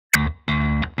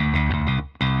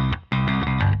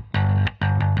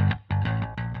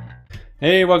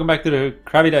Hey, welcome back to the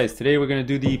Crabby Dice. Today we're going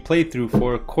to do the playthrough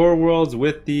for Core Worlds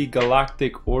with the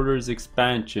Galactic Orders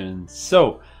expansion.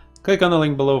 So, click on the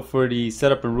link below for the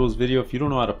setup and rules video if you don't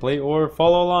know how to play or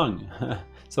follow along.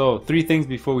 So, 3 things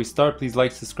before we start. Please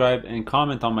like, subscribe, and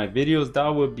comment on my videos. That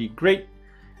would be great.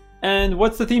 And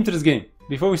what's the theme to this game?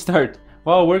 Before we start,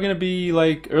 well, we're going to be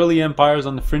like early empires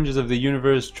on the fringes of the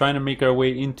universe, trying to make our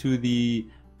way into the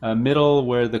middle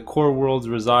where the core worlds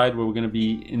reside, where we're going to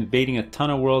be invading a ton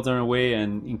of worlds on our way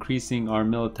and increasing our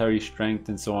military strength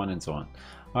and so on and so on.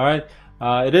 Alright,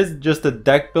 it is just a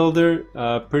deck builder,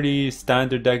 pretty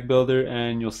standard deck builder,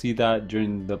 and you'll see that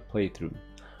during the playthrough.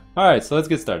 Alright, so let's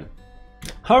get started.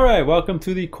 Alright, welcome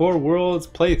to the Core Worlds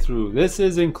playthrough. This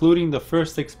is including the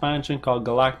first expansion called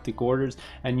Galactic Orders,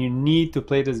 and you need to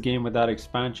play this game with that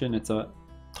expansion. It's a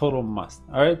total must.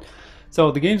 Alright,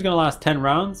 so the game's going to last 10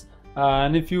 rounds.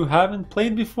 And if you haven't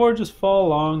played before, just follow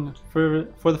along for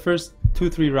the first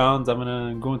 2-3 rounds. I'm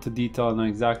gonna go into detail on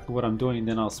exactly what I'm doing, and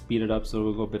then I'll speed it up so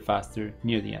we'll go a bit faster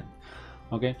near the end.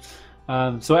 Okay,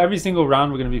 so every single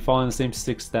round we're gonna be following the same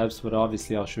 6 steps, but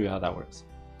obviously I'll show you how that works.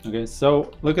 Okay,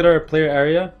 so look at our player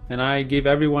area, and I gave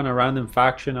everyone a random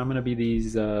faction. I'm gonna be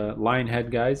these lion head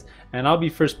guys, and I'll be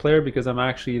first player because I'm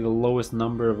actually the lowest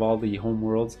number of all the home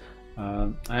worlds.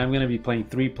 I am gonna be playing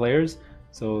 3 players.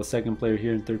 So second player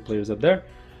here and third player is up there.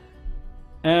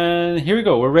 And here we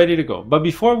go, we're ready to go. But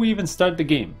before we even start the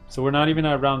game, so we're not even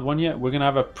at round 1 yet, we're gonna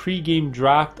have a pre-game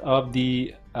draft of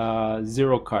the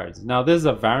 0 cards. Now this is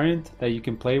a variant that you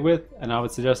can play with, and I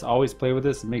would suggest always play with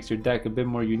this. It makes your deck a bit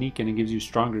more unique and it gives you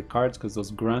stronger cards, because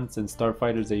those grunts and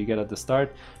starfighters that you get at the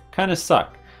start kind of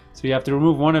suck. So you have to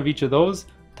remove one of each of those,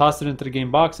 toss it into the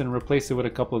game box, and replace it with a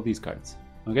couple of these cards.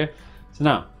 Okay, so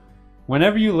now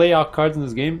whenever you lay out cards in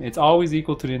this game, it's always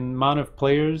equal to the amount of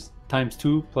players times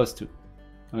 2 plus 2.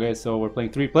 Okay, so we're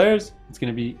playing 3 players, it's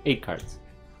going to be 8 cards.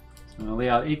 So I'm going to lay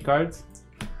out 8 cards.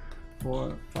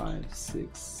 4, 5,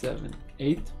 6, 7,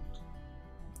 8.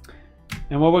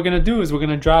 And what we're going to do is we're going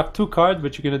to draft 2 cards,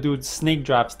 but you're going to do it snake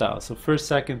draft style. So first,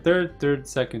 second, third, third,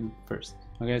 second, first.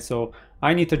 Okay, so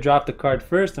I need to draft the card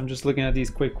first. I'm just looking at these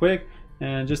quick.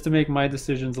 And just to make my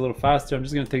decisions a little faster, I'm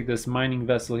just going to take this mining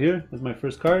vessel here as my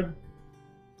first card.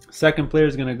 Second player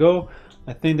is going to go.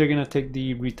 I think they're going to take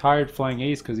the retired flying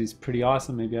ace because he's pretty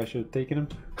awesome. Maybe I should have taken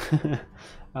him.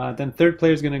 Then third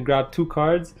player is going to grab 2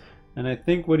 cards. And I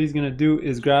think what he's going to do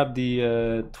is grab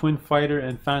the twin fighter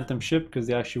and phantom ship, because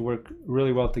they actually work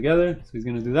really well together. So he's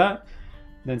going to do that.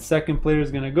 Then second player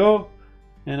is going to go.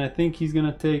 And I think he's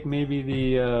going to take maybe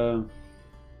the...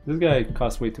 this guy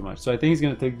costs way too much. So I think he's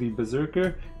going to take the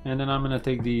berserker. And then I'm going to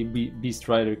take the beast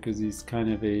rider, because he's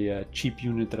kind of a cheap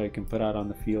unit that I can put out on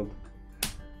the field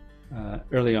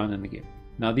early on in the game.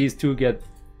 Now these 2 get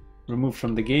removed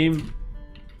from the game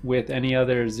with any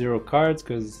other 0 cards,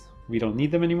 because we don't need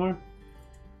them anymore.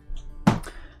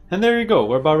 And there you go,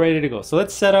 we're about ready to go. So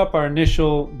let's set up our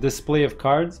initial display of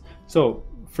cards. So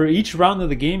for each round of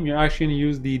the game, you're actually going to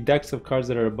use the decks of cards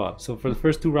that are above. So for the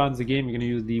first 2 rounds of the game, you're going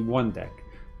to use the 1 deck.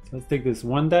 So let's take this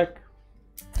 1 deck.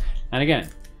 And again,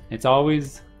 it's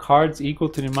always cards equal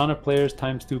to the amount of players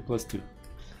times 2 plus 2.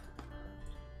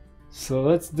 So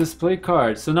let's display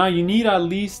cards. So now you need at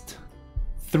least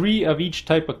 3 of each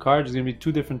type of card. There's going to be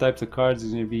 2 different types of cards.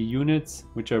 There's going to be units,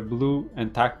 which are blue,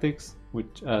 and tactics,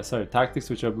 which tactics,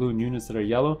 which are blue, and units that are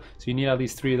yellow. So you need at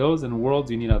least 3 of those, and worlds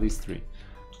you need at least 3.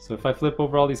 So if I flip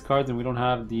over all these cards and we don't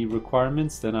have the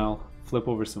requirements, then I'll flip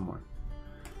over some more.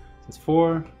 So it's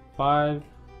 4, 5,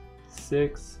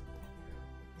 6,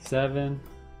 7,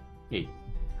 8.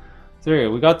 So there you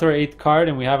go. We got to our 8th card,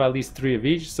 and we have at least 3 of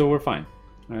each, so we're fine.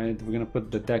 All right, we're gonna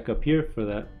put the deck up here for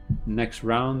that next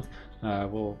round.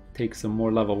 We'll take some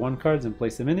more level 1 cards and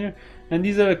place them in here, and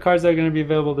these are the cards that are going to be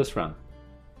available this round.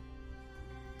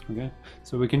 Okay,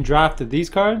 so we can draft these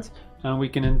cards and we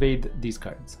can invade these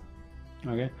cards.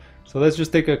 Okay, so let's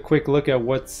just take a quick look at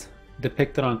what's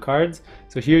depicted on cards.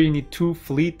 So here you need 2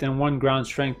 fleet and 1 ground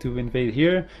strength to invade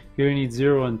here. Here you need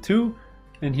 0 and 2,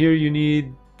 and here you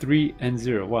need 3 and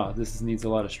 0. Wow, this needs a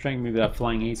lot of strength. Maybe that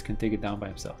flying ace can take it down by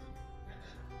himself.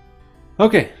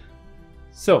 Okay,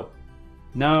 so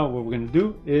now what we're going to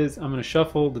do is I'm going to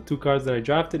shuffle the 2 cards that I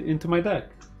drafted into my deck.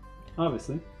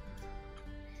 Obviously,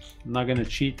 I'm not going to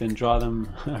cheat and draw them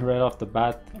right off the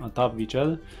bat on top of each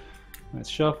other. Let's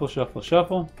shuffle, shuffle,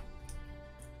 shuffle.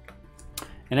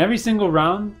 And every single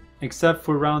round, except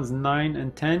for rounds 9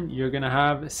 and 10, you're going to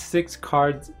have 6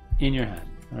 cards in your hand.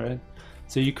 All right.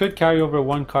 So you could carry over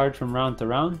 1 card from round to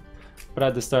round, but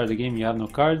at the start of the game you have no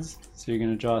cards. So you're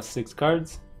going to draw 6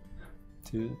 cards.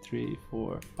 2, 3,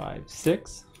 4, 5,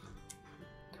 6.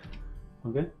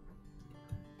 Okay.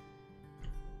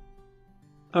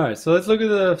 Alright, so let's look at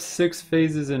the 6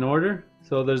 phases in order.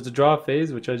 So there's the draw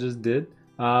phase, which I just did.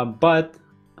 But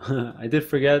I did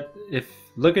forget,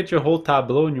 look at your whole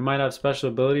tableau and you might have special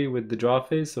ability with the draw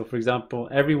phase. So for example,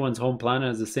 everyone's home planet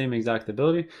has the same exact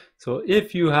ability. So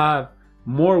if you have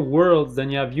more worlds than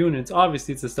you have units,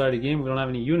 obviously it's the start of the game, we don't have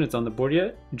any units on the board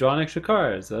yet, draw an extra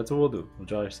card. So that's what we'll do. We'll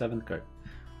draw our 7th card.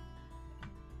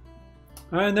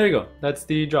 Alright, and there you go. That's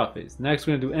the draw phase. Next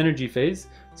we're going to do energy phase.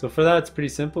 So for that it's pretty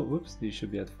simple. Whoops, these should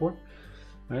be at 4.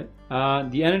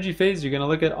 Alright, the energy phase, you're going to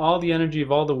look at all the energy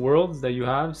of all the worlds that you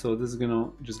have. So this is going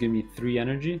to just give me 3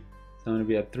 energy. So I'm going to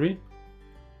be at 3.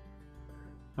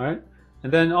 Alright,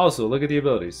 and then also look at the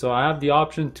abilities. So I have the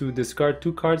option to discard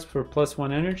 2 cards for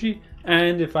 +1 energy.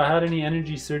 And if I had any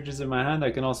energy surges in my hand,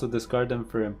 I can also discard them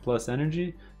for plus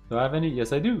energy. Do I have any?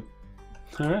 Yes, I do.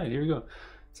 Alright, here we go.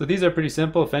 So these are pretty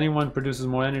simple. If anyone produces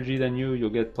more energy than you, you'll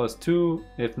get +2.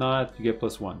 If not, you get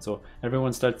 +1. So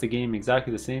everyone starts the game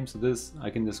exactly the same. So this, I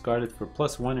can discard it for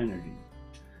 +1 energy.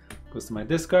 Goes to my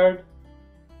discard.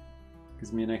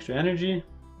 Gives me an extra energy.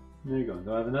 There you go.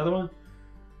 Do I have another one?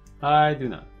 I do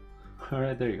not.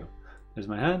 Alright, there you go. There's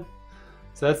my hand.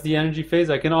 So that's the energy phase.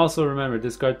 I can also, remember,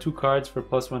 discard 2 cards for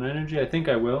 +1 energy. I think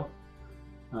I will.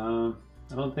 I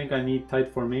don't think I need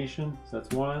tight formation. So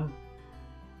that's 1.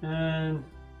 And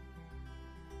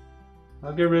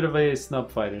I'll get rid of a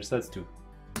snub fighter, so that's 2.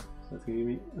 So that's gonna give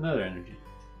me another energy.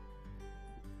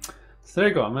 So there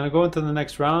you go. I'm gonna go into the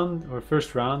next round, or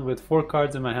first round, with 4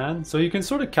 cards in my hand. So you can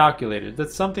sort of calculate it.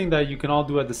 That's something that you can all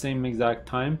do at the same exact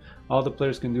time. All the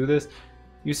players can do this.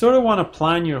 You sort of want to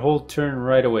plan your whole turn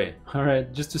right away,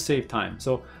 alright, just to save time.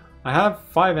 So I have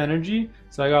 5 energy,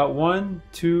 so I got 1,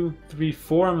 2, 3,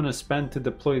 4 I'm gonna spend to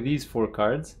deploy these 4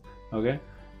 cards. Okay.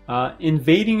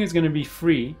 Invading is going to be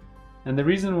free, and the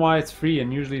reason why it's free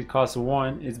and usually it costs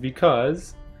 1 is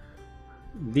because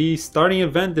the starting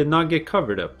event did not get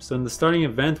covered up. So in the starting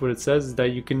event, what it says is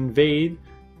that you can invade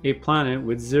a planet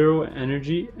with 0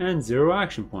 energy and 0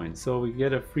 action points. So we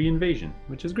get a free invasion,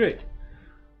 which is great.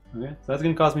 Okay, so that's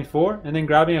going to cost me 4, and then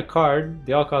grabbing a card,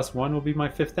 they all cost 1, will be my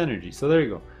 5th energy. So there you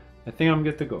go. I think I'm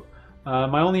good to go.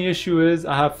 My only issue is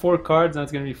I have 4 cards, and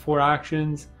that's going to be 4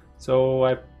 actions. So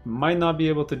I might not be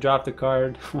able to draft a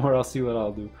card, or I'll see what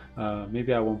I'll do.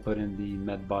 Maybe I won't put in the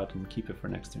medbot and keep it for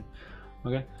next turn.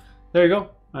 Okay, there you go.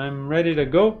 I'm ready to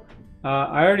go.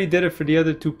 I already did it for the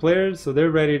other 2 players, so they're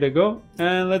ready to go.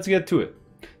 And let's get to it.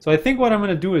 So I think what I'm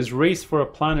going to do is race for a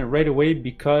planet right away,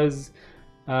 because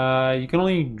you can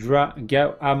only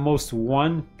get at most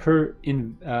 1 per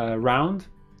round.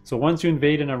 So once you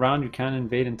invade in a round, you can't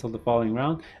invade until the following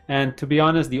round. And to be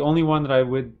honest, the only one that I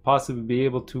would possibly be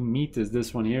able to meet is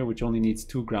this one here, which only needs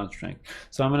 2 ground strength.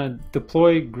 So I'm going to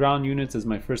deploy ground units as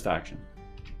my first action.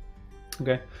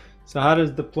 Okay, so how does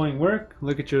deploying work?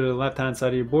 Look at your left hand side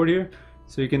of your board here.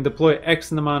 So you can deploy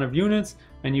X amount of units,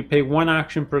 and you pay 1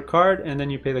 action per card, and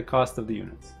then you pay the cost of the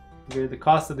units. Okay, the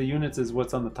cost of the units is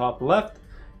what's on the top left,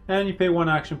 and you pay 1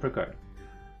 action per card.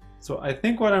 So I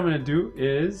think what I'm going to do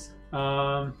is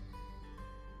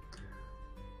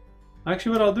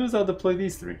actually what I'll do is I'll deploy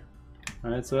these 3.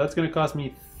 Alright, so that's going to cost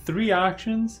me 3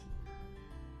 actions.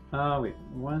 Wait,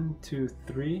 1, 2,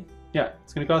 3. Yeah,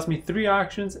 it's going to cost me 3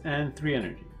 actions and 3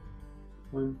 energy.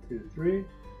 1, 2, 3.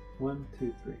 1,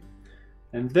 2, 3.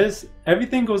 And this,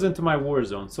 everything goes into my war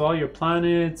zone. So all your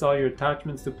planets, all your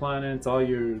attachments to planets, all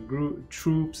your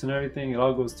troops and everything, it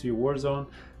all goes to your war zone.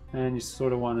 And you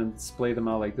sort of want to display them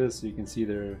out like this so you can see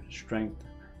their strength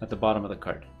at the bottom of the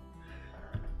card.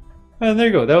 And there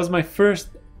you go. That was my first,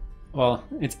 well,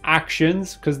 it's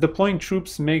actions, because deploying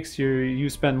troops makes you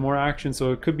spend more action,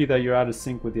 so it could be that you're out of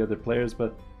sync with the other players,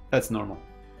 but that's normal.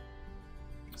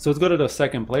 So let's go to the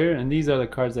second player, and these are the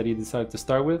cards that he decided to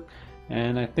start with.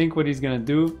 And I think what he's going to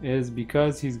do is,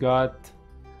 because he's got,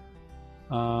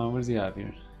 what does he have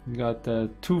here? He's got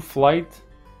 2 flight,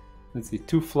 let's see,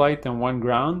 2 flight and 1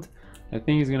 ground. I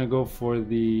think he's going to go for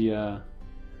the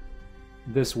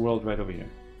this world right over here.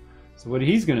 So what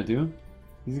he's going to do,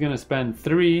 he's going to spend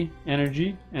 3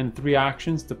 energy and 3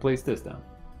 actions to place this down.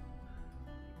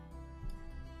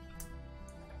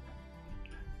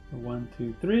 1,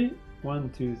 2, 3. 1,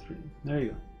 2, 3. There you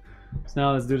go. So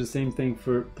now let's do the same thing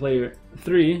for player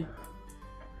 3.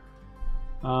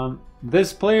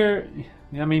 This player,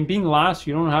 I mean, being last,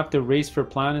 you don't have to race for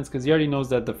planets, because he already knows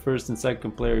that the first and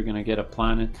second player are going to get a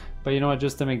planet. But you know what,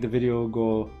 just to make the video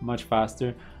go much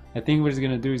faster, I think what he's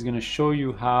going to do is going to show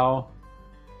you how.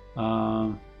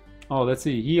 Oh, let's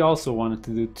see, he also wanted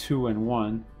to do 2 and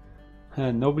 1,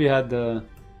 and nobody had the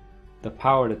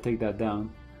power to take that down.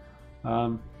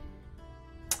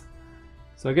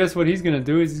 So I guess what he's going to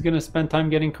do is he's going to spend time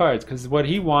getting cards, because what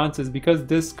he wants is, because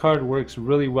this card works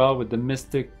really well with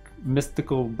the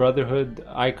mystical brotherhood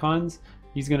icons,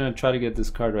 he's going to try to get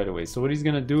this card right away. So what he's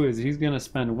going to do is he's going to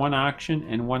spend 1 action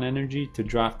and 1 energy to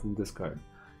draft this card.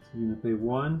 So he's going to play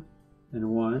 1 and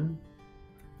 1. And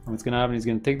what's going to happen, he's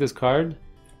going to take this card and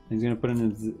he's going to put it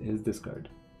in his discard.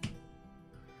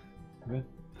 Okay.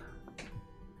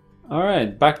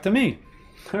 Alright, back to me.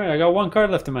 Alright, I got 1 card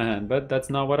left in my hand, but that's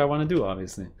not what I want to do,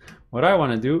 obviously. What I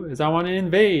want to do is I want to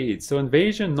invade. So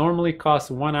invasion normally costs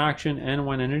 1 action and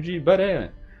 1 energy, but hey,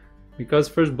 because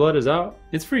First Blood is out,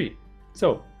 it's free.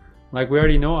 So, like we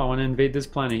already know, I want to invade this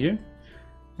planet here.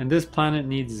 And this planet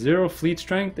needs 0 fleet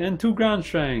strength and 2 ground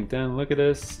strength. And look at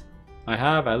this. I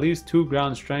have at least 2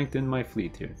 ground strength in my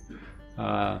fleet here.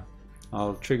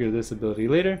 I'll trigger this ability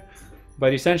later.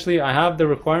 But essentially, I have the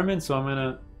requirements, so I'm going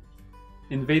to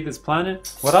invade this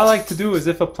planet. What I like to do is,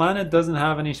 if a planet doesn't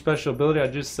have any special ability, I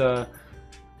just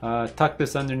tuck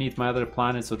this underneath my other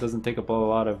planet so it doesn't take up a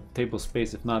lot of table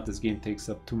space. If not, this game takes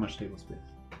up too much table space.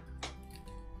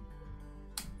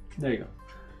 There you go.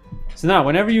 So now,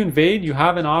 whenever you invade, you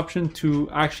have an option to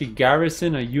actually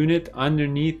garrison a unit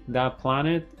underneath that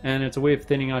planet, and it's a way of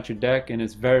thinning out your deck, and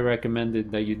it's very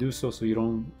recommended that you do so you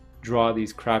don't draw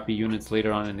these crappy units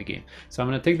later on in the game. So I'm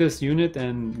going to take this unit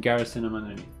and garrison them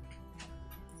underneath.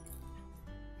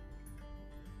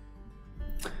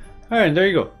 Alright, there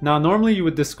you go. Now normally you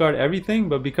would discard everything,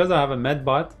 but because I have a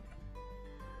medbot,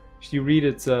 if you read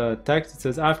its text, it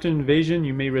says, after invasion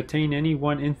you may retain any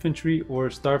 1 infantry or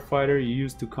starfighter you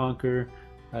used to conquer,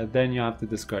 then you have to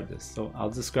discard this. So I'll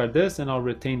discard this and I'll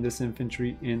retain this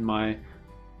infantry in my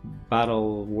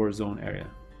battle war zone area.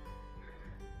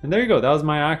 And there you go, that was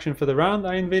my action for the round.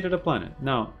 I invaded a planet.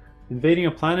 Now, invading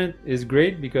a planet is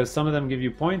great because some of them give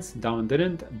you points, that one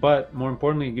didn't, but more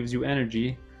importantly it gives you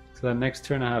energy. So that next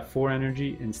turn I have 4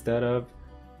 energy instead of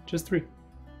just 3.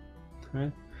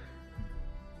 Alright.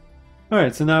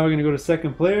 Alright, so now we're going to go to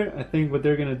second player. I think what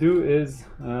they're going to do is,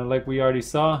 like we already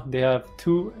saw, they have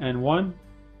 2 and 1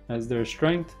 as their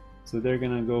strength. So they're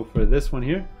going to go for this one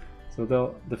here. So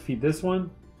they'll defeat this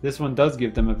one. This one does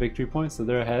give them a victory point, so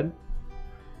they're ahead.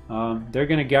 They're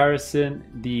going to garrison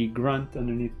the grunt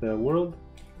underneath the world.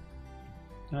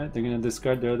 Alright, they're going to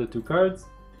discard their other 2 cards.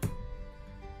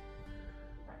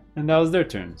 And that was their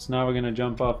turn. So now we're going to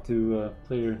jump off to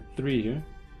player 3 here.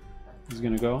 He's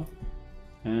going to go.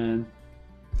 And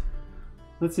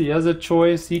let's see, he has a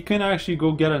choice. He can actually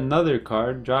go get another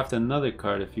card, draft another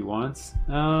card if he wants.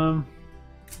 Does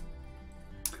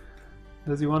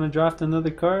he want to draft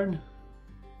another card?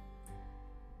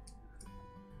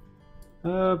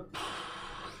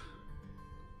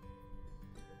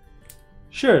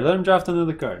 Sure, let him draft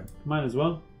another card. Might as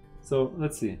well. So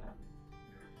let's see.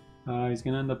 He's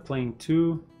going to end up playing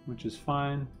 2, which is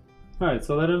fine. Alright,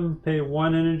 so let him pay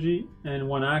 1 energy and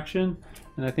 1 action.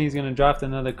 And I think he's going to draft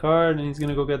another card and he's going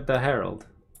to go get the Herald.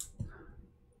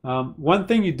 One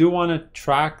thing you do want to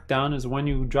track down is when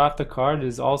you draft a card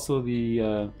is also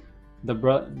the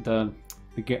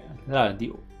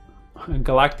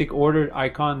Galactic Order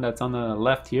icon that's on the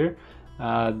left here.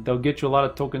 They'll get you a lot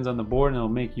of tokens on the board and it'll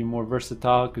make you more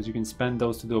versatile because you can spend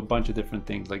those to do a bunch of different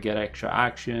things like get extra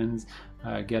actions,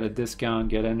 get a discount,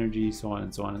 get energy, so on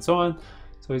and so on and so on.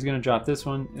 So he's going to drop this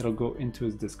one. It'll go into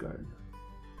his discard.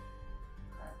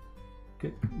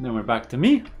 Okay, then we're back to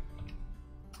me.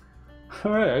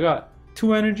 Alright, I got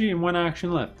 2 energy and 1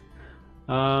 action left.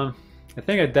 I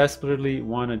think I desperately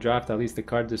want to draft at least a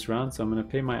card this round, so I'm going to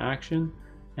pay my action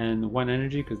and 1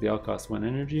 energy because they all cost 1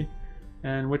 energy.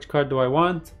 And which card do I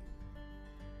want?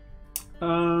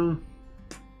 None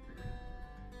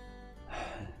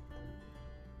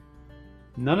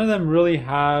of them really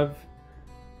have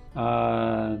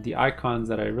the icons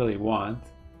that I really want.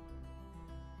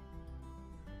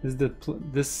 This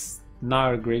is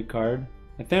not a great card.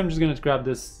 I think I'm just gonna grab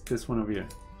this one over here,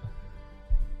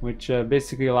 which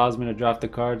basically allows me to draft a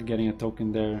card, getting a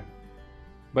token there.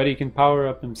 But he can power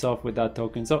up himself with that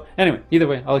token. So anyway, either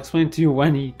way, I'll explain to you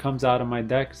when he comes out of my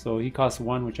deck. So he costs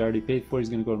 1, which I already paid for. He's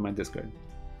gonna go to my discard.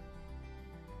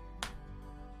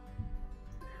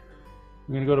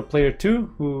 I'm going to go to player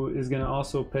 2, who is going to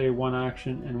also pay 1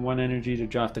 action and 1 energy to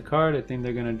draft a card. I think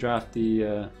they're going to draft the,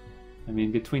 I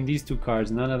mean, between these 2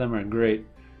 cards, none of them are great.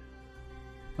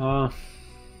 Yeah.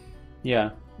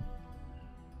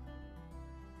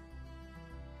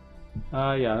 Yeah,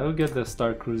 I'll get the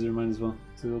Star Cruiser, might as well.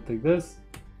 So we'll take this.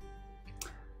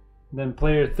 Then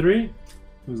player 3,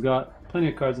 who's got plenty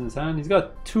of cards in his hand. He's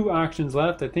got 2 actions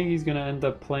left. I think he's going to end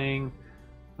up playing,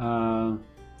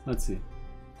 let's see.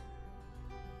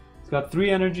 got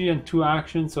 3 energy and 2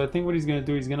 actions, so I think what he's going to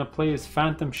do, he's going to play his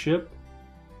phantom ship.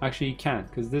 Actually, he can't,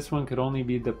 because this one could only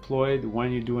be deployed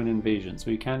when you do an invasion,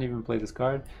 so he can't even play this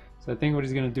card. So I think what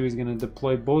he's going to do, he's going to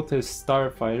deploy both his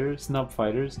snub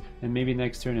fighters, and maybe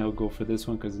next turn he'll go for this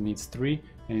one because it needs 3,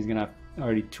 and he's going to have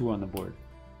already 2 on the board.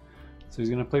 So he's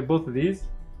going to play both of these.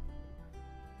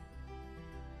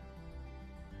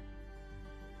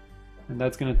 And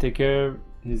that's going to take care of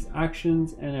his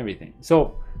actions and everything.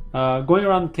 So going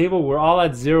around the table, we're all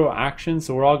at 0 actions,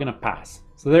 so we're all going to pass.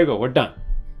 So there you go, we're done.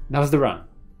 That was the round.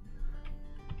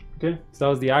 Okay, so that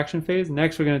was the action phase.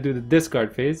 Next we're going to do the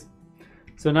discard phase.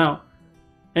 So now,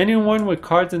 anyone with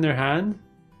cards in their hand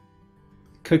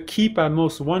could keep at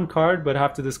most 1 card, but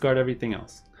have to discard everything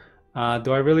else.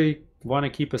 Do I really want to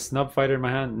keep a snub fighter in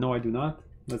my hand? No, I do not.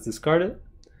 Let's discard it.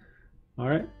 All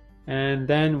right, and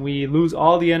then we lose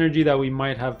all the energy that we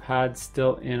might have had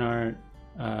still in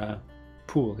our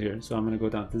pool here. So I'm going to go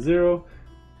down to 0.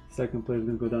 Second player is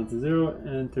going to go down to 0,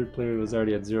 and third player was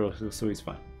already at 0, so he's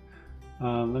fine.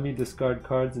 Let me discard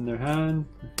cards in their hand.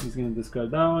 He's going to discard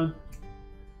that one.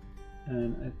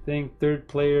 And I think third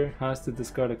player has to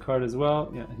discard a card as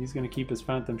well. Yeah, he's going to keep his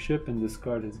phantom ship and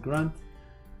discard his grunt.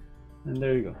 And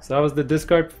there you go. So that was the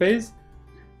discard phase.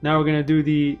 Now we're going to do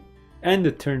the end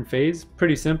of turn phase.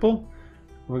 Pretty simple.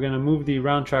 We're going to move the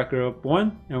round tracker up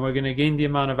 1, and we're going to gain the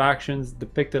amount of actions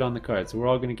depicted on the card. So we're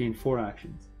all going to gain 4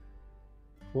 actions.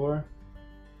 4,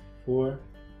 4,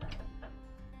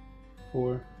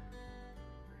 4.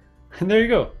 And there you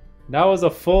go. That was a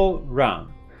full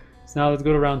round. So now let's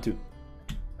go to round 2.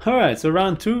 Alright, so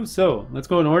round 2, so let's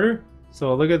go in order.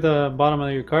 So look at the bottom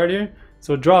of your card here.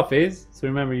 So draw phase. So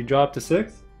remember, you draw up to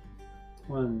 6.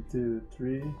 1, 2,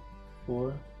 3,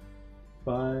 4,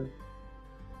 5,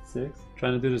 6.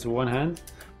 Trying to do this with one hand.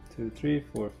 2, 3,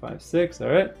 4, 5, 6.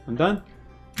 Alright, I'm done.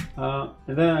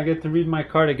 And then I get to read my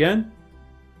card again.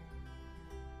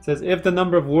 It says if the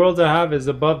number of worlds I have is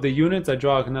above the units, I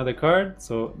draw another card.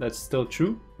 So that's still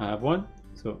true. I have 1.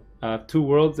 So I have 2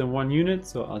 worlds and 1 unit,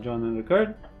 so I'll draw another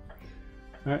card.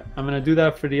 Alright, I'm going to do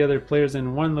that for the other players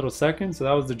in 1 little second. So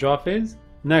that was the draw phase.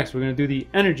 Next, we're going to do the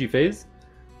energy phase.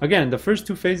 Again, the first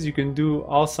 2 phases you can do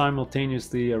all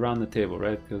simultaneously around the table,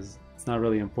 right? Because it's not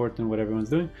really important what everyone's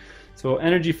doing. So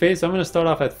energy phase, so I'm going to start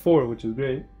off at 4, which is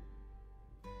great.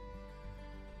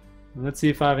 Let's see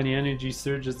if I have any energy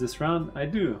surges this round. I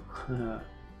do.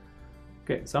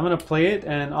 Okay, so I'm going to play it,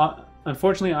 and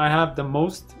unfortunately I have the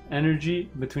most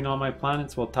energy between all my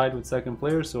planets while tied with second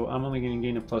player, so I'm only going to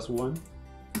gain a +1.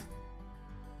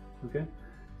 Okay,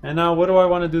 and now what do I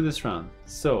want to do this round?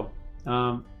 So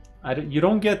you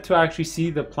don't get to actually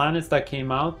see the planets that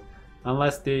came out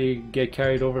unless they get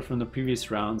carried over from the previous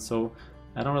round, so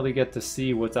I don't really get to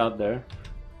see what's out there.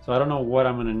 So I don't know what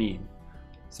I'm going to need.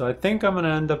 So I think I'm going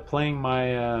to end up playing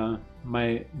my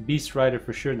my Beast Rider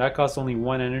for sure. That costs only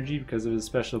 1 energy because of his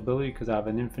special ability, because I have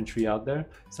an infantry out there.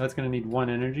 So that's going to need 1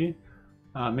 energy.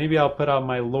 Maybe I'll put out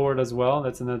my Lord as well.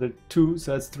 That's another 2,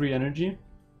 so that's 3 energy.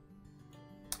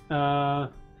 And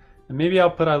maybe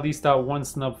I'll put at least out 1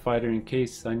 snub fighter in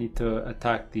case I need to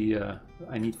attack the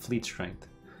I need fleet strength.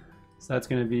 So that's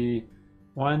going to be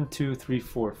 1, 2, 3,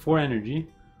 4. 4 energy.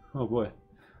 Oh boy.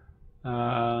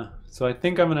 So I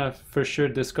think I'm gonna for sure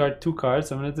discard 2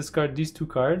 cards. I'm gonna discard these 2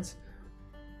 cards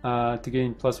to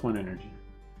gain +1 energy.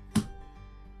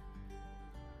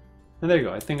 And there you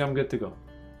go. I think I'm good to go.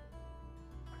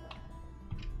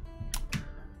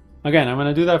 Again, I'm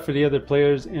gonna do that for the other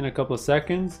players in a couple of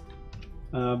seconds.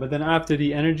 But then after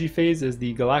the energy phase is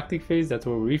the galactic phase. That's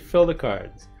where we refill the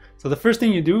cards. So the first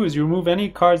thing you do is you remove any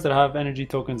cards that have energy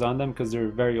tokens on them because they're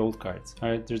very old cards. All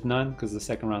right, there's none because the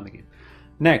second round of the game.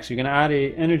 Next, you're going to add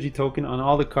a energy token on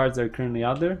all the cards that are currently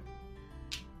out there.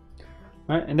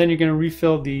 All right, and then you're going to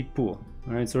refill the pool.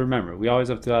 All right, so remember, we always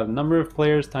have to have the number of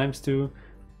players times 2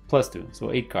 plus 2,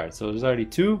 so 8 cards. So there's already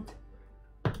 2,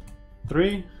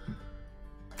 3,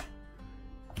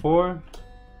 4,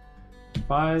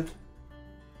 5,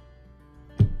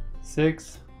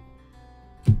 6,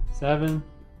 7,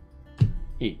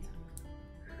 8.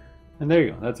 And there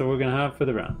you go. That's what we're going to have for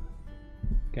the round.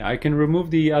 Okay, I can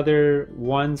remove the other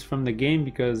ones from the game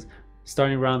because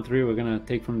starting round 3 we're going to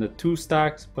take from the 2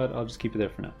 stacks, but I'll just keep it there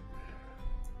for now.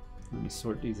 Let me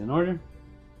sort these in order.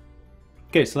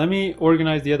 Okay, so let me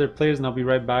organize the other players and I'll be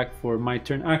right back for my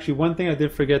turn. Actually, one thing I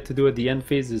did forget to do at the end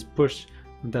phase is push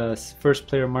the first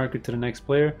player marker to the next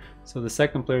player. So the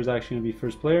second player is actually going to be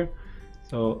first player.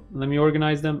 So let me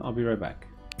organize them. I'll be right back.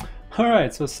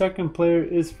 Alright, so second player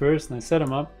is first and I set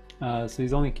him up. So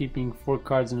he's only keeping 4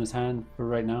 cards in his hand for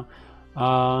right now.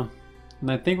 And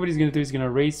I think what he's going to do is going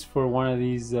to race for one of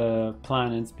these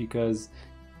planets because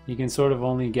he can sort of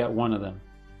only get one of them.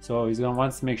 So he's going to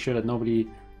wants to make sure that nobody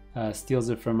steals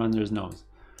it from under his nose.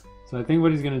 So I think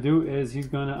what he's going to do is he's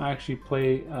going to actually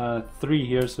play 3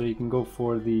 here, so he can go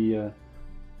for the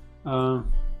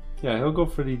yeah, he'll go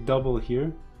for the double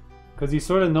here, because he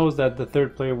sort of knows that the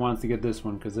third player wants to get this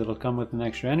one because it'll come with an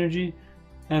extra energy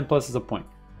and plus it's a point.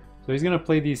 So he's going to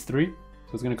play these 3, so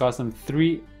it's going to cost him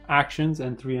 3 actions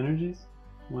and 3 energies.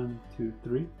 1, 2,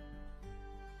 3.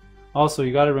 Also,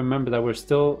 you got to remember that we're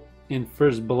still in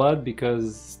first blood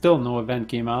because still no event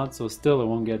came out, so still it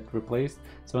won't get replaced.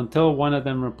 So until one of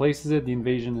them replaces it, the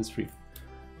invasion is free.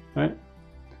 All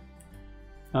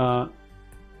right.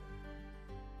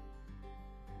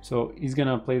 So he's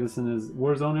gonna play this in his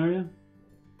war zone area.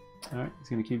 All right, he's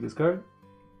gonna keep this card.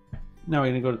 Now we're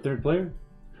gonna go to third player,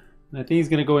 and I think he's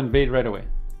gonna go invade right away.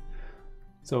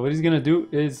 So what he's gonna do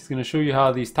is he's gonna show you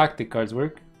how these tactic cards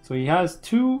work. So he has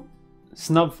 2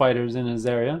 snub fighters in his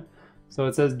area. So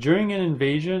it says during an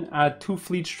invasion, add 2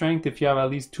 fleet strength if you have at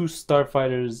least 2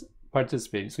 starfighters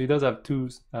participating. So he does have 2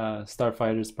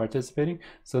 starfighters participating.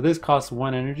 So this costs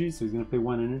 1 energy, so he's gonna pay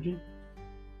 1 energy.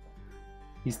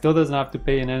 He still doesn't have to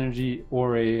pay an energy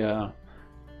or a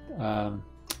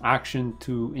action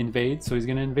to invade. So he's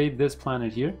going to invade this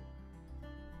planet here.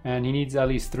 And he needs at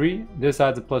least 3. This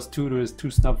adds a +2 to his 2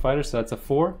 snub fighters, so that's a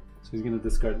 4. So he's going to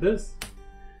discard this.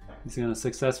 He's going to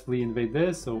successfully invade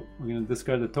this. So we're going to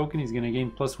discard the token. He's going to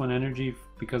gain +1 energy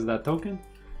because of that token.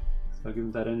 So I'll give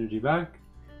him that energy back.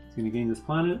 He's going to gain this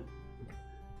planet.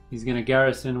 He's going to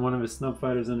garrison one of his snub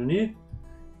fighters underneath.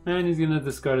 And he's going to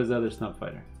discard his other snub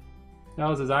fighter. That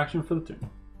was his action for the turn.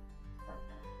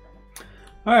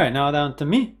 Alright, now down to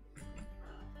me.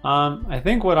 I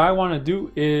think what I want to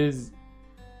do is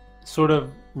sort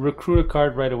of recruit a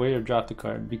card right away or draft a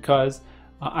card, because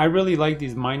I really like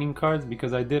these mining cards,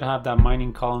 because I did have that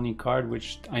mining colony card,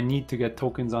 which I need to get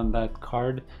tokens on that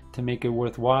card to make it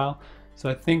worthwhile. So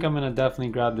I think I'm going to definitely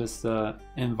grab this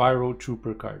Enviro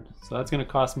Trooper card. So that's going to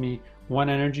cost me 1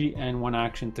 energy and 1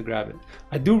 action to grab it.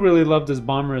 I do really love this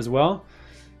bomber as well.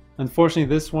 Unfortunately,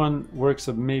 this one works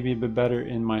maybe a bit better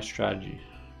in my strategy.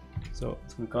 So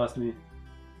it's going to cost me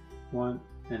 1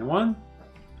 and 1.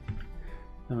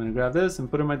 I'm going to grab this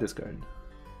and put it in my discard.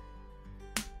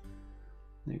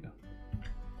 There you go.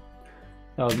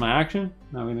 That was my action.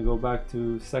 Now I'm going to go back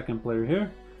to second player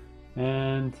here.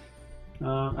 And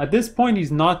at this point,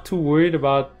 he's not too worried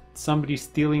about somebody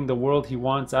stealing the world he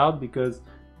wants out, because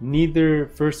neither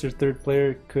first or third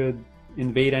player could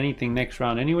invade anything next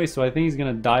round anyway. So I think he's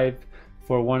gonna dive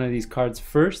for one of these cards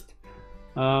first,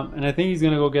 and I think he's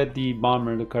gonna go get the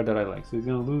bomber, the card that I like. So he's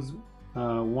gonna lose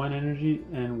 1 energy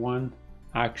and 1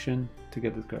 action to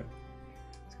get this card.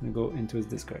 It's gonna go into his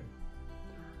discard.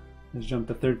 Let's jump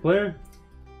to third player.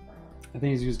 I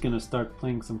think he's just gonna start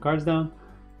playing some cards down.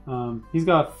 He's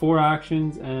got 4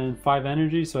 actions and 5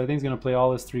 energy, so I think he's gonna play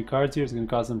all his 3 cards here. It's gonna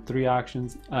cost him 3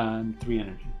 actions and 3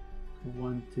 energy.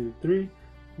 1, 2, 3.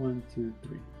 1, 2,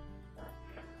 3.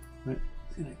 Right,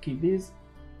 he's gonna keep these.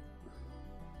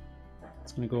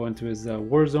 It's gonna go into his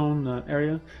war zone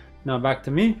area. Now back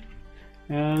to me,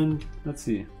 and let's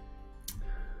see.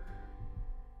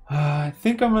 I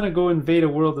think I'm gonna go invade a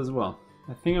world as well.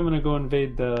 I think I'm gonna go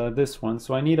invade this one.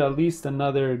 So I need at least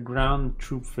another ground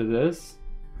troop for this.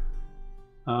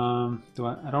 I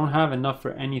don't have enough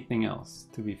for anything else,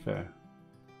 to be fair.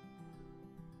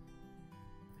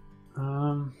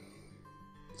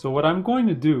 So what I'm going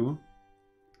to do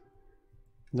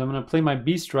is I'm going to play my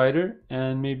Beast Rider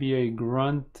and maybe a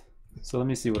Grunt. So let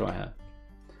me see, what do I have?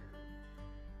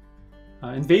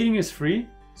 Invading is free,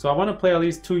 so I want to play at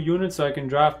least 2 units so I can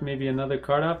draft maybe another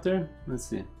card after. Let's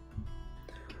see.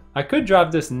 I could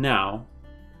draft this now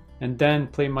and then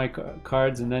play my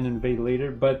cards and then invade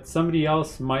later, but somebody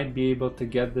else might be able to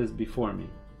get this before me.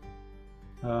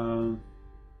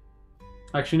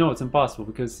 Actually, no, it's impossible,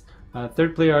 because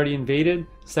third player already invaded.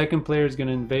 Second player is going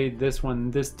to invade this one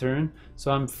this turn.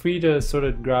 So I'm free to sort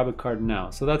of grab a card now.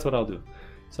 So that's what I'll do.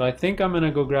 So I think I'm going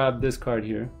to go grab this card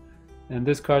here. And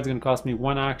this card is going to cost me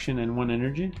 1 action and 1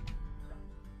 energy.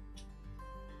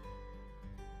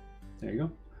 There you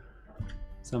go.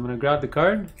 So I'm going to grab the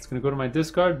card. It's going to go to my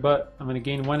discard, but I'm going to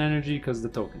gain 1 energy because of the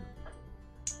token.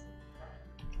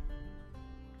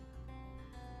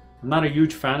 I'm not a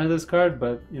huge fan of this card,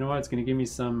 but you know what? It's going to give me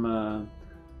some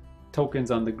tokens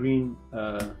on the green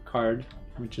card,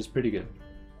 which is pretty good.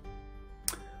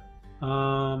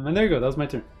 And there you go. That was my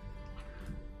turn.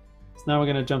 So now we're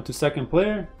going to jump to second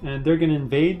player, and they're going to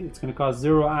invade. It's going to cost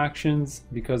 0 actions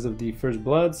because of the first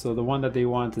blood. So the one that they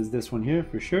want is this one here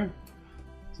for sure.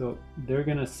 So they're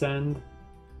going to send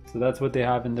So that's what they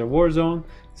have in their war zone.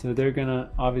 So they're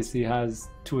gonna obviously has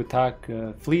 2 attack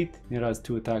fleet. It has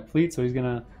 2 attack fleet, so he's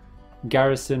gonna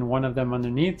garrison one of them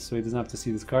underneath, so he doesn't have to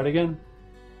see this card again.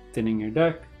 Thinning your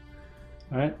deck.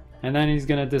 All right, and then he's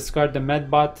gonna discard the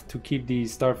Medbot to keep the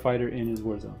Starfighter in his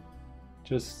war zone.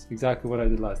 Just exactly what I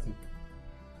did last time.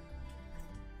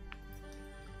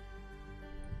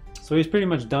 So he's pretty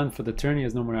much done for the turn. He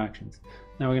has no more actions.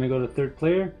 Now we're gonna go to third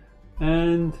player,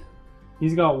 and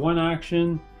he's got 1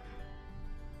 action.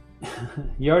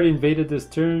 He already invaded this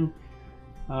turn.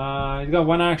 He's got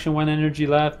 1 action, 1 energy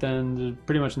left, and there's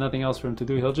pretty much nothing else for him to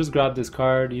do. He'll just grab this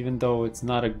card, even though it's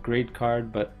not a great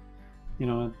card, but you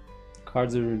know,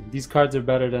 these cards are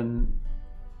better than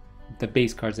the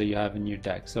base cards that you have in your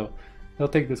deck. So he'll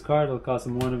take this card. It'll cost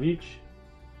him 1 of each.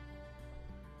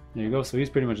 There you go. So he's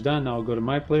pretty much done. Now I'll go to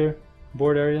my player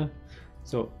board area.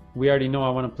 So we already know I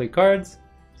want to play cards.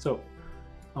 So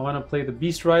I want to play the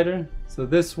Beast Rider. So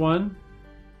this one,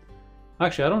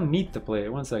 actually I don't need to play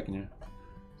it. 1 second here.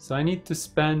 So I need to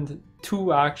spend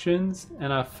 2 actions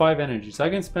and I have 5 energy. So I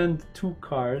can spend 2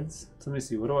 cards. So let me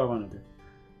see, what do I want to do?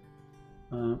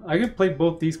 I could play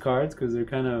both these cards because they're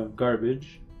kind of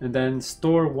garbage, and then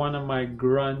store 1 of my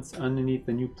grunts underneath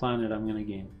the new planet I'm going to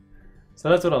gain. So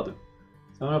that's what I'll do.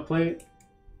 So I'm going to play.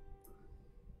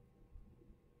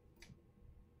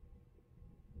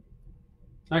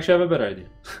 Actually, I have a better idea.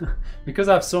 Because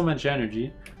I have so much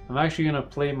energy, I'm actually going to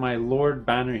play my Lord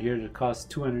Banner here that costs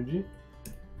 2 energy.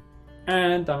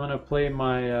 And I'm going to play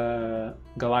my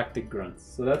Galactic Grunts.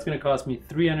 So that's going to cost me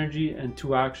 3 energy and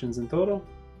 2 actions in total.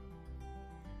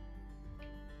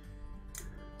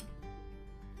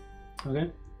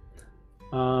 Okay.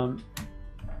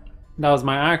 That was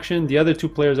my action. The other 2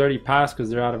 players already passed because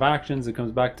they're out of actions. It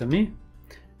comes back to me.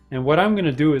 And what I'm going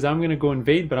to do is I'm going to go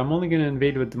invade, but I'm only going to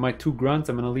invade with my 2 grunts.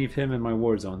 I'm going to leave him in my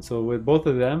war zone. So with both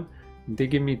of them, they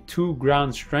give me 2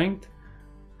 ground strength.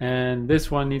 And this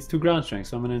one needs 2 ground strength.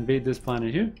 So I'm going to invade this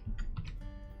planet here.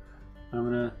 I'm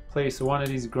going to place 1 of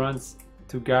these grunts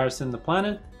to garrison the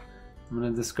planet. I'm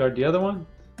going to discard the other one.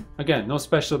 Again, no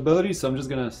special abilities, so I'm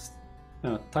just going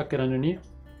to tuck it underneath.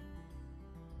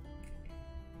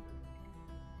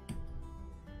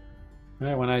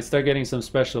 Alright, when I start getting some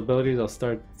special abilities, I'll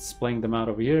start splaying them out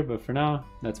over here, but for now,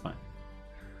 that's fine.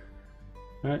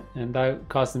 Alright, and that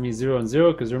costed me 0 and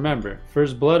 0, because remember,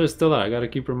 first blood is still out. I gotta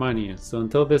keep reminding you. So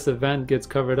until this event gets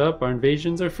covered up, our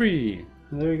invasions are free.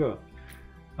 And there you go.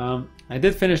 I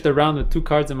did finish the round with 2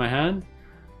 cards in my hand.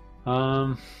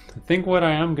 I think what I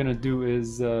am gonna do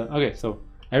is, okay, so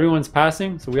everyone's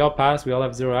passing, so we all pass, we all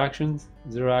have 0 actions.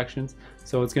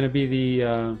 So it's going to be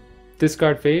the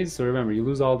discard phase. So remember, you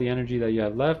lose all the energy that you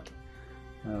have left.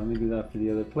 Let me do that for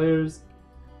the other players.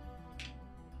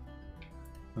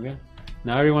 Okay,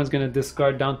 now everyone's going to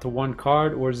discard down to 1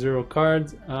 card or 0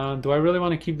 cards. Do I really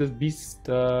want to keep this Beast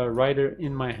Rider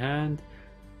in my hand?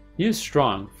 He is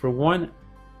strong. For one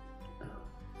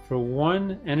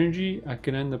energy, I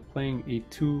could end up playing a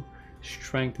 2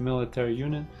 strength military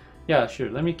unit. Yeah, sure,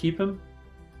 let me keep him.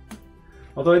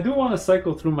 Although I do want to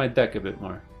cycle through my deck a bit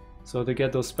more, so to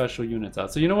get those special units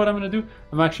out. So you know what I'm going to do?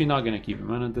 I'm actually not going to keep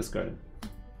him. I'm going to discard him.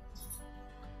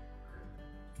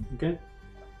 Okay.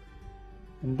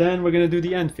 And then we're going to do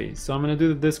the end phase. So I'm going to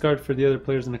do the discard for the other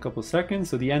players in a couple seconds.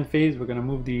 So the end phase, we're going to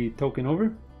move the token over.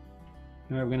 All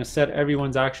right, we're going to set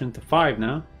everyone's action to 5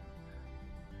 now.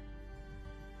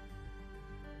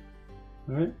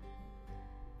 All right.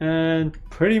 And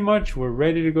pretty much we're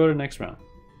ready to go to the next round.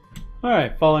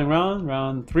 Alright, following round,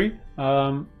 round 3.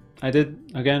 I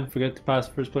did, again, forget to pass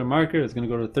first player marker. It's going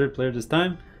to go to the third player this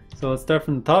time. So let's start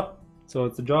from the top. So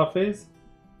it's the draw phase.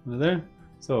 Over there.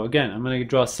 So again, I'm going to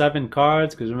draw 7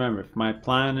 cards, because remember, if my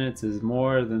planets is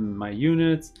more than my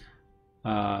units,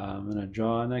 I'm going to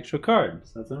draw an extra card.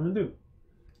 So that's what I'm going to do.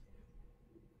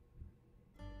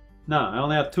 Now, I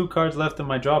only have 2 cards left in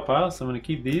my draw pile, so I'm going to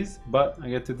keep these, but I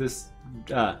get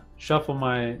to shuffle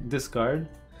my discard.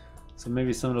 So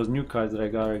maybe some of those new cards that I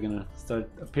got are going to start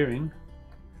appearing.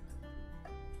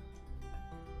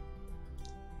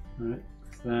 Alright,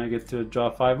 so then I get to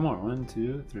draw 5 more. 1,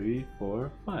 2, 3,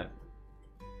 4, 5.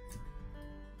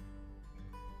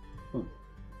 Boom.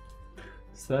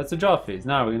 So that's the draw phase.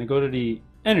 Now we're going to go to the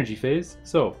energy phase.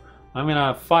 So I'm going to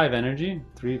have 5 energy.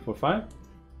 3, 4, 5.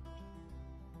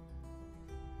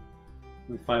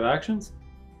 With 5 actions.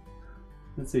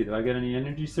 Let's see, do I get any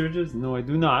energy surges? No, I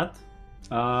do not.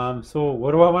 So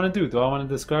what do I want to do? Do I want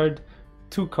to discard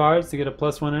 2 cards to get a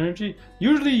 +1 energy?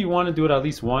 Usually you want to do it at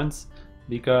least once,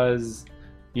 because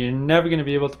you're never going to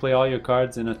be able to play all your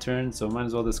cards in a turn, so might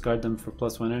as well discard them for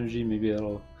 +1 energy. Maybe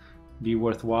it'll be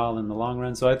worthwhile in the long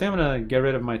run. So I think I'm going to get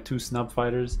rid of my 2 snub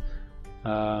fighters.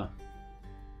 I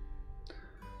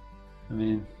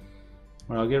mean,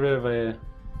 or I'll get rid of a...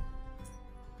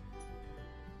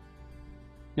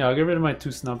 Yeah, I'll get rid of my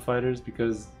 2 snub fighters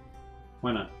because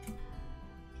why not?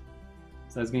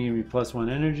 So that's gonna give me +1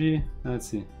 energy. Let's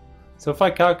see. So if I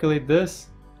calculate this,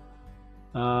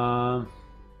 let's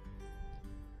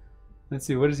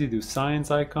see, what does he do? Science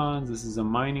icons. This is a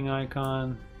mining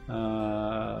icon.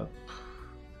 I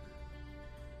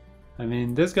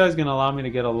mean, this guy's gonna allow me to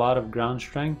get a lot of ground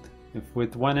strength. If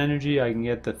with 1 energy I can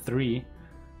get the 3,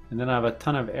 and then I have a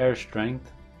ton of air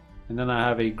strength, and then I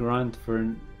have a grunt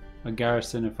for a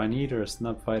garrison if I need, or a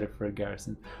snub fighter for a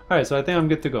garrison. Alright, so I think I'm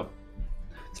good to go.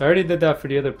 So I already did that for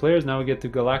the other players. Now we get to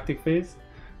Galactic phase,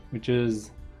 which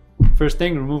is first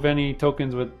thing, remove any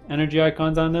tokens with energy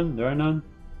icons on them. There are none.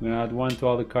 We're gonna add 1 to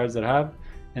all the cards that I have.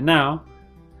 And now,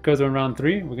 because we're in round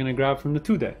 3, we're gonna grab from the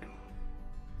 2 deck.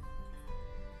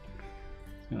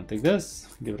 I'm gonna take this,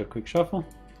 give it a quick shuffle.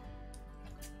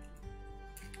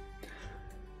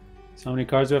 So how many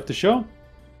cards do we have to show?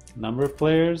 Number of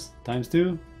players times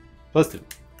 2 plus 2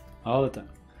 all the time.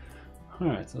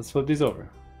 Alright, so let's flip these over.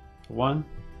 1,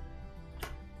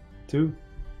 2,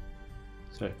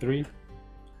 sorry, 3,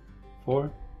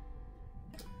 4,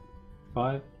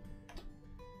 5,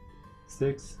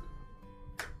 6,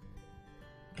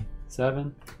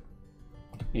 7,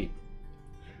 8.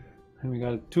 And we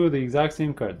got 2 of the exact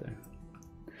same card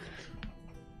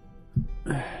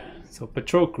there. So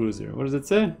patrol cruiser, what does it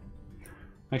say?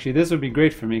 Actually, this would be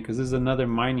great for me because this is another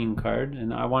mining card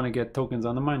and I want to get tokens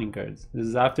on the mining cards. This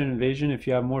is after an invasion. If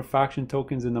you have more faction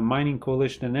tokens in the mining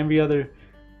coalition than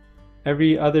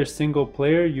every other single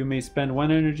player, you may spend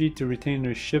 1 energy to retain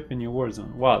their ship in your war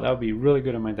zone. Wow, that would be really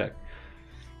good in my deck.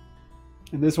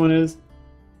 And this one is,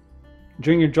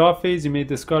 during your draw phase, you may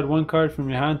discard 1 card from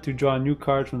your hand to draw a new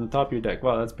card from the top of your deck.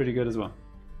 Wow, that's pretty good as well.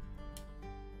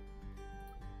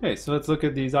 Okay, so let's look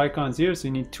at these icons here. So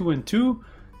you need 2 and 2.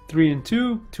 3 and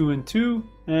 2, 2 and 2,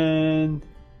 and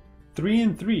 3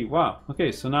 and 3. Wow. Okay,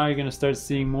 so now you're going to start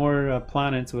seeing more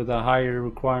planets with a higher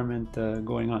requirement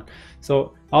going on.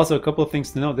 So also a couple of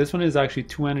things to note. This one is actually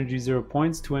 2 energy, 0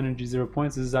 points. 2 energy, 0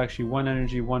 points. This is actually 1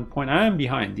 energy, 1 point. I am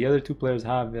behind. The other 2 players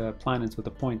have planets with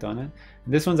a point on it.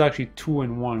 And this one's actually 2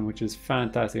 and 1, which is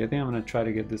fantastic. I think I'm going to try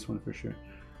to get this one for sure.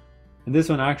 And this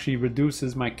one actually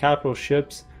reduces my capital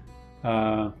ships.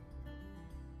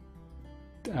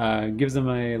 Gives them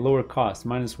a lower cost,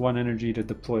 -1 energy to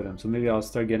deploy them. So maybe I'll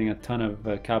start getting a ton of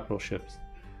capital ships.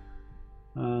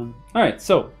 Alright,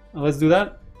 so let's do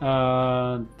that.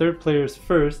 Third player's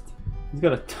first. He's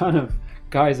got a ton of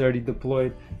guys already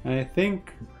deployed. And I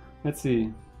think, let's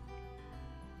see.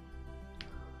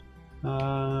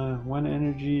 1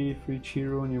 energy for each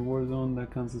hero in your war zone.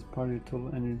 That counts as part of your total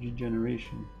energy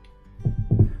generation.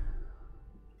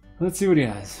 Let's see what he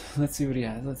has. Let's see what he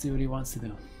has. Let's see what he wants to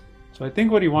do. So I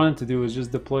think what he wanted to do is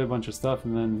just deploy a bunch of stuff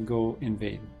and then go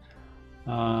invade.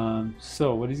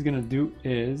 So what he's gonna do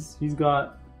is, he's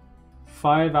got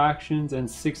 5 actions and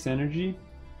 6 energy.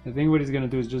 I think what he's gonna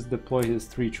do is just deploy his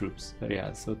 3 troops that he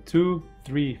has. So 2,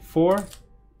 3, 4.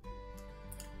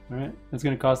 Alright, that's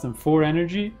gonna cost him 4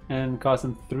 energy and cost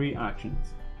him 3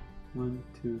 actions. 1,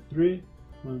 2, 3,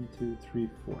 1, 2, 3,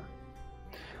 4.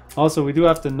 Also, we do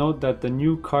have to note that the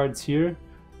new cards here,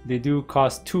 they do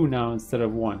cost 2 now instead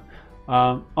of 1.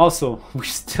 Also, we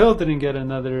still didn't get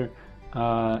another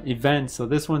event, so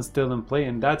this one's still in play,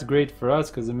 and that's great for us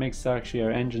because it makes actually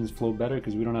our engines flow better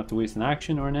because we don't have to waste an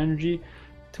action or an energy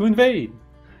to invade.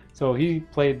 So he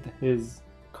played his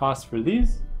cost for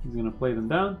these. He's going to play them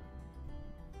down.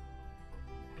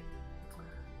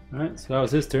 Alright, so that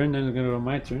was his turn. Then it's going to go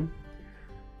my turn.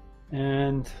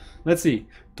 And let's see.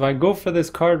 Do I go for this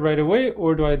card right away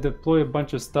or do I deploy a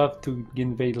bunch of stuff to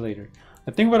invade later?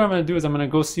 I think what I'm going to do is I'm going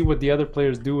to go see what the other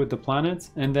players do with the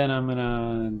planets and then I'm going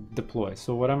to deploy.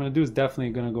 So what I'm going to do is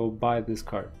definitely going to go buy this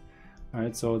card.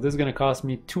 Alright, so this is going to cost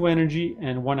me 2 energy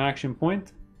and 1 action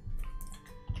point.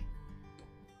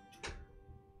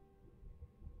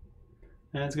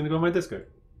 And it's going to go in my discard.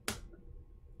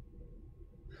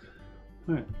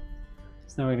 Alright,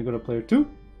 so now we're going to go to player 2.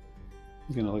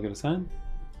 He's going to look at his hand.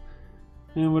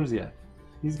 And what does he have?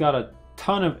 He's got a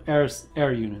ton of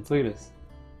air units. Look at this.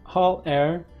 All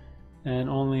air and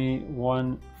only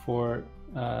 1 for...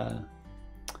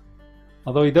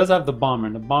 although he does have the bomber.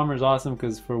 And the bomber is awesome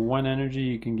because for 1 energy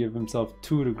you can give himself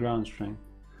 2 to ground strength.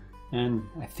 And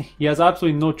I think he has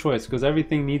absolutely no choice because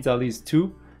everything needs at least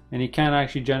 2. And he can't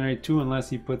actually generate 2 unless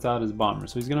he puts out his bomber.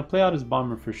 So he's going to play out his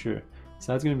bomber for sure.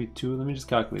 So that's going to be 2. Let me just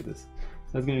calculate this.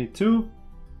 So that's going to be 2.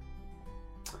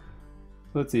 So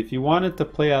let's see. If you wanted to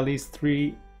play at least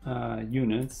 3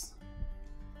 units,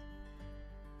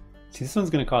 See, this one's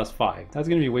going to cost 5. That's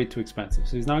going to be way too expensive.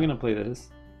 So he's not going to play this.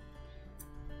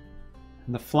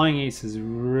 And the flying ace is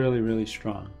really, really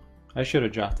strong. I should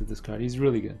have drafted this card. He's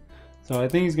really good. So I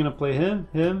think he's going to play him,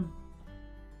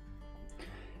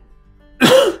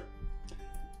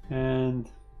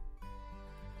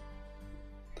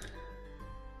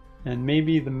 and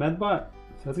maybe the Medbot.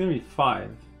 So that's going to be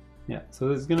 5. Yeah, so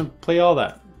he's going to play all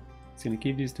that. He's going to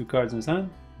keep these 2 cards in his hand.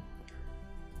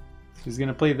 So he's going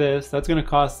to play this. That's going to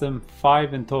cost him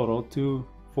 5 in total. 2,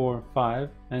 4, 5.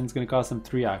 And it's going to cost him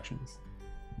 3 actions.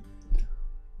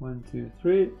 1, 2,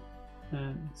 3.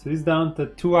 And so he's down to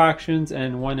 2 actions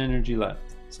and 1 energy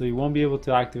left. So he won't be able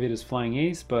to activate his flying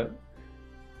ace, but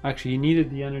actually he needed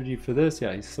the energy for this.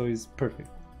 Yeah, so he's perfect.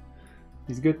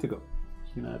 He's good to go.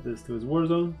 He's going to add this to his war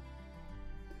zone.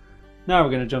 Now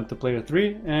we're going to jump to player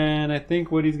 3, and I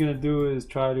think what he's going to do is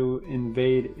try to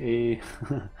invade a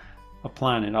a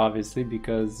planet, obviously,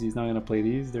 because he's not going to play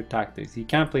these. They're tactics. He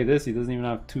can't play this. He doesn't even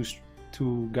have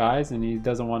two guys, and he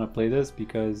doesn't want to play this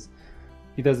because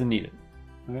he doesn't need it.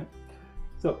 Okay,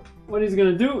 so what he's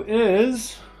going to do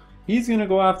is he's going to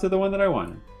go after the one that I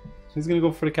wanted. So he's going to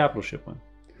go for the capital ship one.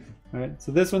 All right,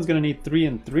 so this one's going to need 3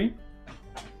 and 3.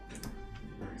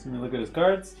 So let me look at his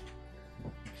cards.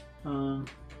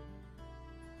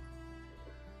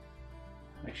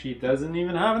 Actually, he doesn't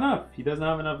even have enough. He doesn't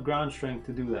have enough ground strength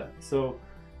to do that. So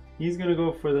he's going to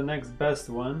go for the next best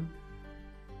one.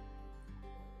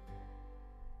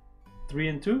 3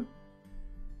 and 2.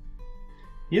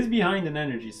 He is behind in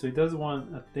energy, so he does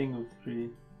want a thing of 3.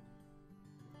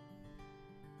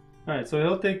 Alright, so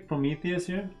he'll take Prometheus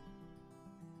here.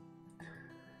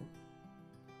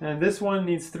 And this one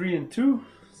needs 3 and 2.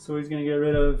 So he's going to get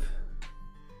rid of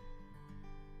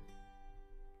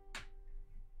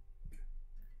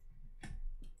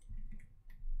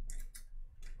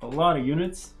a lot of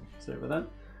units. Sorry about that.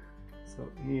 So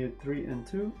he had 3 and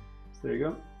 2. So there you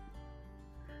go.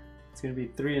 It's going to be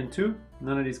 3 and 2.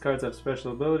 None of these cards have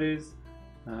special abilities.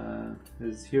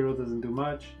 His hero doesn't do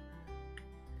much.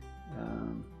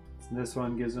 This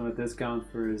one gives him a discount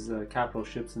for his capital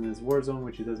ships in his war zone,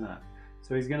 which he doesn't have.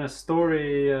 So he's going to store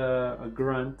a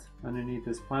grunt underneath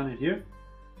this planet here.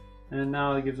 And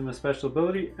now it gives him a special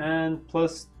ability and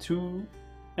plus 2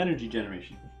 energy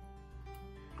generation.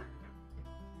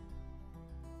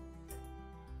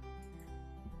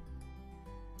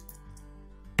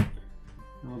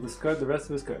 And we'll discard the rest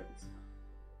of his cards.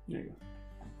 There you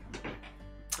go.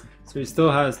 So he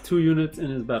still has 2 units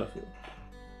in his battlefield.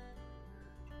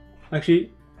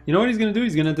 Actually, you know what he's going to do?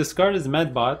 He's going to discard his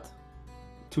Medbot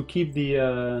to keep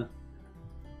the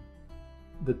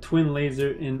twin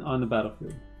laser on the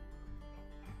battlefield.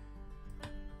 So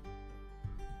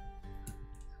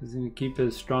he's going to keep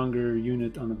his stronger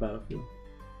unit on the battlefield.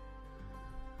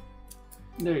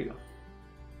 There you go.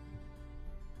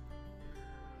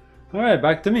 Alright,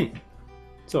 back to me.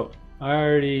 So, I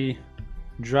already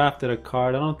drafted a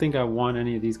card. I don't think I want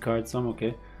any of these cards, so I'm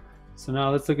okay. So now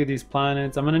let's look at these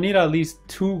planets. I'm going to need at least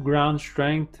 2 ground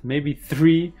strength, maybe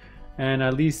 3, and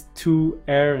at least 2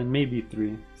 air and maybe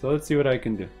 3. So let's see what I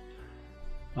can do.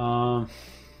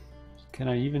 Can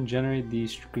I even generate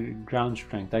these ground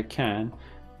strength? I can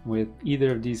with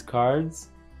either of these cards.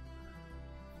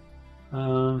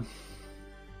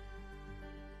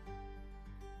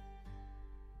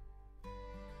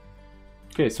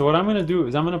 Okay, so what I'm going to do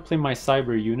is I'm going to play my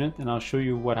cyber unit and I'll show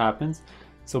you what happens.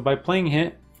 So by playing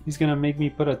hit, he's going to make me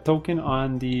put a token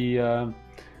on the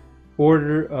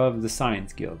order of the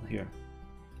Science Guild here.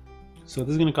 So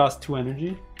this is going to cost 2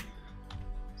 energy.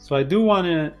 So I do want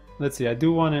to, let's see, I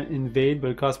do want to invade,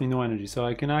 but it costs me no energy. So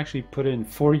I can actually put in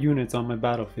 4 units on my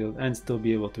battlefield and still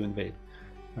be able to invade.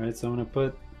 Alright, so I'm going to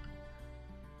put,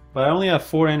 but I only have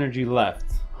 4 energy left.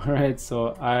 Alright,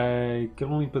 so I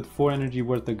can only put 4 energy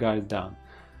worth of guys down.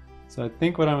 So I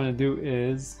think what I'm going to do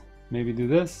is maybe do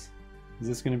this. Is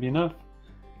this going to be enough?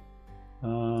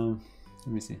 Let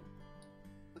me see.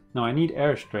 No, I need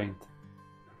air strength.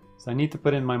 So I need to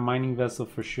put in my mining vessel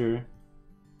for sure.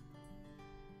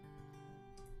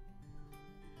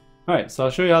 Alright, so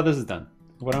I'll show you how this is done.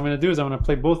 What I'm going to do is I'm going to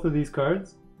play both of these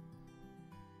cards.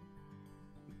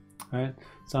 Alright,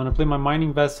 so I'm going to play my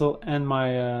mining vessel and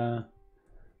my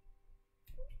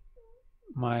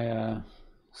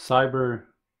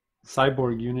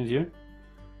cyborg unit here.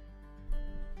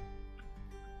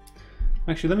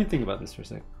 Actually, let me think about this for a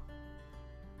sec.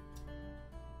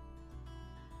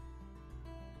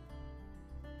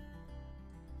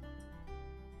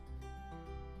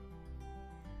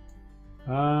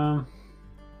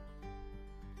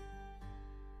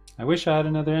 I wish I had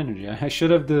another energy. I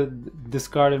should have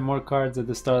discarded more cards at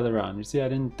the start of the round. You see, I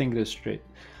didn't think this straight.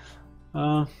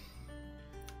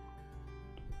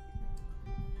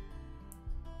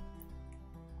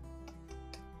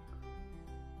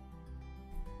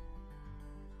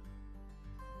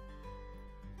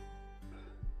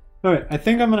 Alright, I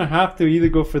think I'm going to have to either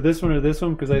go for this one or this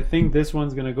one, because I think this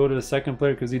one's going to go to the second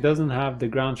player because he doesn't have the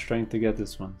ground strength to get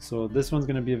this one. So this one's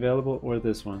going to be available, or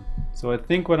this one. So I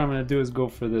think what I'm going to do is go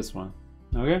for this one.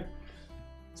 Okay?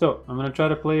 So I'm going to try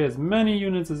to play as many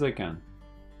units as I can.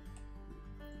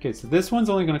 Okay, so this one's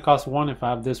only going to cost 1 if I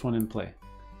have this one in play.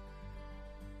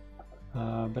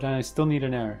 But I still need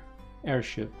an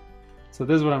airship. So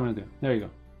this is what I'm going to do. There you go.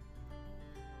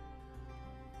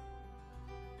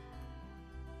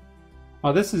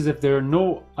 Oh, this is if there are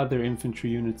no other infantry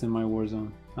units in my war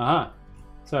zone. Aha.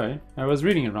 Sorry, I was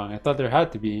reading it wrong. I thought there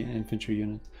had to be infantry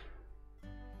units.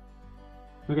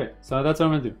 Okay, so that's what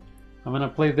I'm going to do. I'm going to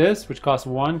play this, which costs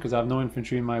 1 because I have no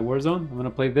infantry in my war zone. I'm going to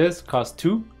play this, costs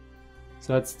 2.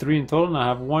 So that's 3 in total, and I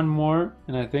have 1 more,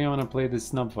 and I think I'm going to play this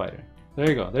snub fighter. There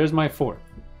you go. There's my 4.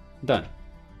 Done.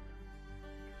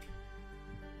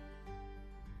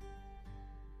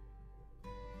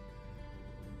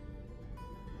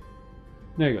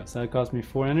 There you go. So that cost me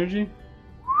 4 energy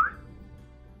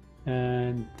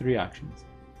and 3 actions.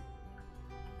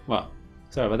 Wow.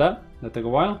 Sorry about that. That took a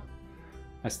while.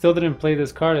 I still didn't play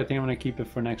this card. I think I'm going to keep it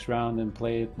for next round and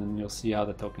play it, and you'll see how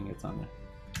the token gets on there.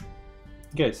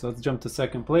 Okay, so let's jump to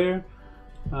second player.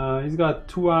 He's got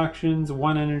 2 actions,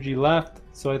 1 energy left.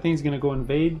 So I think he's going to go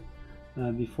invade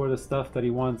before the stuff that he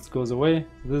wants goes away.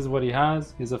 So this is what he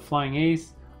has. He's a flying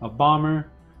ace, a bomber,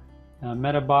 a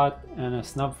metabot, and a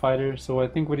snub fighter. So I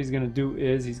think what he's going to do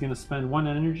is he's going to spend 1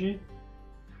 energy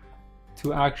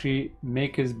to actually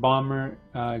make his bomber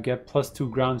get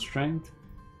 +2 ground strength.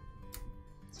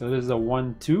 So this is a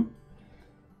 1-2.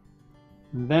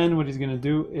 Then what he's going to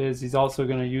do is he's also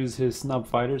going to use his snub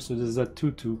fighter. So this is a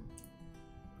 2-2.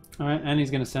 Alright, and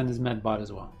he's going to send his medbot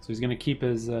as well. So he's going to keep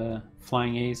his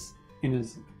flying ace in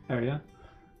his area.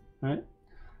 Alright,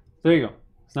 there you go.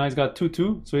 So now he's got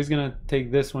 2-2. So he's going to take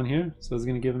this one here. So it's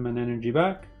going to give him an energy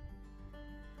back.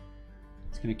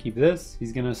 He's going to keep this.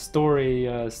 He's going to store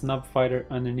a snub fighter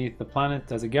underneath the planet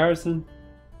as a garrison.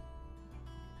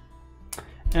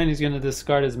 And he's going to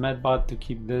discard his medbot to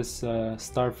keep this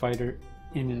starfighter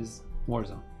in his war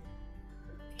zone.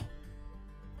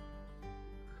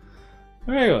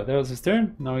 There you go, that was his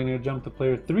turn. Now we're going to jump to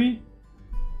player 3.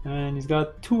 And he's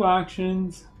got 2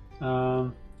 actions.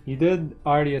 He did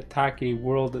already attack a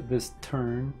world this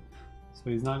turn, so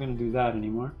he's not going to do that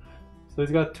anymore. So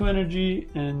he's got 2 energy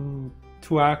and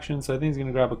 2 actions, so I think he's going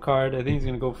to grab a card. I think he's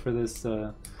going to go for this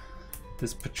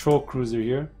this patrol cruiser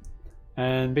here.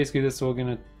 And basically this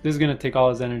is gonna take all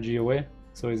his energy away,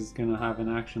 so he's gonna have an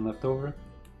action left over.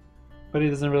 But he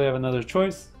doesn't really have another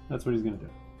choice. That's what he's gonna do.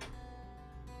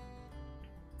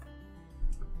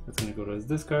 That's gonna go to his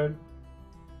discard.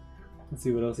 Let's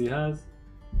see what else he has.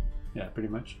 Yeah, pretty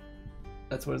much.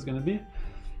 That's what it's gonna be.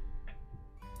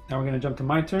 Now we're gonna jump to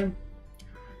my turn.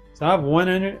 So I have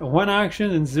 1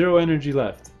 action and 0 energy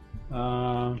left.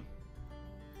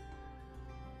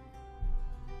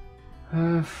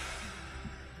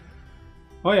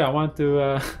 Oh yeah, I want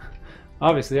to,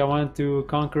 obviously I want to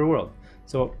conquer a world.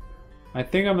 So I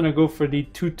think I'm going to go for the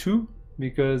 2-2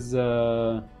 because,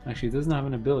 actually it doesn't have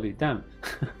an ability, damn.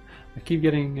 I keep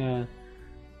getting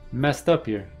messed up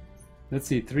here. Let's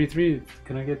see, 3-3,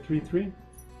 can I get 3-3?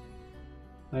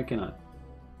 I cannot.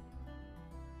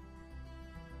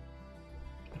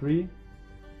 3.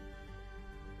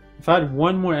 If I had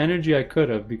 1 more energy I could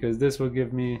have, because this will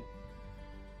give me,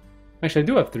 actually I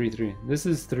do have 3-3. This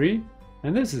is 3.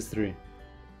 And this is 3.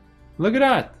 Look at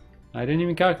that! I didn't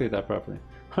even calculate that properly.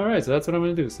 Alright, so that's what I'm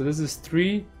going to do. So this is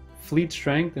 3 fleet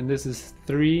strength, and this is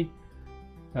 3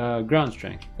 ground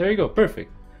strength. There you go,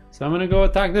 perfect. So I'm going to go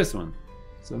attack this one.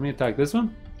 So let me attack this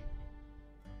one.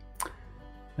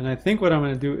 And I think what I'm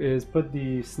going to do is put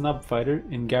the snub fighter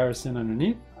in garrison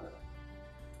underneath.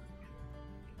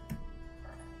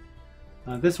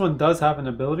 This one does have an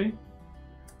ability.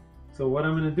 So what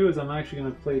I'm going to do is I'm actually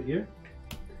going to play it here.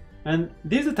 And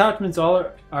these attachments all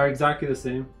are exactly the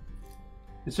same.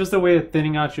 It's just a way of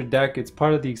thinning out your deck. It's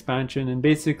part of the expansion, and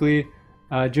basically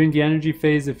during the energy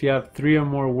phase, if you have 3 or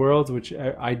more worlds, which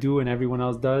I do and everyone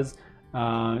else does,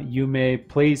 you may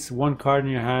place 1 card in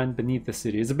your hand beneath the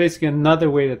city. It's basically another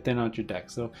way to thin out your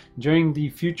deck. So during the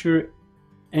future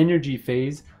energy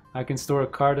phase, I can store a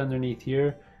card underneath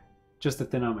here just to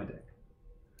thin out my deck.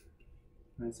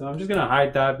 Right, so I'm just going to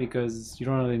hide that because you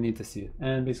don't really need to see it.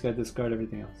 And basically I discard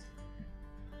everything else.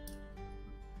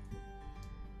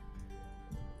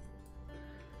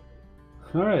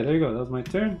 Alright, there you go. That was my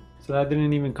turn. So that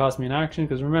didn't even cost me an action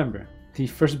because remember, the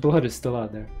first blood is still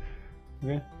out there.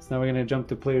 Okay, so now we're going to jump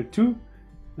to player 2.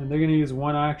 And they're going to use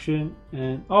 1 action.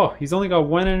 And oh, he's only got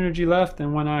 1 energy left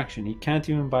and 1 action. He can't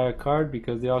even buy a card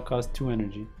because they all cost 2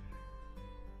 energy.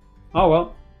 Oh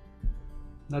well,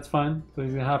 that's fine. So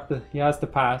he's gonna have to. He has to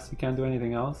pass. He can't do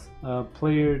anything else.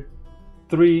 Player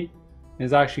 3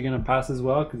 is actually gonna pass as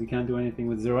well because he can't do anything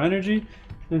with 0 energy.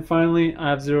 And finally, I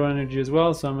have 0 energy as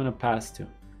well, so I'm gonna pass too.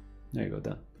 There you go,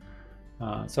 done.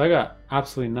 So I got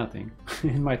absolutely nothing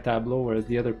in my tableau, whereas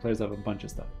the other players have a bunch of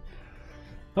stuff.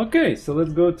 Okay, so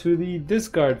let's go to the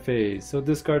discard phase. So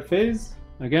discard phase,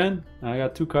 again, I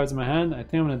got 2 cards in my hand. I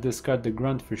think I'm gonna discard the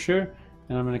grunt for sure,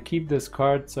 and I'm gonna keep this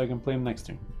card so I can play him next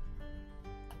turn.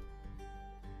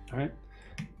 Alright,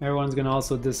 everyone's gonna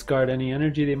also discard any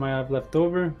energy they might have left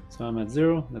over, so I'm at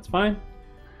 0, that's fine.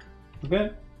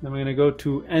 Okay, then we're gonna go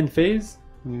to end phase.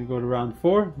 I'm gonna go to round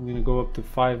 4. I'm gonna go up to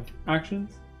 5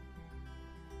 actions.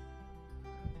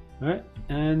 Alright,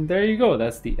 and there you go,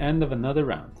 that's the end of another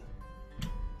round.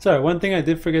 Sorry, one thing I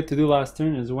did forget to do last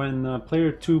turn is when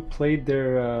player 2 played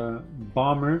their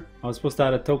bomber, I was supposed to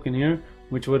add a token here,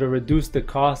 which would have reduced the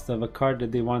cost of a card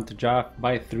that they want to draft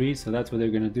by 3. So that's what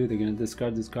they're going to do. They're going to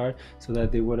discard this card so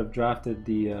that they would have drafted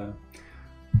the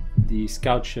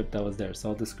scout ship that was there. So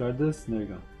I'll discard this. There you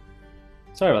go.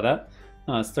 Sorry about that.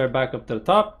 Now let's start back up to the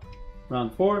top.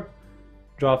 Round 4.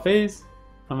 Draw phase.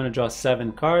 I'm going to draw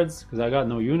 7 cards because I got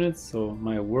no units. So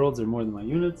my worlds are more than my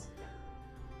units.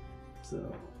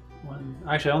 So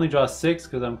actually I only draw 6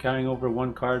 because I'm carrying over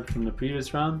 1 card from the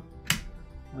previous round.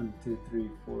 1, 2, 3,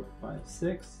 4, 5,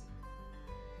 6.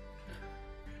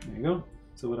 There you go.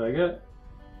 So what do I get?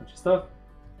 Bunch of stuff.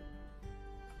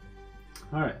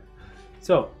 Alright.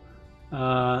 So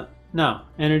now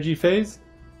energy phase.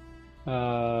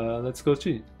 Let's go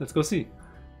see.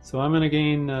 So I'm gonna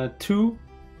gain 2,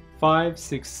 5,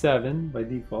 6, 7 by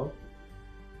default.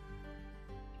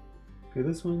 Okay,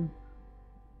 this one.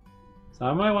 So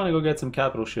I might want to go get some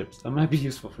capital ships. That might be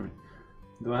useful for me.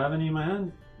 Do I have any in my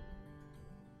hand?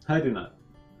 I do not.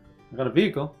 I got a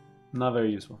vehicle. Not very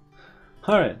useful.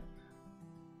 Alright.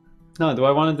 Now, do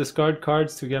I want to discard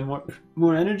cards to get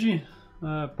more energy?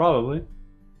 Probably.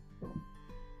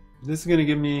 This is going to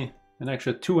give me an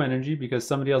extra 2 energy because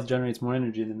somebody else generates more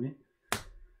energy than me.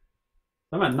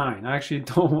 I'm at 9. I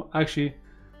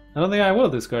don't think I will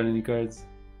discard any cards.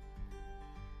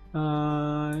 You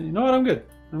know what? I'm good.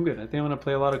 I think I'm going to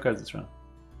play a lot of cards this round.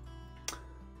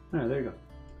 Alright, there you go.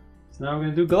 So now we're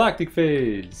going to do Galactic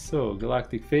phase. So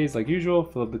Galactic phase, like usual,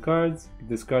 fill up the cards,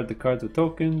 discard the cards with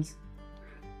tokens.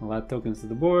 I'll add tokens to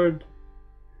the board.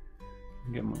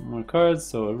 Get more cards.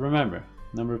 So remember,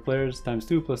 number of players times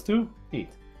 2 plus 2, 8.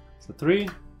 So 3,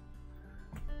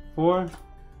 4.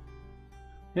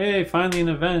 Hey, finally an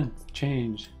event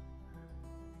change.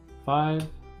 5,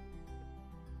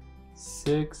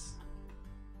 6.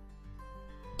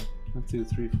 1, 2,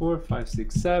 3, 4, 5,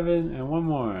 6, 7, and one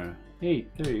more.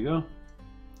 8. There you go.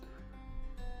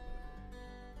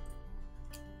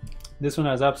 This one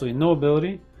has absolutely no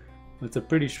ability. It's a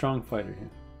pretty strong fighter here.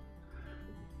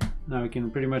 Now we can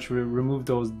pretty much remove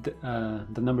those the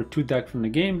number 2 deck from the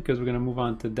game because we're going to move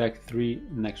on to deck 3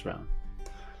 next round.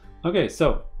 Okay,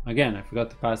 so again, I forgot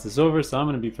to pass this over, so I'm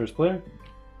going to be first player.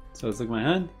 So let's look at my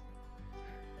hand.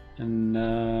 And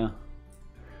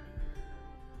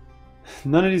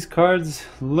none of these cards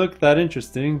look that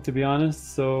interesting, to be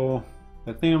honest. So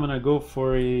I think I'm going to go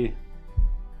for a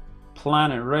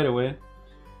planet right away.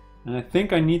 And I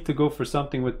think I need to go for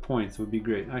something with points. Would be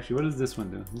great. Actually, what does this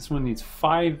one do? This one needs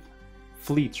 5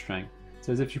 fleet strength. It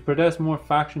says if you possess more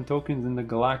faction tokens in the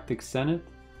Galactic Senate,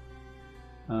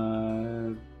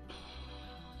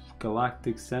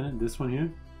 Galactic Senate, this one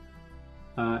here,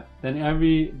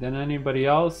 then anybody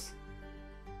else,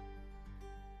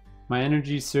 my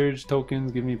energy surge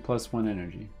tokens give me +1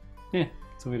 energy. Yeah,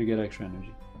 it's a way to get extra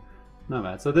energy. Not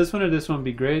bad. So this one or this one would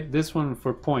be great. This one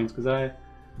for points because I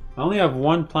only have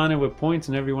 1 planet with points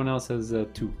and everyone else has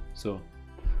 2. So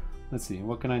let's see,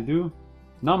 what can I do?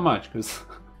 Not much because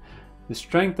the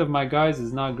strength of my guys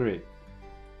is not great.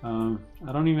 I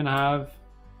don't even have,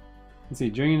 let's see,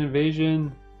 during an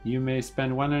invasion you may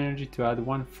spend 1 energy to add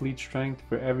 1 fleet strength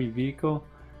for every vehicle.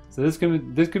 So this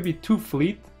could be 2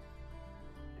 fleet.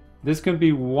 This could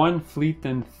be 1 fleet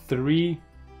and 3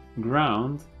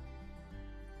 ground.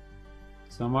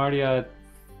 So I'm already at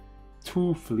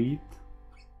 2 fleet.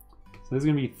 So this is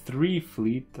going to be 3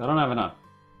 fleet. I don't have enough.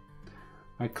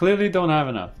 I clearly don't have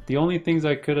enough. The only things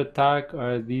I could attack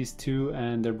are these 2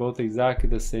 and they're both exactly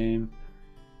the same.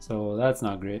 So that's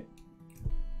not great.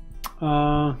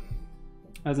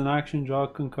 As an action, draw a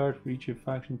card for each of your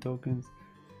faction tokens.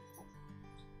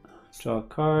 Draw a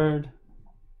card.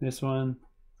 This one.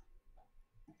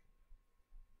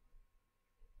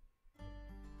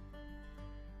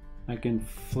 I can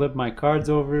flip my cards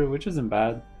over, which isn't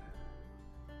bad.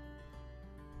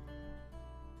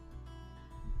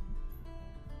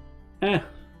 I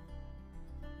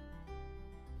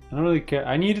don't really care.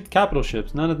 I needed capital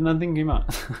ships. Nothing came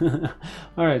out.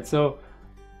 Alright, so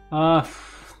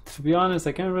to be honest,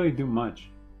 I can't really do much.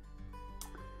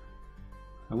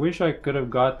 I wish I could have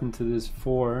gotten to this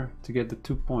 4 to get the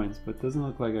 2 points, but it doesn't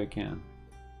look like I can.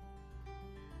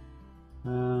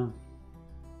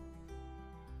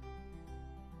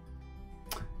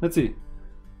 Let's see.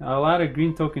 I'll add a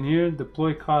green token here,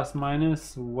 deploy cost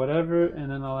minus whatever, and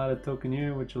then I'll add a token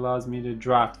here which allows me to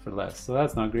draft for less. So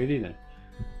that's not great either.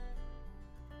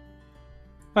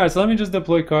 Alright, so let me just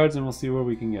deploy cards and we'll see where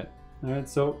we can get. Alright,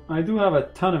 so I do have a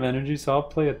ton of energy, so I'll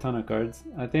play a ton of cards.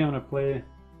 I think I'm going to play...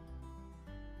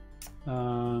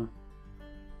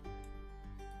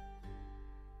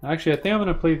 actually, I think I'm going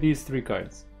to play these 3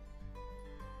 cards.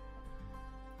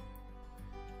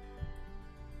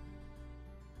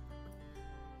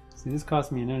 See, this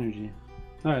costs me an energy.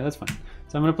 Alright, that's fine.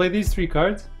 So I'm going to play these 3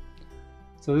 cards.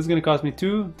 So this is going to cost me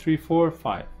 2, 3, 4,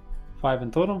 5. 5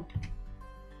 in total.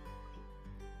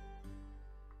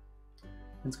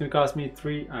 It's going to cost me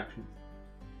 3 actions.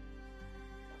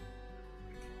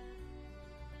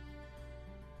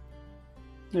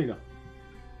 There you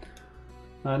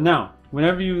go. Now,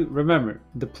 whenever you remember,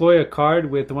 deploy a card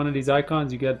with one of these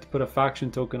icons, you get to put a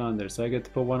faction token on there. So I get to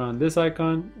put one on this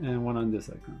icon and one on this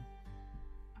icon.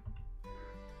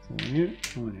 So one here,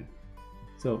 one here.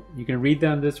 So you can read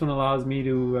them. This one allows me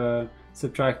to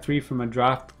subtract 3 from a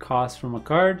draft cost from a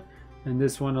card, and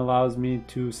this one allows me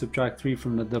to subtract 3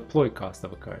 from the deploy cost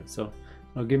of a card. So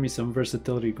it'll give me some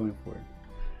versatility going forward.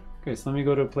 Okay, so let me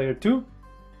go to player 2.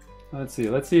 Let's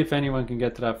see if anyone can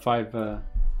get to that 5.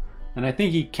 And I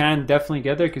think he can definitely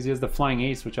get there because he has the flying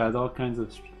ace, which adds all kinds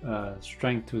of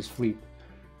strength to his fleet.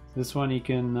 This one he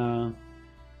can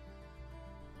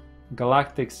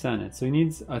Galactic Senate. So he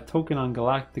needs a token on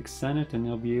Galactic Senate and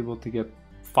he'll be able to get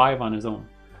 5 on his own.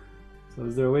 So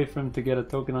is there a way for him to get a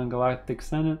token on Galactic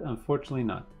Senate? Unfortunately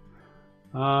not.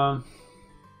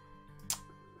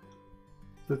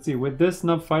 Let's see, with this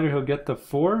Nub Fighter he'll get to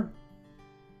 4.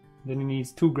 Then he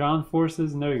needs 2 ground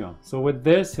forces, and there you go. So with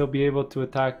this he'll be able to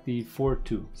attack the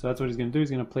 4-2. So that's what he's going to do.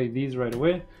 He's going to play these right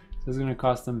away. So it's going to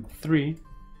cost him 3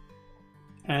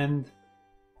 and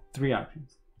 3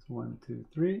 actions. So 1, 2,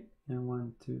 3 and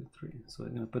 1, 2, 3. So I'm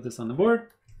going to put this on the board.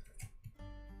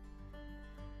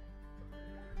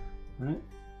 Alright.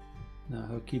 Now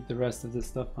he'll keep the rest of this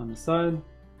stuff on the side.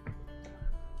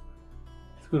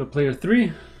 Let's go to player 3.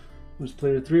 What does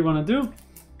player 3 want to do?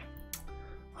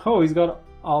 Oh, he's got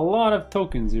a lot of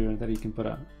tokens here that he can put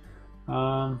out.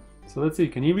 So let's see,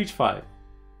 can he reach 5?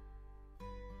 He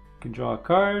can draw a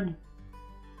card.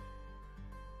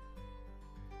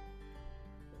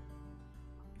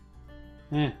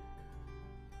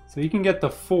 So he can get the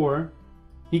 4.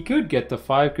 He could get the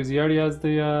 5 because he already has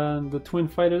the twin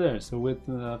fighter there. So with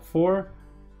 4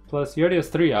 plus, he already has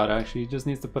 3 out actually. He just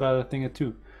needs to put out a thing of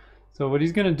 2. So what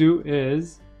he's gonna do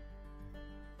is,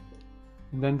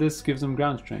 and then this gives him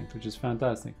ground strength, which is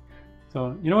fantastic.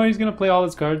 So you know what? He's gonna play all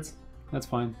his cards. That's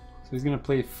fine. So he's gonna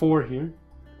play 4 here.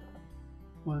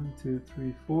 1, 2,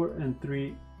 3, 4, and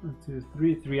 3. 1, 2,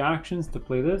 3. 3 actions to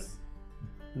play this.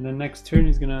 And then next turn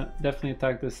he's gonna definitely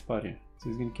attack this spot here. So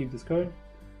he's gonna keep this card.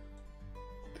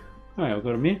 Alright, I'll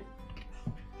go to me.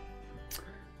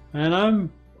 And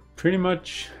I'm pretty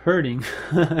much hurting.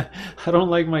 I don't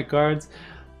like my cards.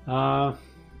 My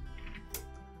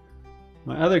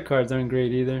other cards aren't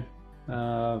great either.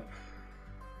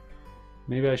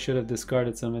 Maybe I should have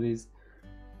discarded some of these.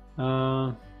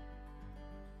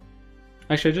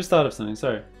 Actually, I just thought of something.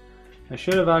 Sorry. I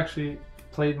should have actually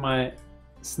played my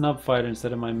Snub Fighter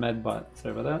instead of my Medbot.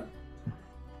 Sorry about that.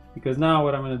 Because now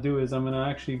what I'm going to do is I'm going to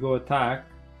actually go attack.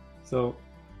 So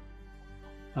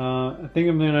I think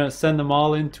I'm going to send them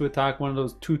all in to attack one of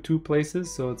those 2-2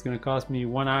 places. So it's going to cost me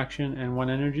 1 action and 1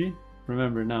 energy.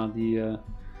 Remember now the...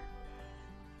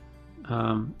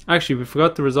 actually, we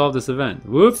forgot to resolve this event.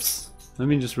 Whoops! Let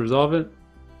me just resolve it.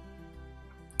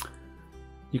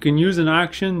 You can use an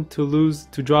action to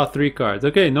draw 3 cards.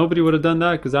 Okay, nobody would have done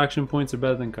that because action points are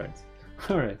better than cards.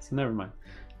 Alright, so never mind.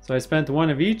 So I spent 1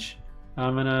 of each.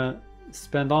 I'm gonna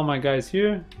spend all my guys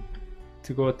here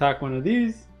to go attack one of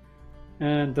these.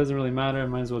 And it doesn't really matter, I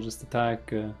might as well just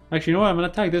attack. Actually, you know what? I'm gonna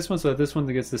attack this one so that this one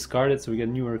gets discarded so we get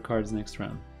newer cards next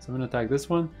round. So I'm gonna attack this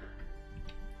one.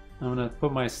 I'm gonna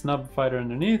put my Snub Fighter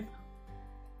underneath.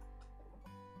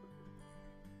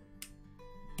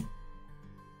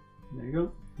 There you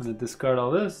go. I'm gonna discard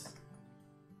all this.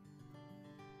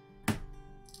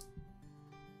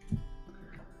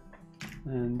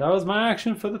 And that was my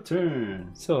action for the turn.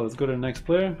 So let's go to the next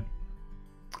player.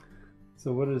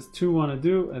 So what does 2 want to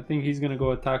do? I think he's going to go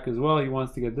attack as well. He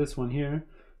wants to get this one here.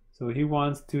 So he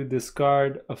wants to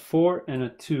discard a 4 and a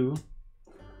 2.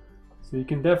 So you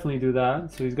can definitely do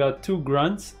that. So he's got 2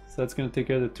 grunts. So that's going to take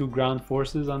care of the 2 ground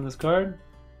forces on this card.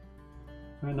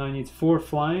 Right now he needs 4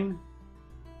 flying.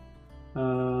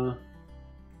 There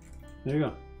you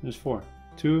go. There's 4.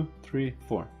 2, 3,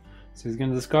 4. So he's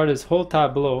going to discard his whole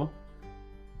tableau.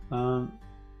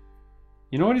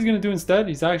 You know what he's going to do instead?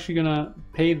 He's actually going to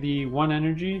pay the 1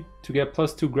 energy to get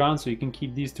 +2 ground, so you can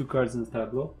keep these 2 cards in his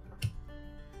tableau.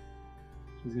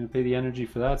 He's going to pay the energy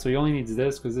for that. So he only needs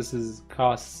this because this is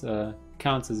costs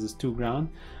counts as his 2 ground.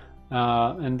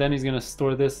 And then he's going to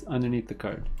store this underneath the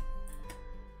card.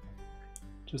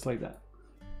 Just like that.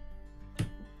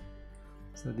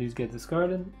 So these get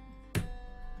discarded.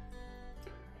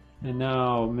 And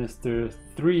now Mr.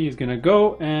 3 is going to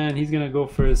go, and he's going to go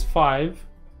for his 5.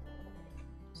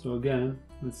 So again,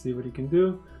 let's see what he can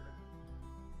do.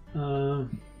 So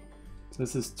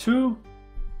this is 2.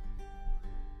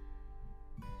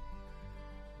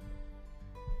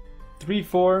 3,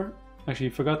 4. Actually,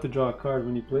 you forgot to draw a card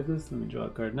when you played this. Let me draw a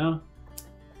card now.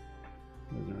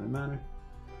 Doesn't really matter.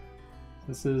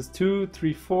 This is 2,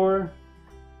 3, 4.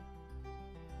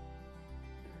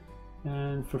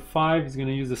 And for 5, he's going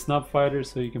to use the snub fighter,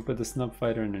 so you can put the snub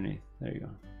fighter underneath. There you go.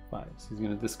 5. So he's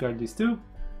going to discard these 2.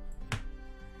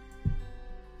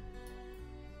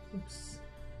 Oops.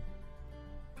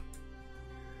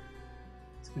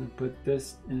 He's going to put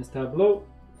this in his tableau.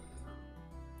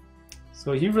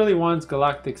 So he really wants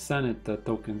Galactic Senate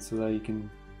tokens so that he can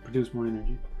produce more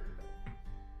energy.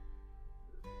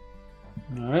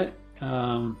 Alright,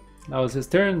 that was his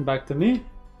turn. Back to me.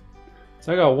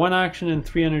 So I got 1 action and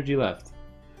 3 energy left.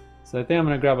 So I think I'm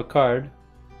going to grab a card.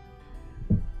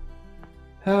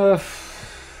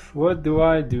 What do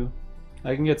I do?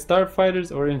 I can get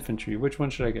starfighters or infantry. Which one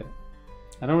should I get?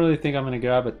 I don't really think I'm going to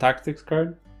grab a tactics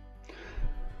card.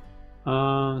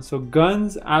 So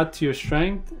guns add to your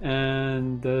strength,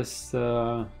 and this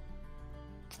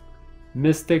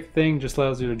mystic thing just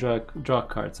allows you to draw a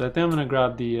card. So I think I'm going to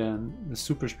grab the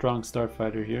super strong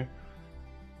starfighter here.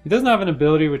 He doesn't have an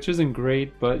ability, which isn't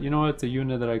great, but you know what? It's a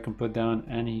unit that I can put down,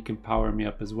 and he can power me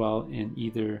up as well in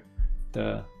either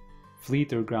the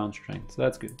fleet or ground strength. So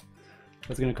that's good.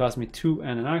 That's going to cost me 2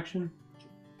 and an action.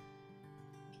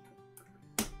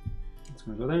 It's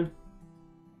going to go there.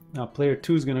 Now player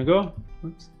 2 is going to go.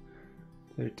 Oops.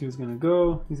 Player 2 is going to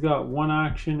go. He's got 1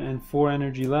 action and 4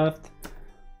 energy left.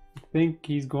 I think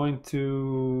he's going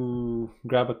to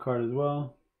grab a card as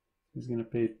well. He's going to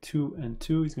pay 2 and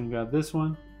 2. He's going to grab this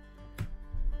one.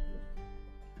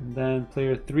 And then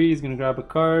player 3 is going to grab a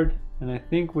card. And I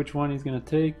think which one he's going to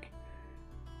take.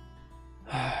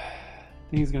 I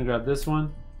think he's going to grab this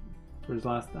one for his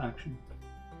last action.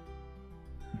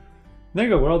 There you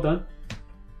go. We're all done.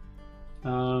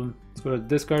 Let's go to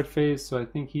discard phase. So I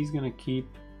think he's going to keep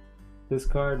this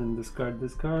card and discard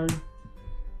this card.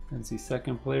 And see,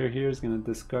 second player here is going to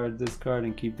discard this card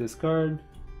and keep this card.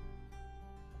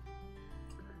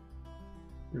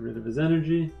 Get rid of his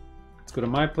energy. Let's go to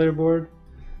my player board.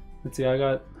 Let's see, I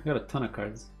got a ton of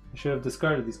cards. I should have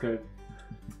discarded these cards.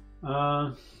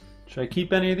 Should I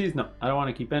keep any of these? No, I don't want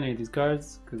to keep any of these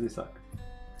cards because they suck.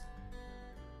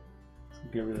 So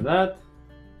get rid of that.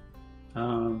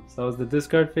 So that was the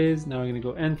discard phase. Now we're going to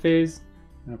go end phase.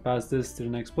 I'm going to pass this to the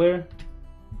next player.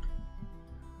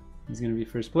 He's going to be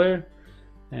first player.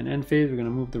 And end phase, we're going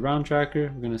to move the round tracker.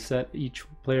 We're going to set each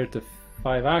player to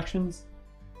 5 actions.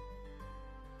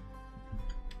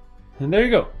 And there you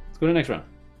go. Let's go to the next round.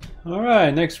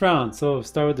 Alright, next round. So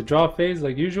start with the draw phase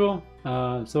like usual.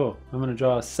 So I'm going to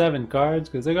draw 7 cards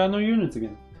because I got no units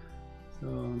again.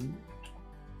 So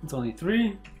it's only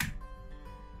 3.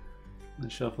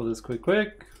 Let's shuffle this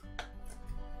quick.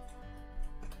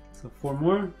 So 4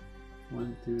 more.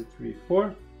 1, 2, 3,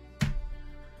 4.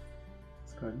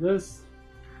 Discard this.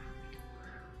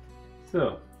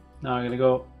 So now I'm going to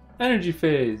go energy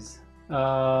phase.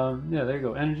 Yeah, there you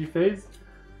go. Energy phase.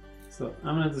 So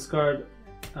I'm going to discard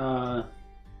an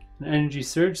energy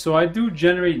surge. So I do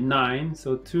generate 9.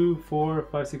 So 2, 4,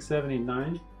 5, 6, 7, 8,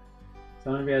 9.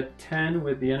 So I'm going to be at 10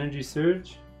 with the energy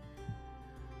surge.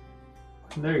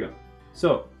 And there you go.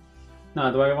 So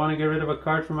now, do I want to get rid of a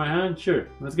card from my hand? Sure.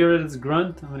 Let's get rid of this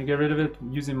grunt. I'm going to get rid of it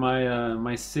using my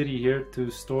my city here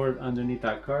to store it underneath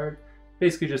that card.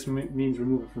 Basically just means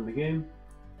remove it from the game.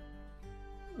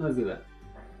 Let's do that.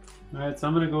 Alright, so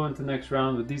I'm going to go into the next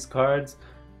round with these cards.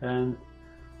 And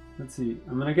let's see.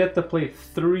 I'm going to get to play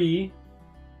 3.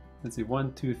 Let's see.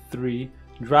 1, 2, 3.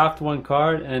 Draft 1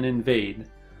 card and invade.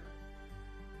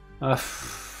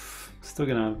 Still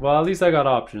going to... Well, at least I got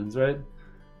options, right?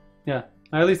 Yeah,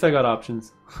 at least I got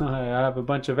options. I have a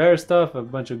bunch of air stuff, a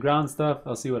bunch of ground stuff.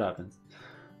 I'll see what happens.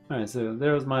 Alright, so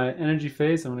there was my energy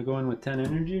phase. I'm going to go in with 10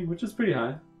 energy, which is pretty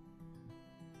high.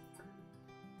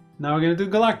 Now we're going to do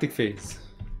Galactic phase.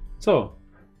 So,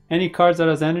 any cards that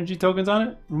has energy tokens on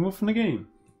it, remove from the game.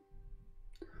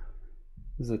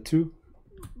 This is a 2.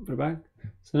 Put it back.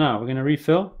 So now we're going to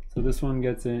refill. So this one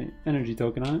gets an energy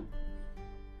token on it.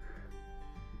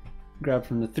 Grab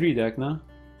from the 3 deck now.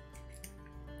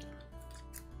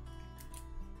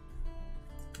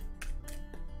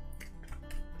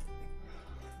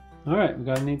 Alright, we're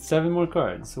gonna need 7 more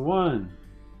cards. So 1,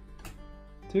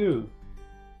 2,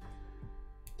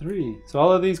 3. So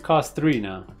all of these cost 3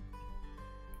 now.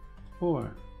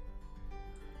 4,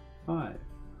 5,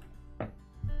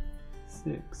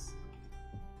 6.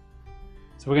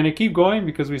 So we're gonna keep going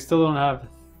because we still don't have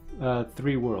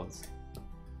 3 worlds.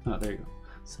 Oh, there you go.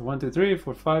 So 1, 2, 3,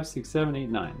 4, 5, 6, 7, 8,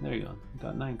 9. There you go.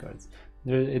 Got 9 cards.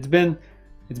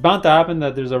 It's bound to happen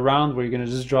that there's a round where you're going to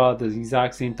just draw the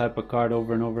exact same type of card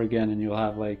over and over again, and you'll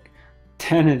have like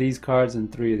 10 of these cards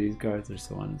and 3 of these cards, or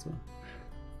so on and so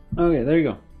on. Okay, there you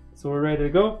go. So we're ready to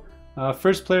go.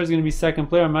 First player is going to be second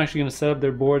player. I'm actually going to set up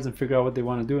their boards and figure out what they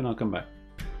want to do, and I'll come back.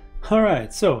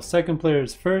 Alright, so second player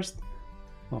is first.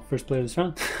 Well, first player is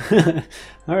round.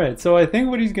 Alright, so I think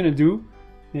what he's going to do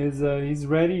is he's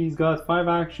ready. He's got 5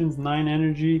 actions, 9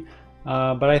 energy.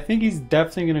 But I think he's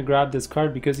definitely going to grab this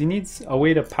card because he needs a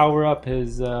way to power up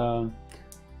his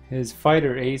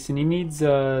fighter ace, and he needs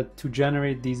to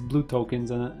generate these blue tokens,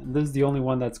 and this is the only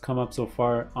one that's come up so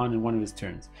far on in one of his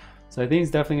turns. So I think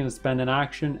he's definitely going to spend an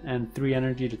action and 3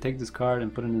 energy to take this card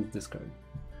and put it in his discard.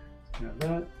 Grab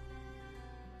that.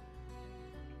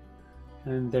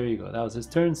 And there you go. That was his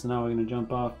turn. So now we're going to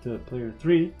jump off to player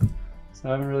 3. So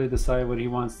I haven't really decided what he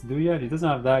wants to do yet. He doesn't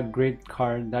have that great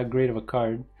of a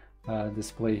card.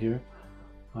 Display here.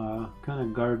 Kind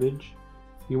of garbage.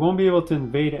 He won't be able to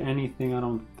invade anything, I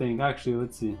don't think. Actually,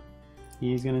 let's see.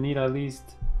 He's gonna need at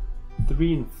least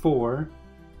 3 and 4.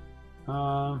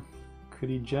 Could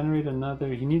he generate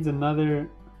another? He needs another.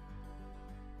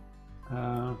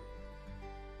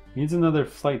 He needs another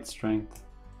flight strength.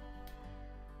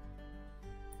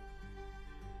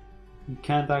 He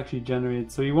can't actually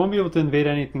generate, so he won't be able to invade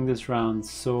anything this round.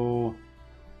 So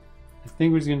I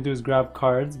think what he's going to do is grab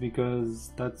cards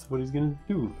because that's what he's going to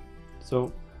do.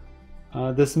 So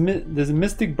this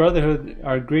Mystic Brotherhood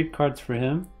are great cards for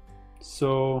him.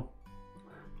 So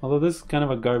although this is kind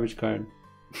of a garbage card.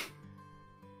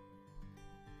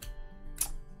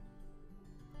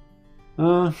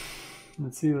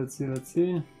 Let's see. I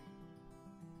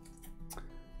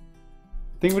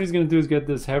think what he's going to do is get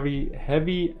this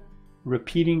heavy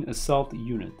repeating assault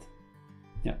unit.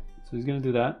 Yeah, so he's going to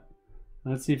do that.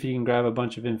 Let's see if he can grab a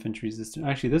bunch of infantries this turn.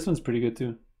 Actually, this one's pretty good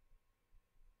too.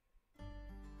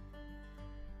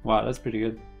 Wow, that's pretty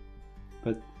good.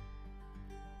 But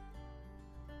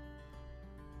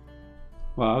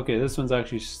wow, okay, this one's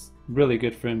actually really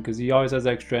good for him because he always has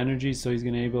extra energy, so he's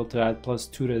gonna be able to add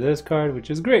 +2 to this card, which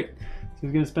is great. So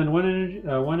he's gonna spend 1 energy,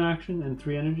 1 action and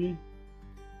 3 energy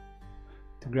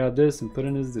to grab this and put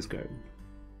in his discard.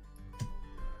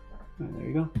 Right, there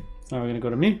you go. So now we're gonna go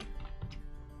to me.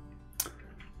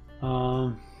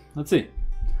 Let's see.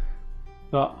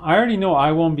 So I already know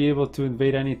I won't be able to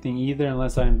invade anything either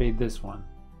unless I invade this one.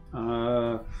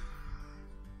 I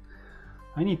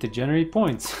need to generate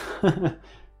points.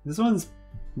 This one's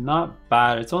not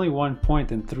bad. It's only 1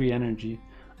 point and 3 energy.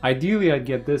 Ideally I'd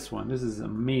get this one. This is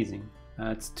amazing.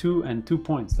 It's 2 and 2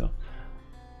 points though.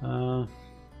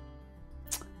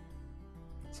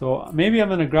 So maybe I'm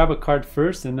gonna grab a card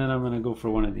first and then I'm gonna go for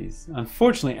one of these.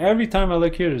 Unfortunately, every time I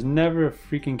look here, there's never a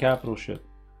freaking capital ship.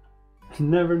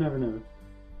 Never.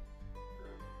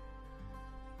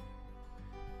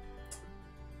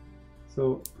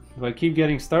 So if I keep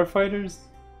getting starfighters,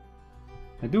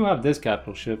 I do have this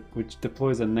capital ship, which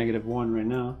deploys at -1 right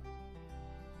now.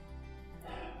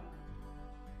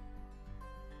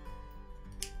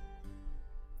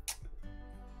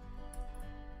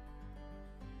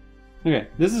 Okay,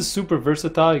 this is super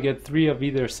versatile. You get 3 of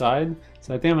either side.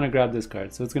 So I think I'm going to grab this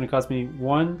card. So it's going to cost me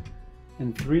 1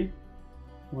 and 3.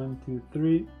 1, 2,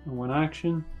 3, and 1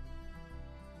 action.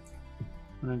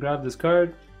 I'm going to grab this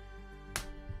card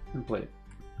and play it.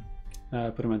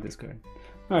 Put him on this card.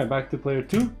 Alright, back to player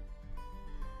 2.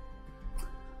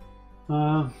 They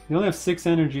only have 6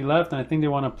 energy left, and I think they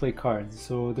want to play cards.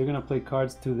 So they're going to play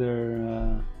cards to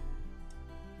their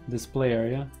display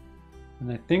area.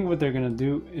 And I think what they're going to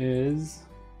do is...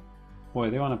 Boy,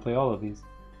 they want to play all of these.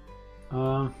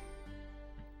 I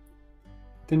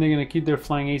think they're going to keep their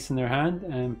flying ace in their hand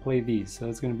and play these. So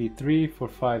it's going to be 3, 4,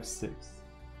 5, 6.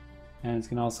 and it's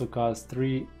going to also cost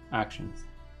 3 actions.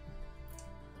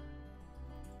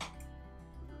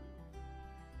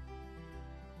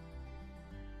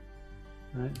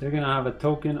 Right, they're going to have a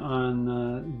token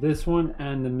on this one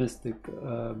and the Mystic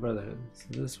Brotherhood. So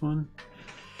this one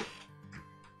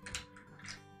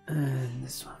and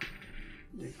this one.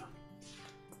 There you go.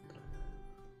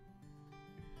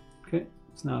 Okay,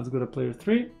 so now let's go to player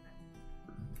 3.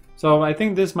 So I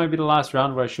think this might be the last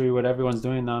round where I show you what everyone's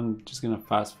doing. Now I'm just going to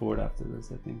fast forward after this,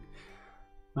 I think.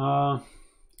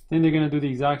 Then they're going to do the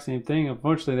exact same thing.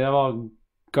 Unfortunately, they have all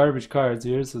garbage cards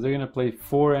here, so they're going to play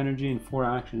 4 energy and 4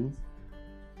 actions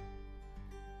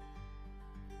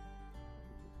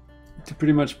to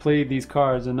pretty much play these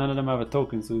cards, and none of them have a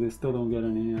token, so they still don't get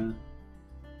any.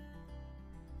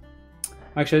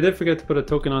 Actually, I did forget to put a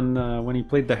token on when he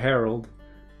played the Herald,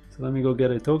 so let me go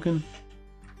get a token.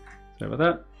 Sorry about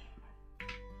that. You're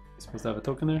supposed to have a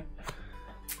token there,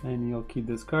 and you'll keep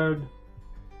this card.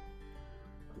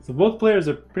 So both players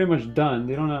are pretty much done.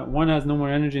 They don't have, one has no more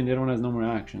energy and the other one has no more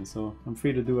action, so I'm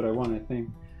free to do what I want, I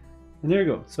think. And there you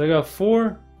go. So I got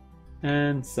 4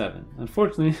 and 7.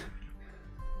 Unfortunately.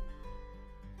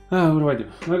 What do I do?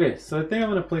 Okay, so I think I'm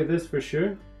going to play this for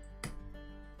sure.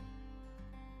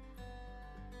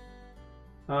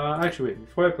 Actually, wait,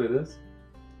 before I play this,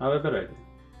 I have a better idea.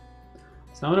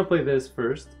 So I'm going to play this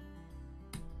first.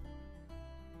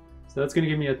 So that's going to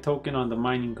give me a token on the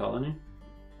mining colony.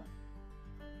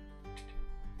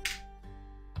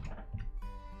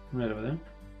 Right over there.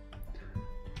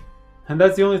 And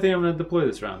that's the only thing I'm going to deploy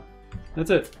this round. That's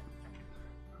it.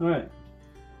 Alright.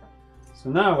 So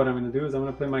now what I'm going to do is I'm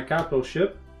going to play my capital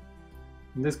ship.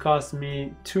 And this costs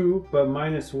me 2, but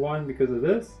minus 1 because of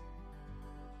this.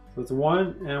 So it's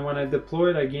 1, and when I deploy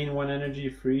it, I gain 1 energy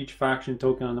for each faction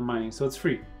token on the mining. So it's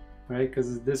free, right?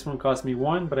 Because this one cost me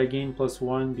 1, but I gain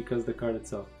 +1 because of the card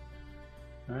itself.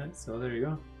 Alright, so there you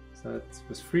go. So that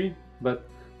was free, but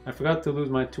I forgot to lose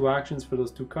my 2 actions for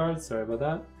those 2 cards. Sorry about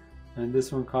that. And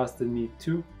this one costed me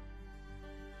 2.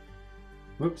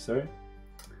 Whoops, sorry.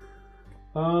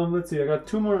 Let's see, I got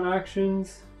 2 more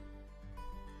actions.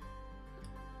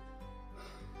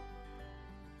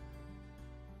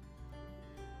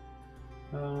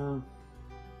 I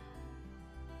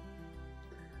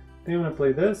think I'm going to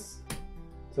play this.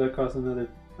 So that costs another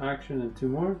action and 2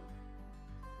 more.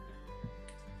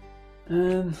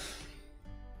 And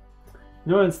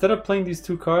you know, instead of playing these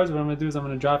 2 cards, what I'm going to do is I'm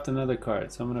going to draft another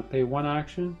card. So I'm going to pay 1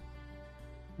 action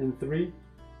and 3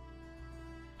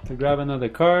 to grab another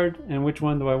card. And which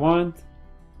one do I want?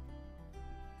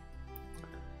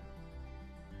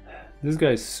 This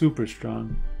guy's super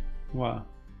strong. Wow.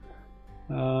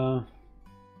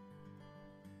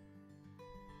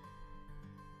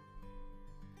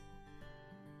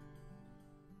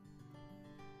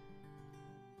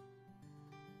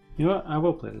 You know what? I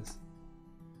will play this.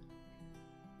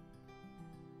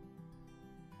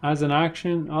 As an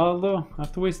action, although I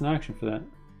have to waste an action for that.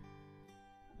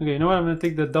 Okay, you know what? I'm going to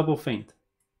take the double feint.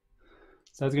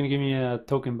 So that's going to give me a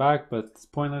token back, but it's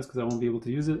pointless because I won't be able to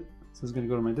use it. So it's going to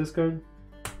go to my discard.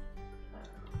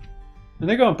 And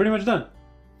there you go, I'm pretty much done.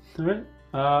 Alright,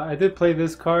 I did play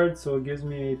this card, so it gives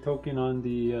me a token on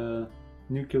the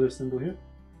nuclear symbol here.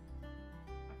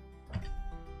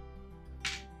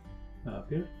 Up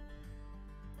here.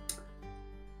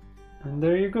 And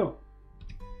there you go.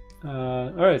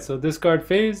 Alright, so discard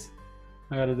phase.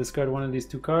 I gotta discard one of these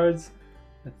 2 cards.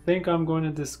 I think I'm going to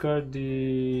discard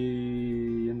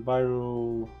the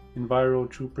Enviro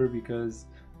Trooper because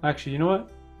actually, you know what?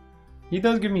 He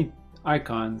does give me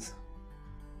icons.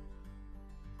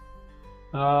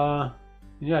 Yeah,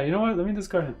 you know what? Let me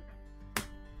discard him. At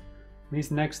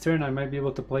least next turn I might be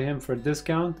able to play him for a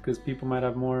discount because people might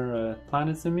have more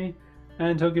planets than me,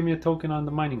 and he'll give me a token on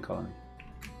the mining colony.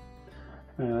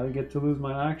 I get to lose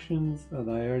my actions. I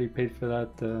already paid for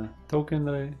that token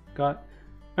that I got.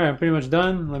 Alright, I'm pretty much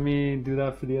done. Let me do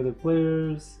that for the other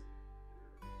players.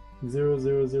 0,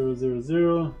 0, 0, 0,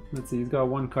 0. Let's see, he's got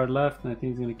 1 card left and I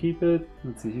think he's going to keep it.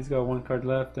 Let's see, he's got 1 card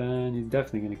left and he's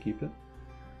definitely going to keep it.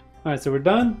 Alright, so we're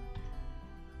done.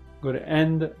 Go to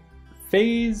end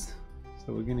phase.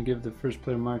 So we're going to give the first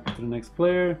player mark to the next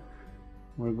player.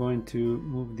 We're going to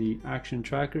move the action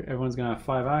tracker. Everyone's going to have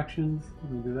 5 actions.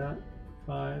 Let me do that.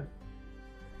 5,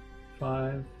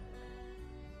 5,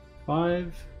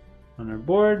 5 on our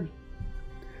board,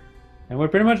 and we're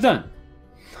pretty much done.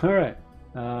 All right,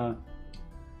 yeah.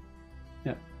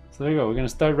 So there you go. We're gonna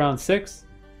start round 6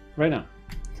 right now.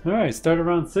 All right, start at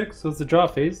round 6. So it's the draw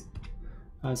phase.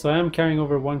 So I am carrying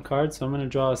over 1 card, so I'm gonna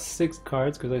draw 6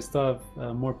 cards because I still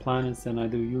have more planets than I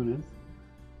do units.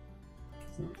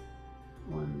 So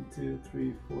 1, 2,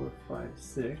 3, 4, 5,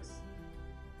 6.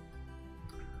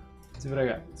 Let's see what I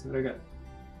got. Let's see what I got.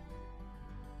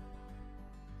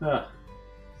 Ah,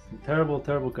 some terrible,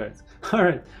 terrible cards. All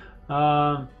right.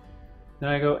 Then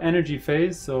I go energy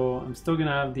phase, so I'm still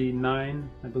gonna have the 9,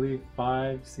 I believe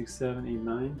 5, 6, 7, 8,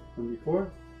 9 from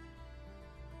before.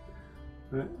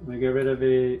 All right, I'm gonna get rid of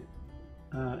a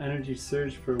energy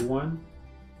surge for 1.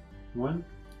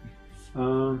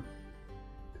 Now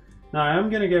I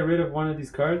am gonna get rid of one of these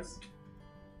cards.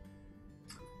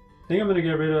 I think I'm gonna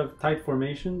get rid of tight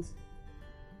formations.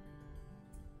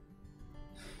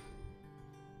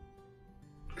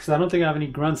 Because I don't think I have any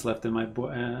grunts left in my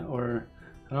or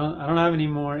I don't have any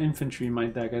more infantry in my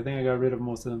deck. I think I got rid of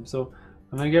most of them. So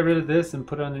I'm gonna get rid of this and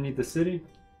put it underneath the city.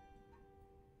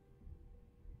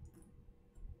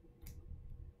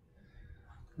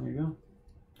 There you go.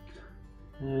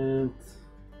 And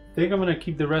I think I'm gonna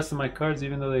keep the rest of my cards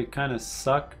even though they kind of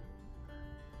suck.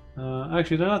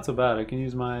 Actually, they're not so bad. I can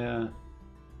use my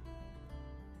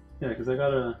yeah, because I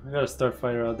got a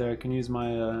starfighter out there. I can use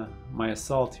my my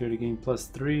assault here to gain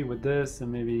 +3 with this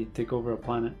and maybe take over a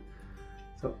planet.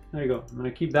 So there you go. I'm gonna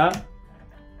keep that.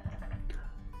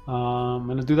 I'm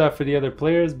gonna do that for the other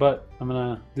players, but I'm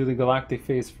gonna do the galactic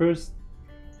phase first.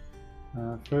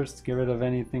 First, get rid of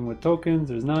anything with tokens.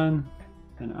 There's none.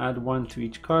 And add 1 to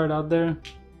each card out there.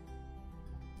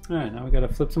 All right, now we gotta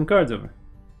flip some cards over.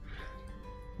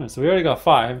 All right, so we already got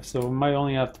 5, so we might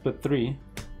only have to put 3.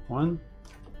 1,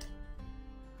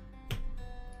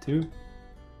 2,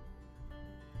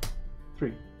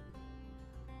 3.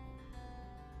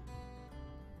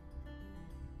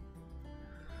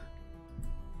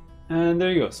 And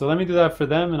there you go. So let me do that for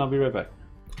them and I'll be right back.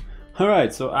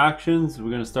 Alright, so actions. We're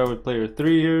going to start with player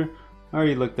 3 here. I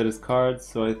already looked at his cards,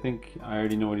 so I think I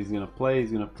already know what he's going to play.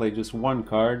 He's going to play just 1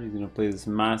 card. He's going to play this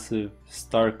massive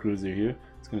Star Cruiser here.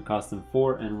 It's going to cost him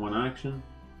 4 and 1 action.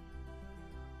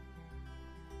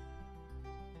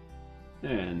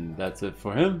 And that's it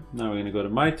for him. Now we're going to go to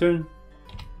my turn.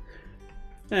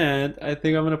 And I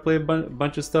think I'm going to play a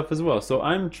bunch of stuff as well. So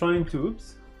I'm trying to,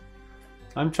 oops.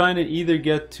 I'm trying to either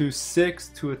get to 6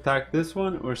 to attack this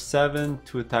one or 7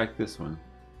 to attack this one.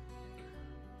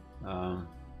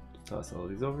 Toss all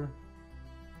these over.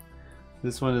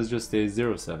 This one is just a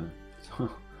 0-7. So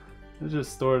let's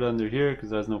just store it under here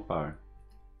because it has no power.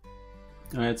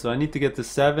 Alright, so I need to get to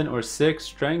 7 or 6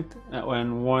 strength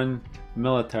and 1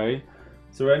 military.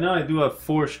 So right now I do have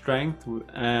 4 strength,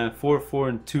 4, 4,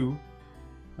 and 2.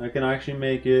 I can actually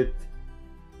make it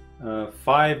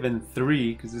 5 and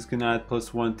 3 because this can add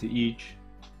 +1 to each.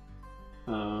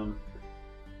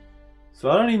 So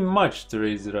I don't need much to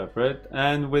raise it up, right?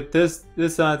 And with this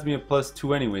adds me a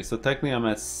 +2 anyway. So technically I'm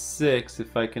at 6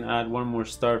 if I can add 1 more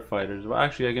starfighter. Well,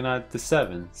 actually I can add to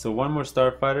 7. So 1 more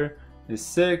starfighter is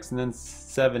 6, and then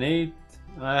 7, 8.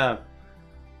 I have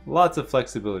lots of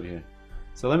flexibility here.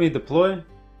 So let me deploy.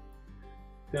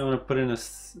 Then I'm gonna put in a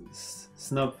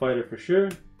snub fighter for sure.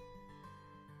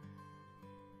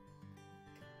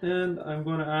 And I'm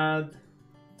going to add,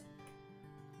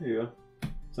 there you go.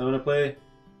 So I'm going to play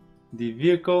the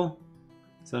vehicle.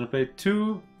 So I'm going to play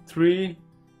 2, 3,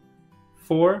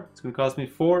 4. It's going to cost me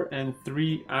 4 and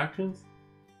 3 actions.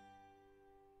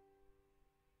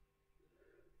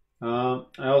 I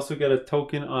also get a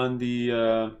token on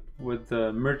the with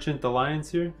the Merchant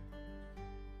Alliance here.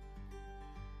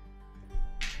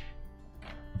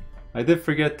 I did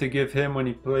forget to give him, when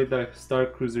he played that Star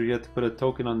Cruiser, he had to put a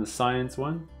token on the science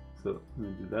one. So let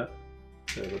me do that.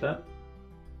 Sorry about that.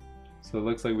 So it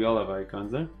looks like we all have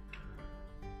icons there.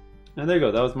 And there you go,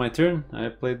 that was my turn. I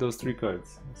played those 3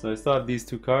 cards. So I still have these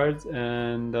 2 cards,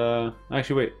 and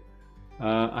actually wait.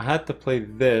 I had to play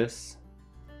this.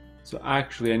 So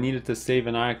actually I needed to save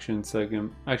an action so I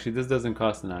can, actually this doesn't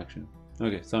cost an action.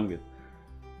 Okay, so I'm good.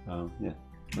 Yeah,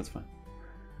 that's fine.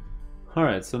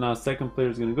 Alright, so now second player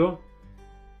is going to go.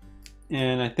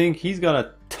 And I think he's got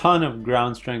a ton of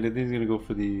ground strength. I think he's going to go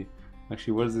for the...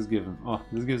 Actually, what does this give him? Oh,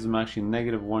 this gives him actually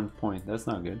 -1 point. That's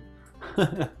not good.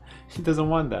 He doesn't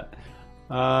want that.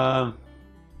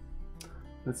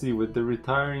 Let's see, with the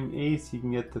retiring ace, he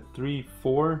can get to 3,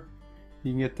 4. He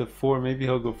can get to 4. Maybe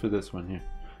he'll go for this one here.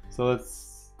 So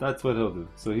that's what he'll do.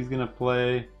 So he's going to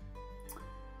play...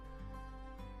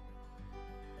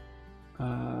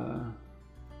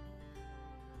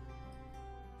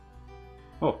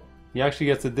 Oh, he actually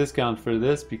gets a discount for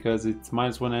this because it's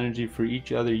 -1 energy for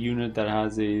each other unit that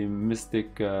has a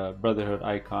Mystic Brotherhood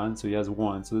icon. So he has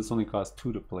 1. So this only costs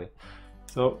 2 to play.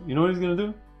 So you know what he's gonna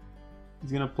do?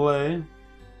 He's gonna play.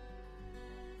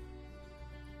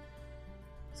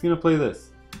 He's gonna play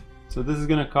this. So this is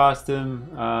gonna cost him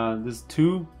this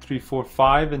 2, 3, 4,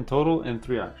 5 in total, and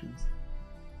 3 actions.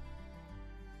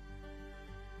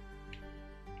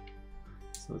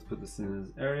 So let's put this in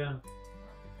his area.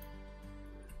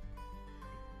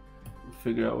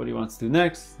 Figure out what he wants to do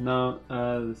next. Now,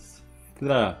 the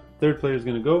third player is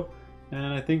going to go,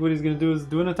 and I think what he's going to do is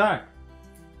do an attack.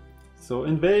 So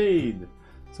invade.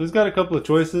 So he's got a couple of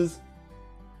choices.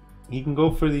 He can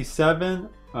go for the 7-0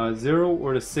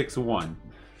 or the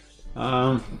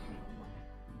 6-1.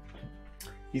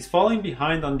 He's falling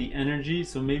behind on the energy,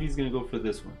 so maybe he's going to go for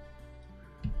this one.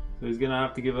 So he's going to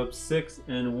have to give up 6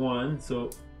 and 1. So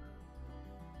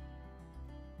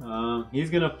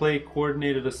he's going to play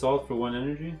coordinated assault for 1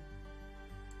 energy.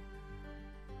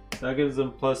 That gives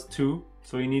him +2.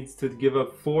 So he needs to give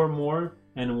up 4 more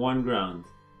and 1 ground.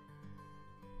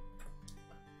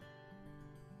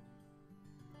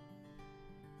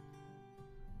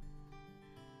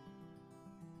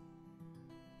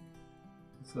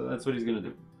 So that's what he's going to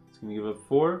do. He's going to give up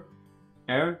 4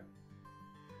 air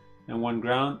and 1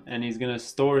 ground, and he's going to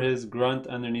store his grunt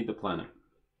underneath the planet.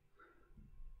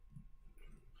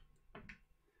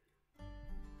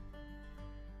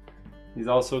 He's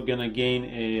also going to gain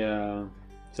a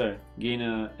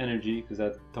energy because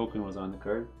that token was on the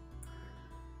card.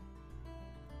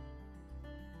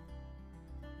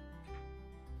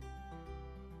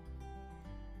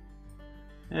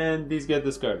 And these get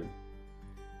discarded.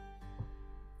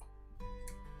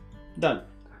 Done.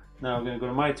 Now we're going to go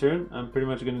to my turn. I'm pretty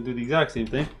much going to do the exact same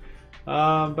thing.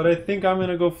 But I think I'm going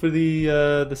to go for the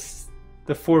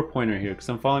 4-pointer here because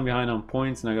I'm falling behind on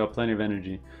points and I got plenty of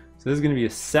energy. So this is going to be a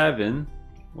 7.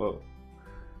 Whoa.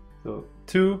 So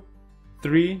 2,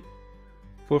 3,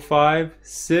 4, 5,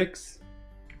 6.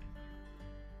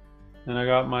 And I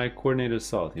got my coordinated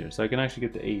assault here. So I can actually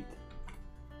get to 8.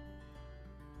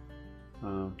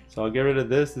 So I'll get rid of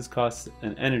this. This costs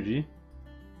an energy.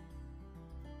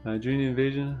 During the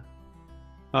invasion.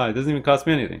 Ah, it doesn't even cost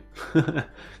me anything.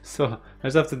 So I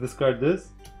just have to discard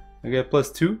this. I get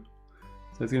 +2. So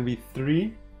it's going to be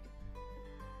 3,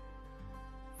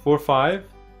 4, 5.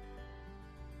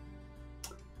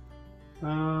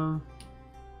 There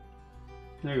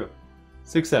you go.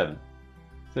 6, 7.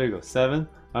 There you go. 7.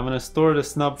 I'm going to store the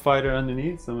snub fighter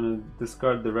underneath. So I'm going to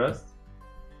discard the rest.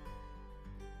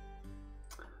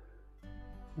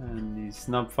 And the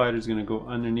snub fighter is going to go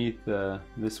underneath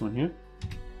this one here.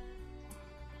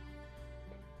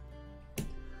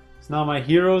 So now my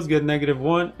heroes get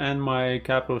 -1 and my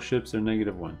capital ships are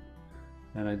 -1.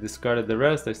 And I discarded the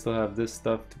rest. I still have this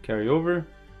stuff to carry over.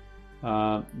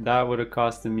 That would have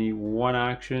costed me 1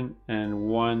 action and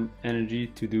 1 energy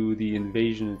to do the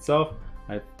invasion itself.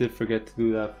 I did forget to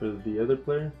do that for the other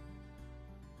player.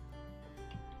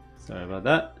 Sorry about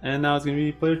that. And now it's going to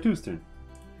be player 2's turn.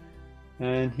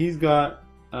 And he's got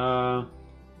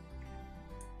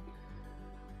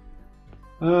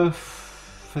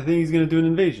I think he's gonna do an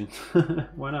invasion.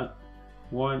 Why not?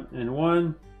 1 and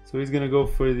 1. So he's gonna go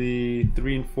for the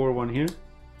 3 and 4 one here.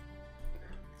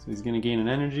 So he's gonna gain an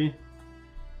energy.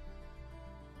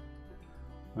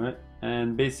 Alright,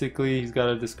 and basically he's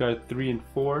gotta discard 3 and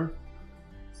 4.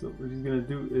 So what he's gonna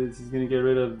do is he's gonna get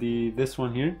rid of this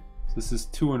one here. So this is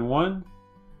 2 and 1.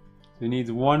 So he needs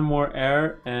 1 more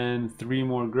air and 3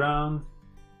 more ground.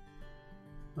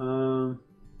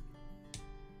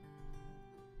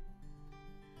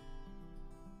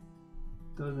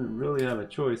 Doesn't really have a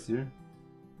choice here.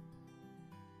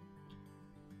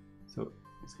 So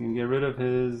he's gonna get rid of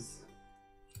his.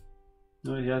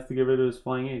 No, he has to get rid of his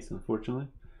flying ace, unfortunately.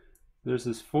 There's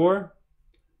his 4,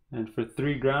 and for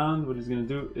 3 ground, what he's gonna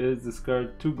do is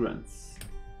discard 2 grunts.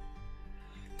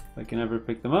 If I can ever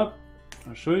pick them up,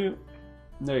 I'll show you.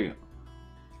 There you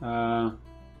go.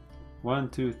 1,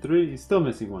 2, 3. He's still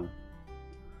missing 1.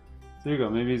 There you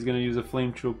go. Maybe he's gonna use a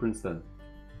flame trooper instead.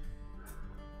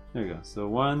 There you go. So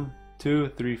 1, 2,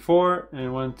 3, 4,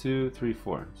 and 1, 2, 3,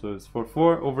 4. So it's 4,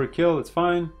 4. Overkill. It's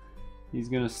fine. He's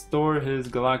gonna store his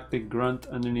Galactic grunt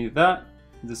underneath that.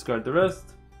 Discard the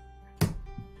rest.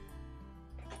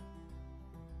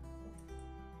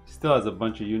 Still has a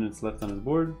bunch of units left on his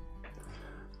board.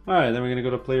 Alright, then we're gonna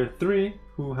go to player 3,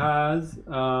 who has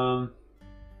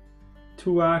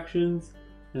 2 actions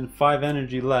and 5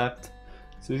 energy left.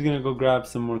 So he's gonna go grab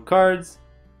some more cards.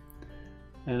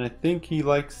 And I think he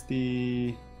likes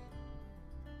the...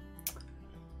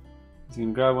 He's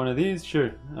gonna grab one of these,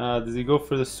 sure. Does he go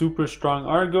for the super strong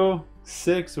Argo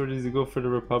 6, or does he go for the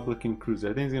Republican Cruiser?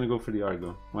 I think he's gonna go for the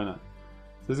Argo. Why not?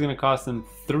 So this is gonna cost him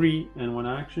 3 and 1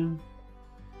 action.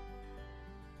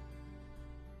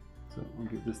 So I'll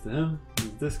give this to him.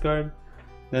 His discard.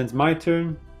 Then it's my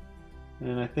turn,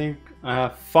 and I think I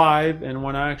have 5 and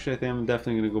 1 action. I think I'm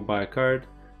definitely gonna go buy a card.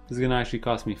 This is gonna actually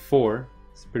cost me 4.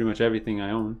 It's pretty much everything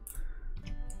I own.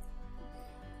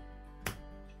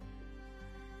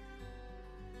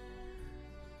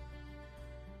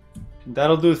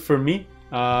 that'll do it for me.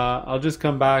 I'll just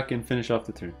come back and finish off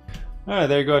the turn. Alright,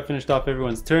 there you go. I finished off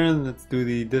everyone's turn. Let's do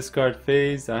the discard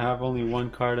phase. I have only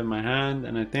one card in my hand,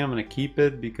 and I think I'm going to keep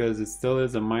it because it still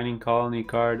is a mining colony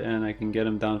card, and I can get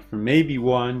him down for maybe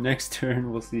one next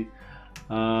turn. We'll see.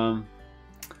 I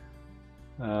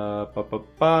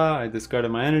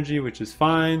discarded my energy, which is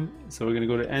fine. So we're going to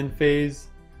go to end phase.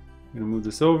 I'm going to move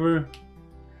this over.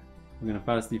 We're going to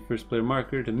pass the first player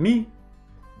marker to me.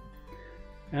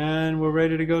 And we're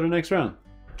ready to go to next round.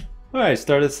 Alright,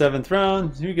 start the 7th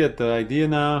round. You get the idea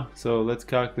now. So let's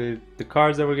calculate the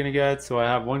cards that we're going to get. So I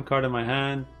have one card in my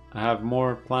hand. I have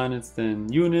more planets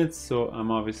than units. So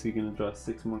I'm obviously going to draw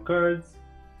 6 more cards.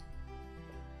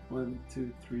 1,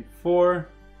 2, 3, 4.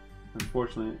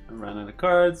 Unfortunately, I ran out of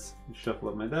cards. Shuffle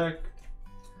up my deck.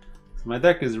 So my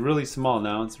deck is really small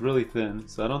now. It's really thin.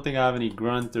 So I don't think I have any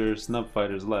grunt or snub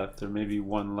fighters left. Or maybe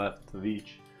one left of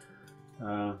each. I'm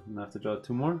going to have to draw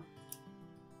 2 more.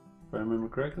 If I remember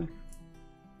correctly.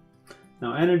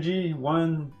 Now energy,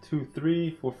 1, 2,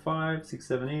 3, 4, 5, 6,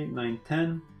 7, 8, 9,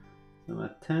 10. So I'm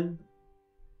at 10.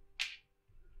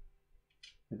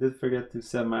 I did forget to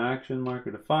set my action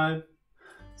marker to 5.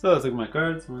 So let's look at my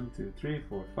cards. 1, 2, 3,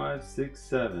 4, 5, 6,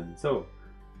 7. So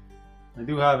I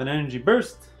do have an energy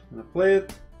burst. I'm going to play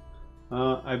it.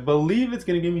 I believe it's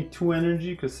going to give me 2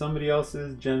 energy because somebody else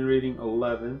is generating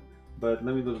 11. But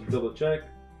let me double check.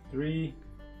 3,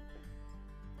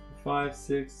 5,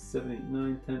 6, 7, 8,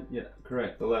 9, 10. Yeah,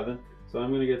 correct. 11. So I'm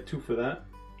going to get 2 for that.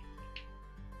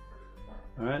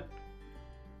 Alright.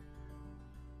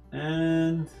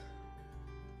 And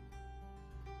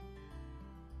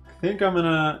I think I'm going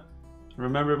to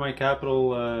remember my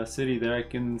capital city there. I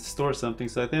can store something.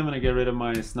 So I think I'm going to get rid of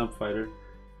my snub fighter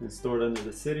and store it under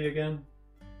the city again.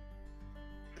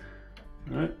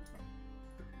 Alright.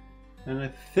 And I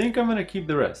think I'm going to keep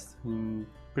the rest and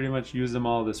pretty much use them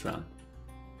all this round.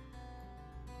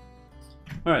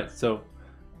 Alright, so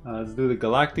let's do the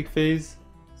Galactic phase.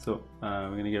 So we're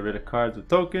going to get rid of cards with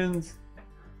tokens.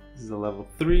 This is a level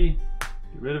 3.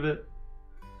 Get rid of it.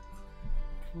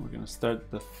 We're going to start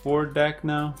the 4 deck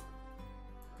now.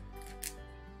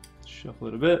 Shuffle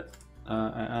it a bit.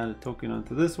 I add a token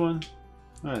onto this one.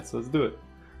 Alright, so let's do it.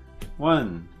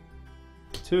 1,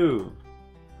 2,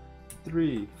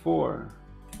 3, 4,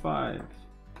 5,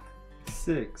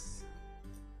 6.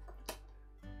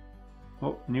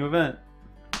 Oh, new event.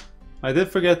 I did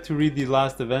forget to read the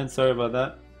last event. Sorry about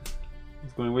that.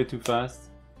 It's going way too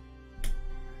fast.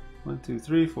 1, 2,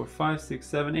 3, 4, 5, 6,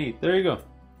 7, 8. There you go.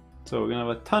 So we're going to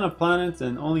have a ton of planets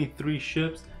and only 3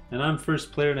 ships. And I'm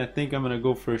first player, and I think I'm going to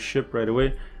go for a ship right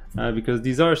away. Because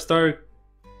these are star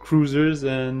cruisers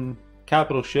and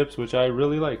capital ships, which I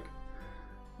really like.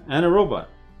 And a robot.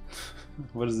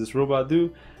 What does this robot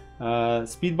do?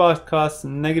 Speedbox costs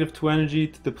 -2 energy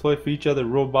to deploy for each other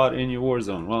robot in your war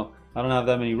zone. Well, I don't have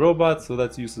that many robots, so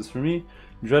that's useless for me.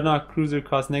 Dreadnought cruiser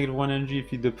costs -1 energy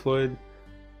if you deployed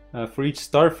for each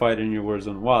starfighter in your war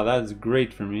zone. Wow, that's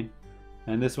great for me.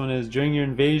 And this one is during your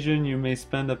invasion, you may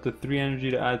spend up to 3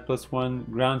 energy to add +1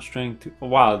 ground strength.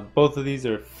 Wow, both of these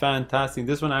are fantastic.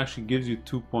 This one actually gives you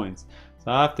 2 points,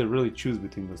 so I have to really choose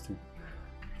between those two.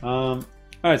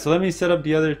 Alright, so let me set up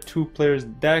the other 2 players'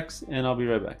 decks and I'll be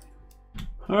right back.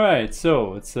 Alright,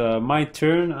 so it's my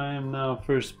turn. I am now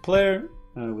first player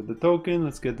with the token.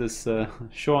 Let's get this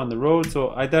show on the road.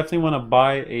 So I definitely want to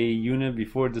buy a unit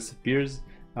before it disappears.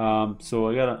 So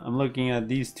I'm looking at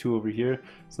these 2 over here.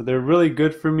 So they're really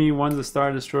good for me. One's a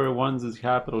Star Destroyer, one's a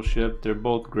capital ship. They're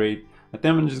both great. I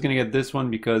think I'm just going to get this one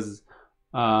because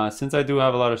since I do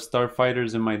have a lot of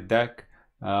starfighters in my deck,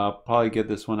 I'll probably get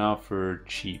this one out for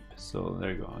cheap. So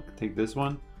there you go. I can take this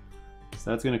one. So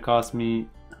that's going to cost me...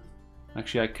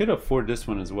 Actually, I could afford this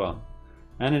one as well.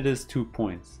 And it is 2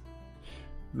 points.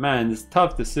 Man, this is a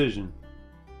tough decision.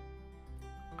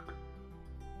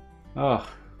 Oh.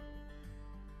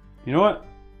 You know what?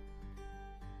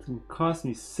 It's going to cost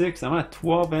me 6. I'm at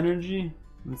 12 energy.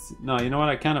 No, you know what?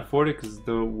 I can't afford it because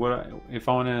if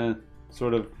I want to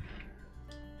sort of...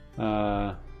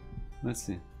 let's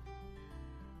see.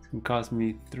 It cost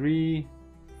me 3,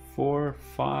 4,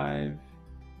 5.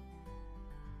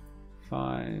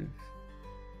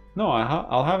 No,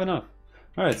 I'll have enough.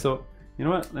 Alright, so you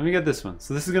know what? Let me get this one.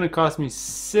 So this is going to cost me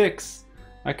 6.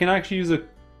 I can actually use a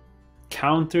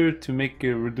counter to make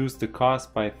it reduce the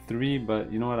cost by 3,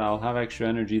 but you know what? I'll have extra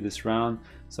energy this round,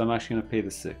 so I'm actually going to pay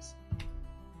the 6.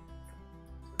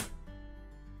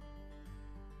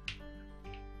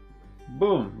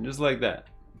 Boom, just like that.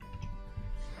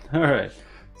 Alright.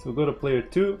 So go to player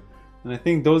 2, and I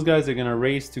think those guys are going to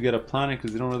race to get a planet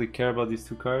because they don't really care about these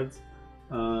 2 cards.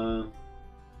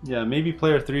 Yeah, maybe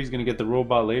player 3 is going to get the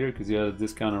robot later because he had a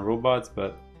discount on robots,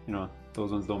 but you know,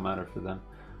 those ones don't matter for them.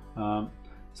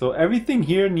 So everything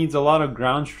here needs a lot of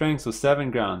ground strength. So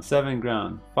 7 ground, 7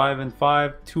 ground, 5 and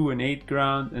 5, 2 and 8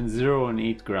 ground, and 0 and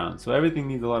 8 ground. So everything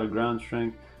needs a lot of ground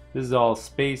strength. This is all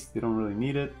space, they don't really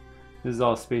need it. This is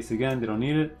all space again, they don't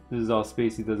need it. This is all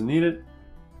space, he doesn't need it.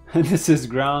 And this is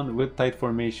ground with tight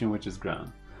formation, which is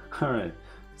ground. Alright,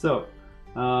 so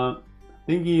I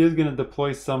think he is going to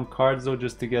deploy some cards though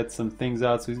just to get some things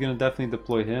out. So he's going to definitely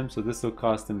deploy him. So this will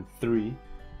cost him 3. 1,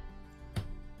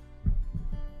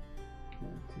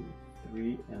 2,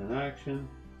 3 and an action.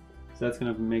 So that's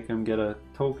going to make him get a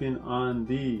token on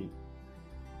the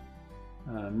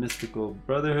Mystical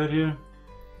Brotherhood here.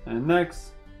 And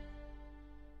next,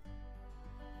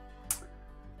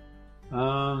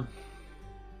 I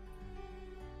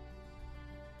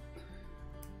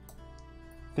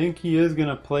think he is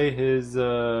gonna play his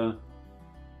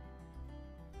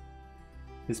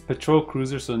patrol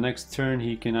cruiser, so next turn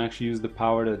he can actually use the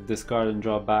power to discard and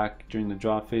draw back during the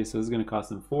draw phase. So this is gonna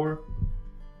cost him 4.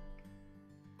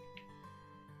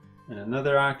 And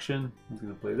another action, he's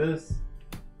gonna play this.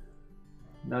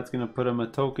 That's gonna put him a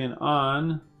token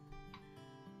on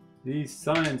the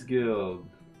Science Guild.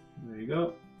 There you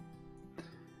go.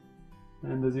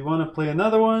 And does he want to play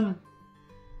another one?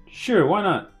 Sure, why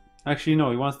not? Actually, no.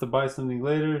 He wants to buy something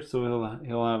later, so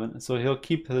he'll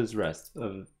keep his rest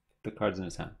of the cards in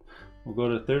his hand. We'll go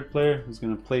to the third player, who's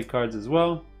going to play cards as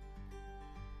well.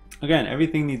 Again,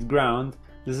 everything needs ground.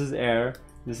 This is air.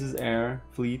 This is air,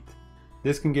 fleet.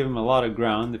 This can give him a lot of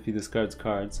ground if he discards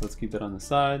cards. So let's keep that on the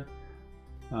side.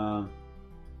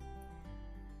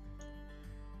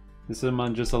 This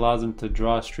one just allows him to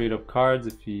draw straight up cards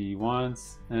if he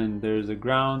wants, and there's a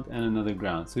ground and another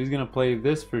ground. So he's gonna play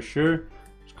this for sure,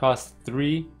 which costs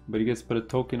 3, but he gets to put a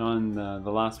token on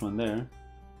the last one there.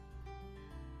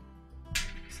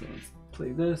 So let's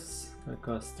play this. That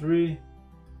costs 3.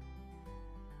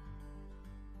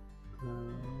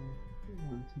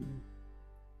 1, 2.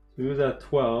 So he was at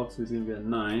 12, so he's gonna be at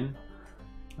 9.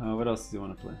 What else does he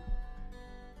want to play?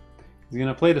 He's going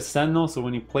to play the Sentinel, so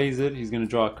when he plays it, he's going to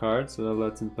draw a card, so that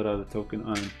lets him put out a token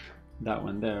on that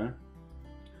one there.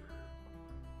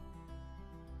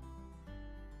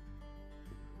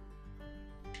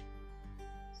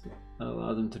 So that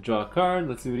allows him to draw a card.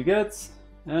 Let's see what he gets.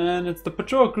 And it's the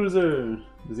Patrol Cruiser!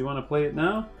 Does he want to play it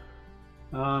now?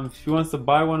 If he wants to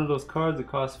buy one of those cards, it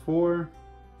costs 4.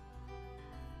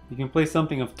 He can play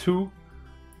something of 2.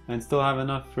 And still have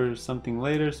enough for something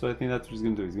later, so I think that's what he's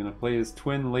going to do. He's going to play his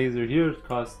twin laser here. It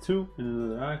costs 2 in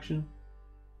another action.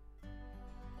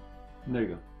 And there you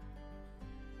go.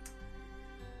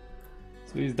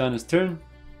 So he's done his turn.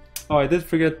 Oh, I did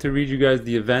forget to read you guys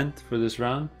the event for this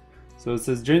round. So it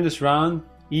says, during this round,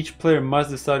 each player must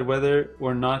decide whether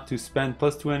or not to spend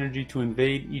 +2 energy to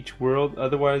invade each world.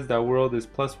 Otherwise, that world is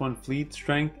 +1 fleet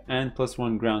strength and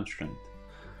 +1 ground strength.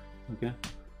 Okay.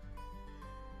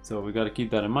 So we got to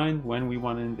keep that in mind when we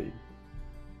want to invade.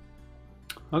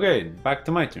 Okay, back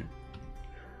to my turn.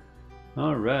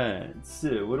 Alright,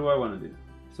 so what do I want to do?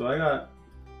 So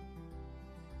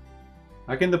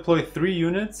I can deploy 3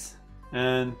 units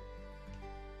and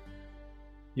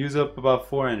use up about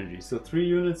 4 energy. So 3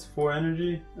 units, 4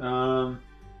 energy.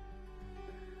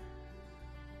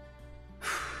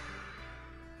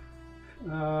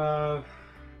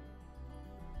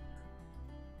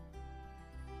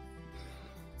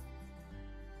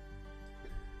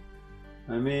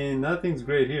 I mean, nothing's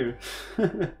great here.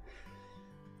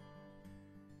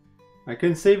 I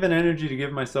can save an energy to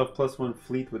give myself +1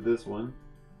 fleet with this one.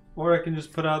 Or I can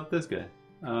just put out this guy.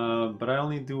 But I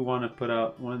only do want to put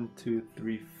out 1, 2,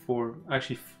 3, 4.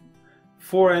 Actually,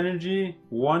 4 energy.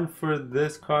 1 for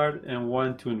this card and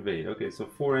 1 to invade. Okay, so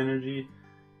 4 energy.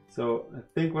 So I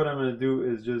think what I'm going to do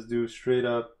is just do straight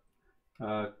up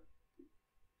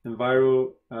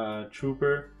Enviro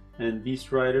Trooper and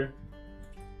Beast Rider.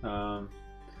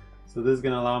 So this is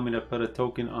going to allow me to put a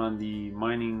token on the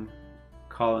mining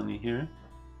colony here.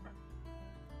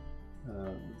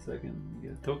 1 second,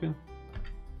 get a token.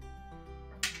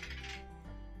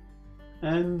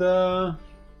 And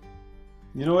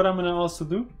you know what I'm going to also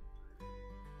do?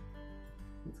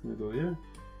 It's going to go here.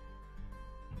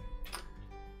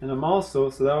 And I'm also,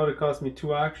 so that would have cost me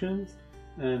 2 actions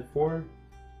and 4.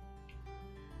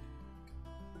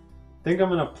 I think I'm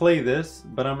going to play this,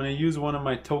 but I'm going to use one of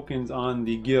my tokens on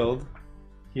the guild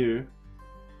here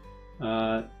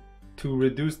to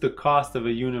reduce the cost of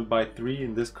a unit by 3,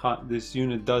 and this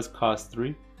unit does cost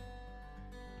 3.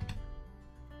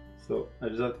 So I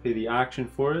just have to pay the action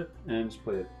for it and just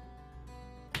play it.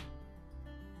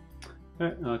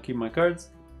 Alright, I'll keep my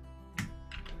cards.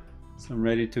 So I'm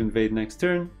ready to invade next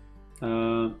turn.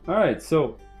 Alright,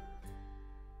 so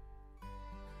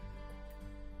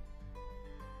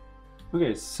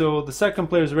okay, so the second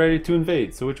player is ready to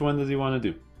invade. So which one does he want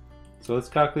to do? So let's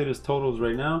calculate his totals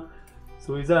right now.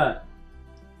 So he's at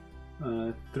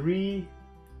 3,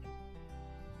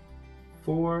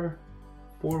 4,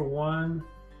 4, 1,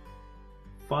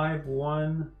 5,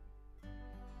 1,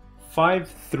 5,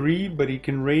 3, but he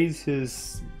can raise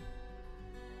his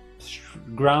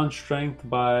ground strength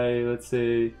by, let's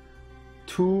say,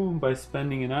 2 by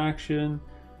spending an action.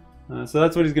 So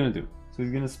that's what he's going to do. So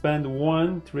he's going to spend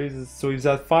 1 to raise his, so he's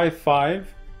at 5,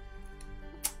 5.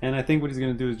 And I think what he's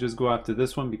going to do is just go after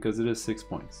this one because it is 6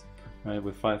 points, right,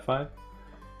 with 5, 5.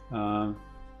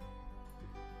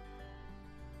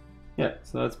 Yeah,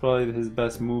 so that's probably his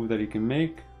best move that he can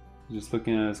make. Just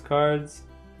looking at his cards.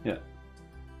 Yeah.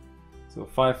 So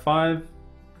 5, 5.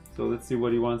 So let's see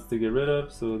what he wants to get rid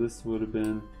of. So this would have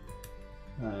been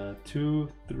 2,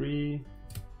 3,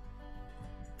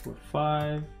 4,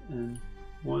 5, and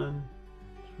 1,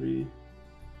 3,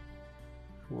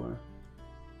 4,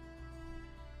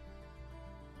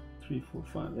 3, 4,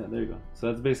 5. Yeah, there you go. So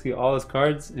that's basically all his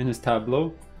cards in his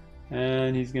tableau.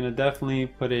 And he's gonna definitely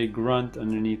put a grunt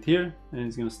underneath here, and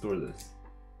he's gonna store this.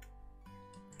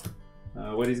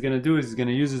 What he's gonna do is he's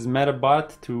gonna use his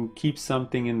Metabot to keep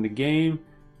something in the game,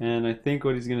 and I think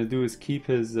what he's gonna do is keep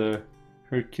his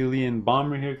Herculean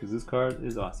Bomber here because this card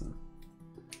is awesome.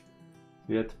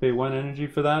 You have to pay 1 energy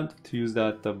for that to use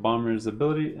that Bomber's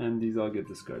ability, and these all get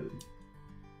discarded.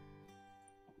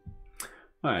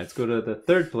 All right, let's go to the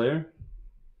third player.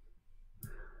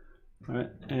 All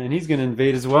right, and he's gonna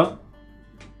invade as well.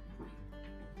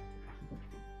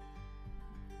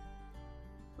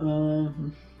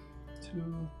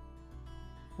 2,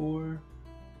 4.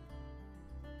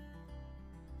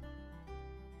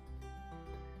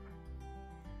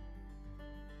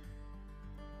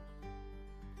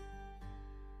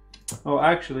 Oh,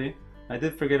 actually, I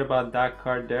did forget about that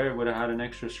card there. It would have had an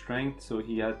extra strength, so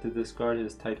he had to discard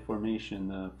his tight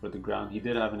formation for the ground. He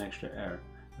did have an extra air,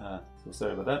 so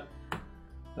sorry about that.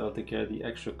 That'll take care of the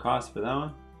extra cost for that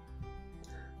one,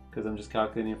 because I'm just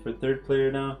calculating it for third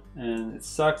player now, and it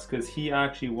sucks because he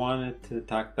actually wanted to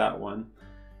attack that one,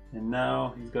 and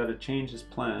now he's got to change his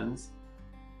plans.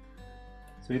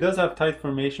 So he does have tight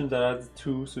formation that adds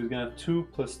 2, so he's gonna have 2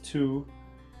 plus 2.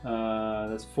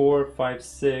 That's 4, 5,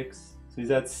 6. So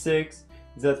he's at 6.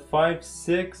 He's at 5,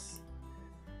 6.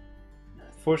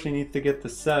 Unfortunately, he needs to get to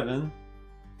 7.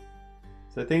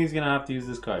 So I think he's gonna have to use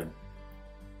this card.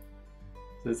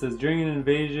 So it says during an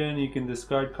invasion, you can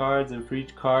discard cards, and for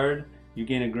each card, you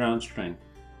gain a ground strength.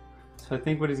 So I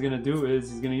think what he's gonna do is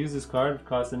he's gonna use this card, it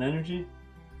costs an energy.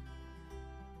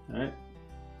 All right.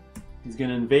 He's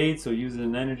gonna invade, so uses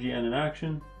an energy and an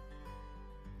action.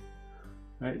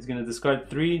 All right, he's gonna discard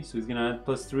 3, so he's gonna add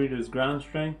plus 3 to his ground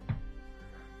strength.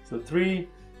 So 3,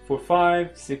 4,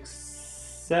 5, 6,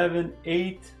 7,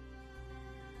 8.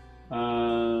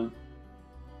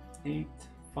 8,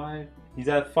 5. He's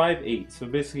at 5, 8. So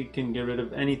basically, he can get rid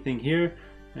of anything here.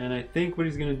 And I think what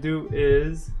he's gonna do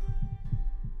is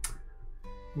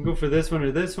go for this one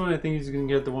or this one. I think he's gonna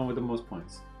get the one with the most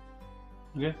points.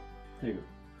 Okay, there you go.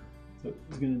 So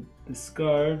he's gonna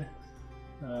discard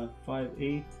 5,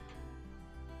 8.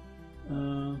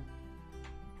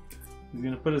 He's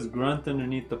gonna put his grunt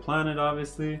underneath the planet,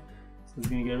 obviously. So he's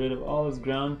gonna get rid of all his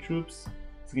ground troops.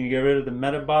 He's gonna get rid of the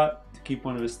Metabot to keep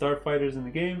one of his starfighters in the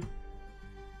game.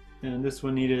 And this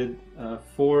one needed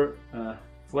 4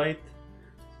 flight.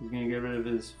 So he's gonna get rid of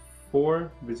his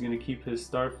 4, but he's gonna keep his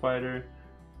starfighter.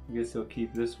 I guess he'll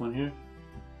keep this one here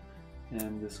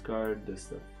and discard this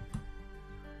stuff.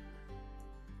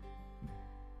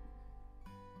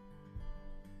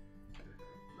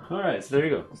 Alright, so there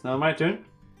you go. It's now my turn.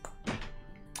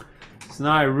 So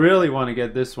now I really want to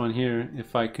get this one here,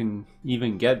 if I can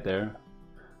even get there.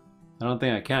 I don't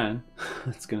think I can.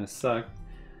 It's gonna suck.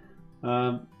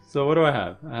 So what do I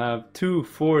have? I have 2,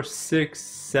 4, 6,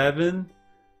 7.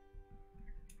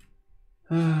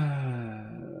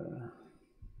 Can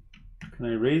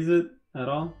I raise it at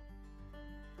all?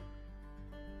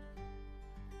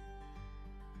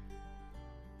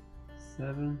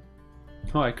 7.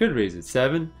 Oh, I could raise it.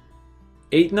 7,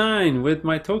 8, 9 with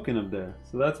my token up there.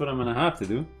 So that's what I'm gonna have to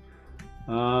do.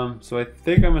 So I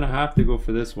think I'm gonna have to go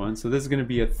for this one. So this is gonna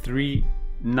be a 3,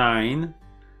 9.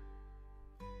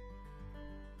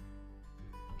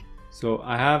 So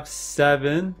I have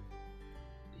 7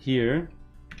 here.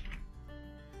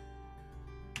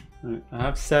 I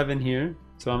have 7 here.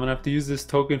 So I'm gonna have to use this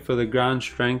token for the ground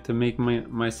strength to make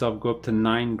myself go up to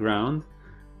 9 ground,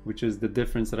 which is the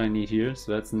difference that I need here.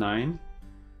 So that's 9.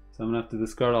 So I'm gonna have to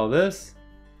discard all this.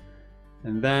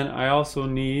 And then I also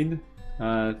need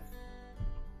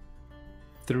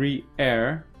 3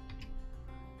 air.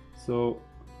 So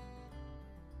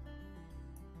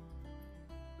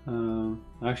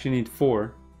I actually need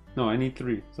 4. No, I need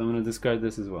 3. So I'm gonna discard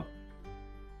this as well.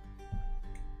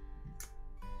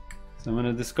 So I'm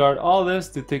gonna discard all this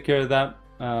to take care of that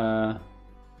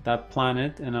that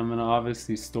planet, and I'm gonna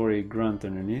obviously store a grunt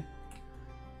underneath,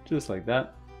 just like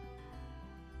that.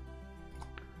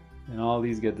 And all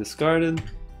these get discarded.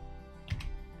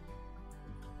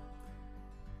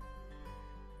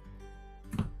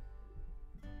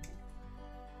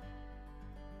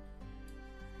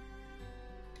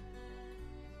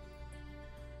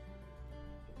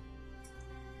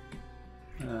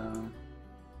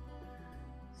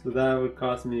 So that would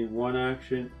cost me 1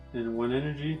 action and 1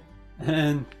 energy,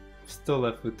 and still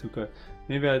left with 2 cards.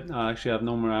 Maybe I actually have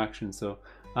no more actions, so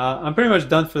I'm pretty much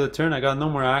done for the turn. I got no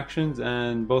more actions,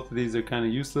 and both of these are kind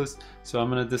of useless. So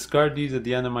I'm going to discard these at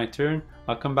the end of my turn.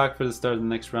 I'll come back for the start of the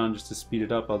next round just to speed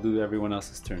it up. I'll do everyone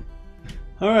else's turn.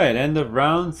 Alright, end of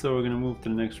round, so we're going to move to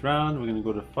the next round. We're going to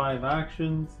go to 5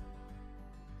 actions.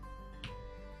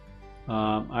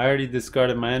 I already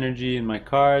discarded my energy and my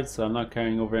cards, so I'm not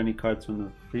carrying over any cards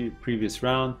from the previous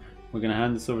round. We're going to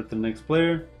hand this over to the next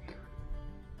player.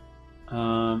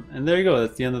 And there you go,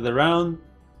 that's the end of the round.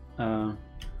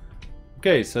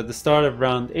 Okay, so at the start of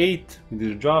round 8, we do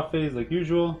the draw phase like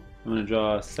usual. I'm going to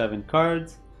draw 7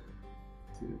 cards.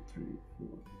 2, 3,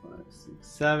 4, 5, 6,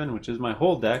 7, which is my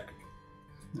whole deck.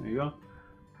 There you go.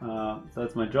 So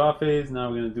that's my draw phase. Now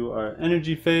we're going to do our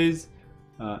energy phase.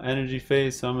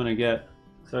 So I'm gonna get,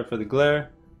 sorry for the glare.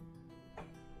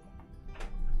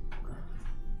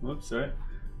 Whoops, sorry.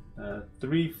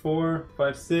 3, 4,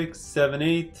 5, 6, 7,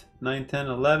 8, 9, 10,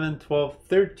 11, 12,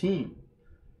 13.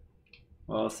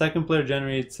 Well, second player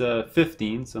generates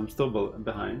 15, so I'm still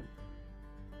behind.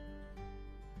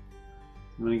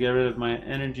 I'm gonna get rid of my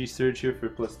energy surge here for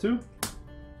 +2.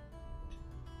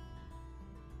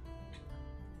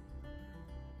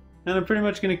 And I'm pretty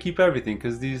much gonna keep everything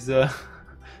because these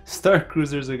Star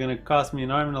Cruisers are gonna cost me an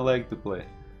arm and a leg to play.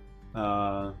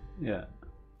 Yeah.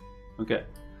 Okay.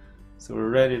 So we're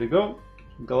ready to go.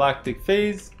 Galactic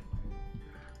phase.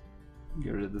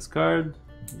 Get rid of this card.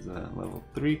 There's a level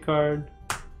 3 card.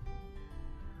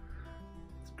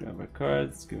 Let's grab our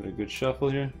cards. Give it a good shuffle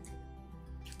here.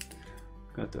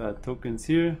 Got to add tokens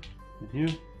here and here.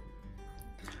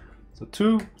 So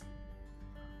 2,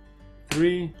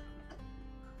 3,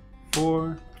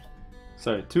 4.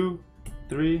 Sorry, 2,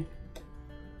 3,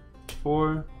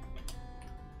 4,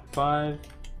 5,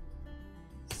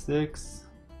 6,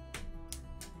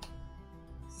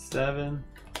 7,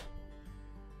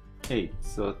 8.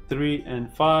 So 3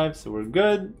 and 5, so we're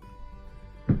good.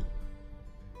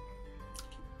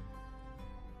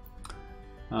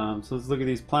 So let's look at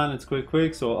these planets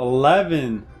quick. So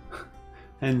 11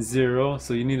 and 0,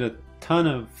 so you need a ton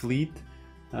of fleet.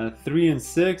 3 and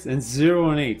 6, and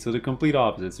 0 and 8, so the complete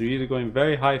opposite. So you're either going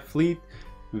very high fleet,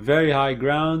 very high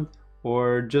ground,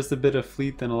 or just a bit of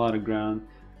fleet and a lot of ground.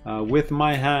 With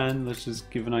my hand, let's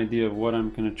just give an idea of what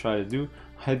I'm going to try to do.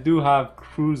 I do have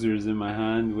cruisers in my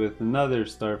hand with another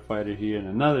starfighter here and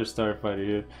another starfighter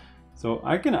here. So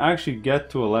I can actually get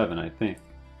to 11, I think.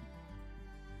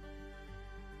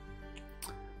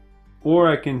 Or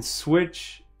I can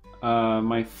switch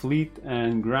my fleet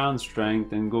and ground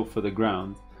strength and go for the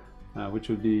ground, which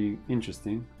would be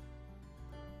interesting.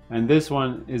 And this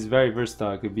one is very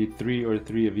versatile. It could be 3 or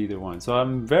 3 of either one. So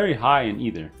I'm very high in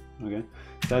either. Okay,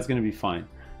 so that's going to be fine.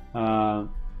 All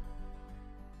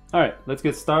right, let's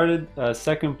get started.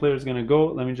 Second player is going to go.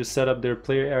 Let me just set up their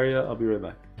player area. I'll be right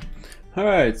back. All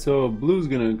right, so blue's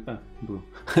going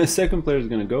to second player is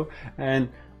going to go, and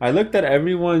I looked at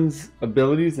everyone's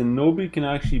abilities and nobody can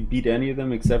actually beat any of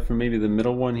them except for maybe the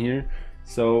middle one here.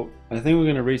 So I think we're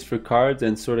going to race for cards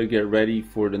and sort of get ready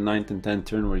for the 9th and 10th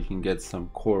turn where you can get some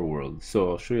core worlds. So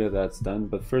I'll show you how that's done.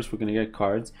 But first we're going to get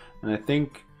cards. And I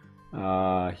think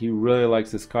he really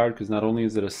likes this card because not only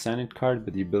is it a Senate card,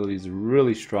 but the ability is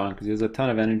really strong because he has a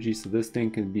ton of energy. So this thing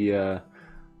can be a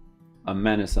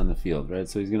menace on the field, right?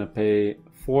 So he's going to pay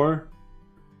 4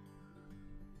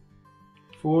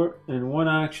 and 1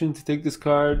 action to take this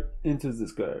card into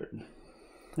this card.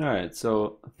 Alright,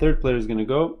 so third player is going to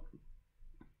go.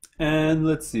 And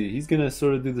let's see, he's going to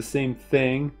sort of do the same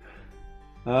thing.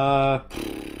 I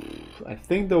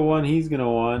think the one he's going to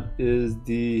want is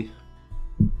the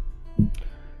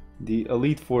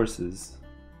elite forces.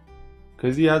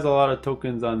 Because he has a lot of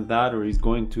tokens on that, or he's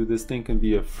going to. This thing can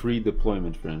be a free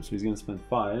deployment for him. So he's going to spend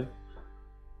 5.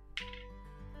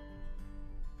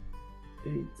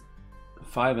 8.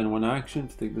 5 and 1 action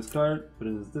to take this card, put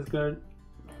it in this discard.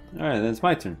 Alright, then it's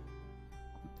my turn.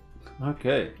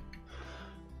 Okay.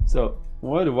 So,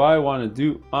 what do I want to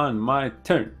do on my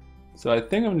turn? So I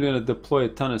think I'm going to deploy a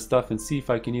ton of stuff and see if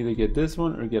I can either get this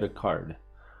one or get a card.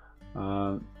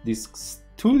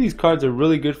 Two of these cards are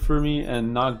really good for me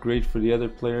and not great for the other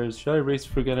players. Should I race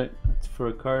forget it for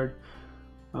a card?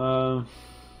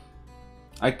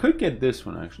 I could get this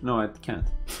one actually. No, I can't.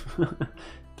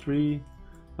 3.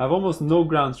 I have almost no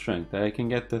ground strength. I can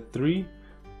get to 3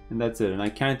 and that's it. And I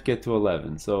can't get to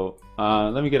 11. So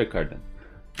let me get a card then.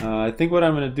 I think what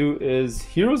I'm going to do is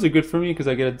heroes are good for me because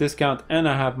I get a discount and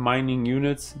I have mining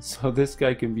units. So this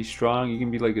guy can be strong. He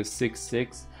can be like a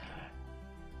 6/6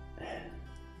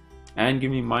 and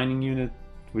give me mining unit,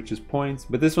 which is points.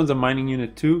 But this one's a mining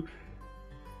unit too.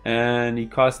 And he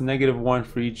costs -1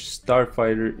 for each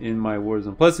starfighter in my war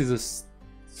zone. Plus he's a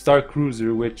star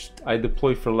cruiser, which I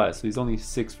deploy for less. So he's only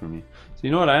 6 for me. So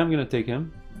you know what? I am going to take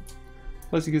him.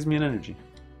 Plus he gives me an energy.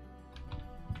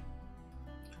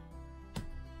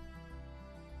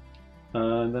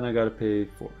 And then I gotta pay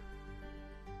 4.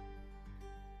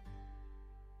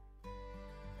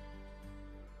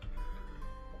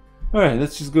 Alright,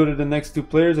 let's just go to the next 2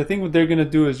 players. I think what they're gonna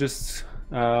do is just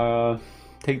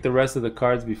take the rest of the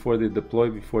cards before they deploy,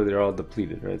 before they're all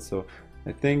depleted, right? So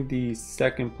I think the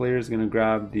second player is gonna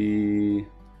grab the...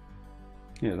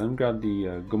 Yeah, let them grab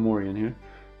the Gamorrean here.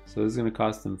 So this is gonna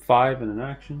cost them 5 in an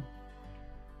action.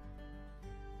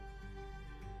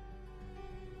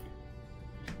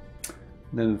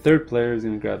 Then the third player is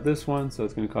going to grab this one, so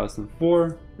it's going to cost them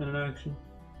 4 in an action.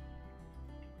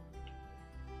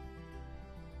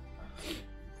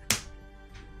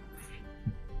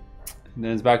 And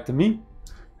then it's back to me.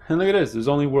 And look at this, there's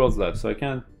only worlds left, so I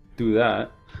can't do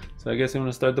that. So I guess I'm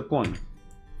going to start deploying.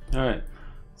 Alright,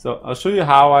 so I'll show you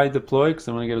how I deploy, because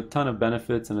I'm going to get a ton of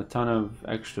benefits and a ton of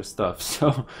extra stuff.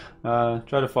 So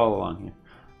try to follow along here.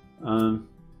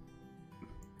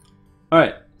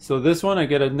 Alright. So this one I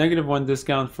get a -1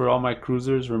 discount for all my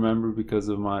cruisers, remember, because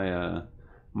of my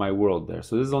my world there.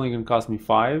 So this is only going to cost me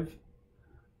 5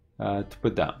 to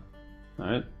put down.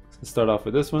 Alright, let's start off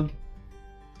with this one.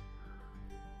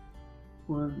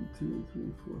 1, 2,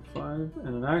 3, 4, 5,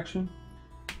 and an action.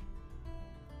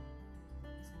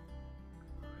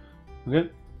 Okay,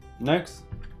 next.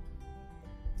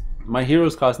 My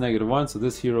heroes cost -1, so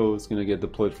this hero is going to get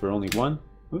deployed for only 1.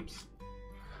 Oops.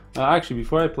 Actually,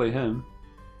 before I play him,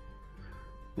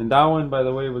 and that one, by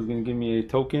the way, was going to give me a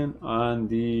token on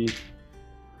the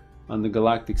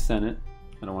Galactic Senate.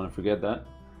 I don't want to forget that.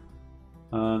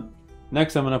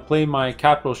 Next, I'm going to play my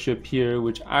capital ship here,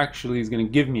 which actually is going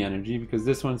to give me energy, because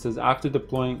this one says after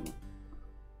deploying...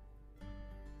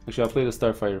 Actually, I'll play the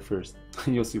Starfighter first.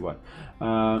 You'll see why.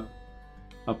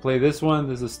 I'll play this one.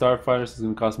 This is a Starfighter, so it's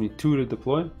going to cost me 2 to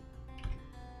deploy.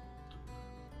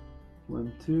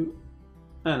 1, 2,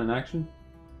 and an action.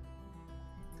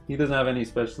 He doesn't have any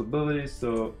special abilities,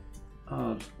 so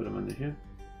I'll just put him under here.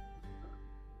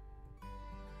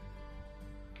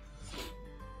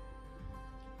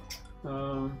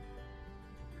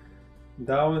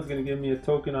 That one's going to give me a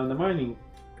token on the mining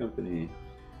company,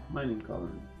 mining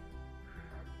colony.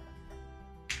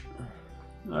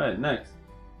 Alright, next.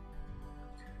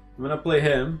 I'm going to play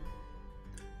him.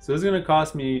 So this is going to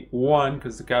cost me 1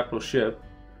 because it's a capital ship.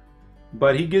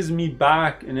 But he gives me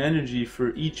back an energy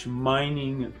for each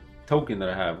mining token that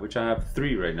I have, which I have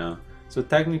 3 right now. So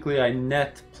technically I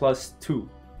net +2.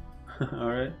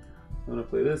 Alright, I'm going to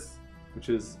play this, which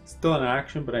is still an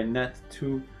action, but I net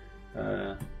 2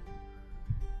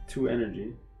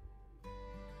 energy.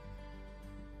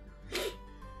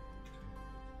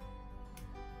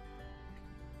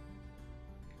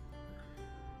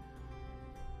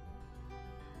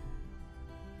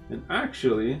 And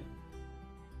actually,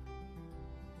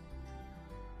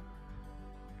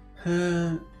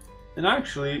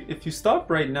 if you stop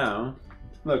right now,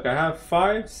 look, I have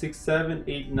 5, 6, 7,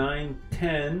 8, 9,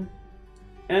 10,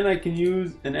 and I can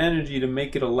use an energy to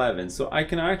make it 11. So I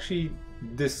can actually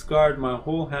discard my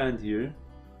whole hand here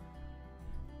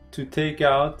to take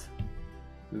out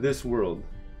this world.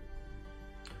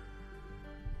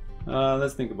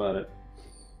 Let's think about it.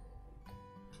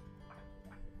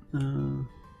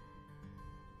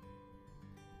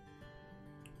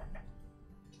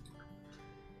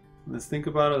 Let's think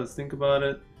about it. Let's think about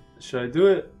it. Should I do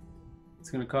it? It's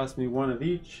going to cost me 1 of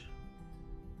each.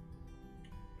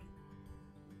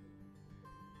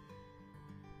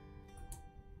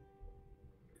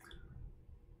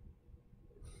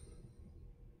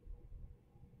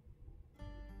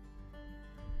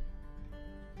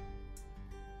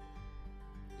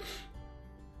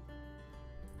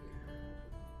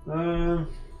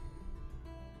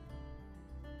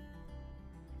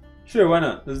 Sure, why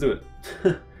not? Let's do it.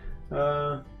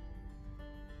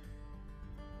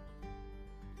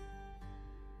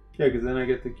 Yeah, because then I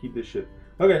get to keep this shit.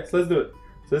 Okay, so let's do it.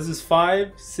 So this is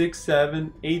 5, 6,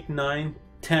 7, 8, 9,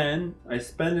 10. I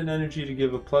spend an energy to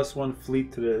give a +1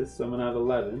 fleet to this, so I'm gonna have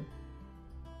 11.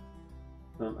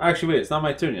 Actually, wait, it's not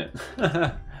my turn yet.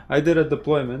 I did a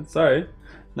deployment. Sorry.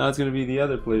 Now it's gonna be the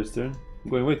other player's turn.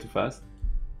 I'm going way too fast.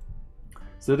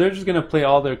 So they're just gonna play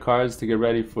all their cards to get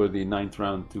ready for the 9th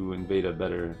round to invade a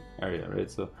better area, right?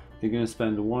 So they're gonna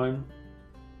spend 1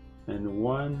 and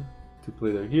 1 to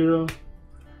play their hero.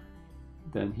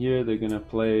 Then here they're gonna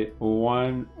play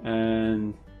 1,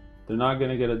 and they're not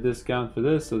gonna get a discount for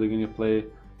this, so they're gonna play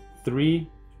 3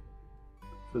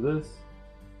 for this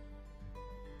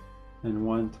and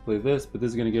 1 to play this, but this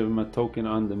is gonna give them a token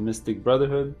on the Mystic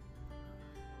Brotherhood.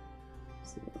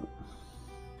 So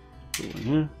put 1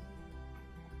 here.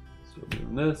 So we're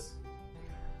doing this.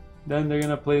 Then they're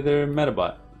gonna play their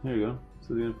Metabot. Here you go.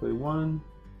 So they're gonna play 1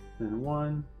 and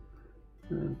 1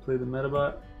 and play the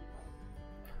Metabot.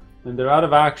 And they're out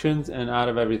of actions and out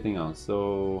of everything else.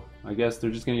 So I guess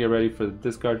they're just gonna get ready for the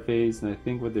discard phase. And I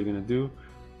think what they're gonna do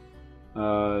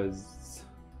is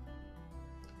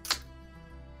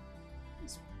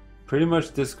pretty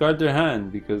much discard their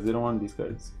hand because they don't want these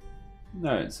cards.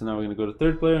 Alright, so now we're gonna go to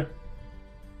third player.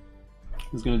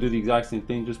 He's gonna do the exact same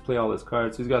thing, just play all his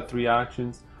cards. So he's got 3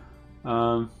 actions.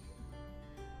 The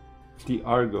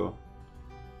Argo.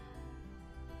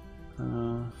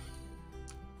 I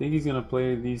think he's gonna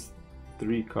play these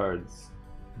 3 cards.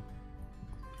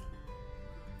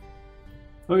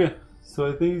 Okay, so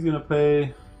I think he's gonna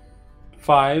pay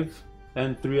 5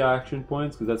 and 3 action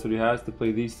points because that's what he has to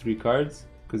play these 3 cards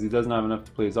because he doesn't have enough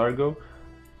to play his Argo,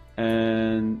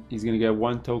 and he's gonna get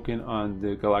 1 token on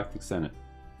the Galactic Senate.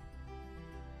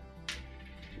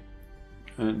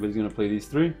 But he's gonna play these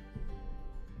 3.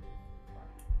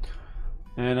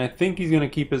 And I think he's gonna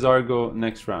keep his Argo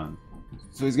next round.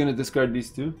 So he's gonna discard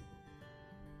these 2.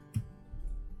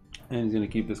 And he's gonna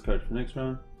keep this card for next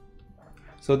round.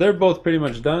 So they're both pretty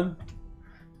much done.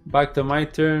 Back to my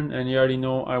turn, and you already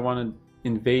know I want to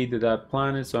invade that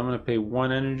planet, so I'm gonna pay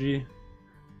 1 energy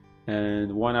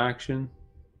and 1 action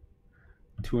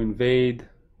to invade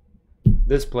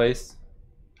this place.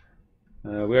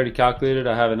 We already calculated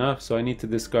I have enough, so I need to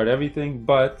discard everything,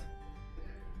 but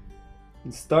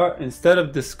instead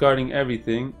of discarding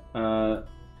everything,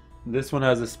 this one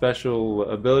has a special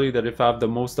ability that if I have the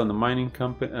most on the mining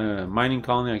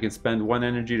colony, I can spend 1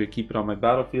 energy to keep it on my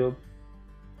battlefield.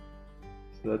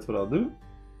 So that's what I'll do.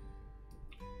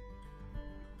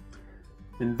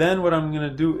 And then what I'm gonna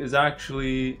do is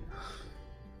actually,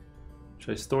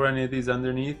 should I store any of these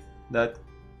underneath that?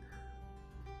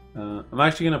 I'm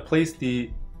actually gonna place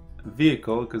the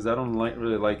vehicle because I don't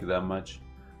really like it that much.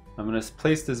 I'm gonna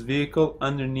place this vehicle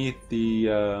underneath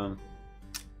the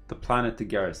planet to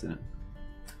garrison it.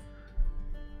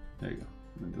 There you go.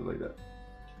 I'm gonna do it like that.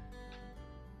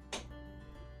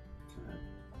 Right.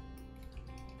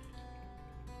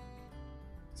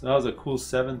 So that was a cool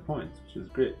 7 points, which is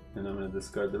great. And I'm gonna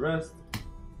discard the rest.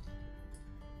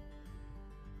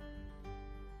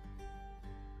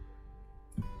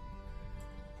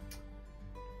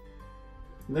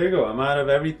 There you go. I'm out of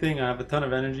everything. I have a ton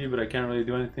of energy, but I can't really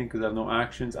do anything because I have no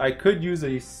actions. I could use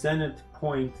a Senate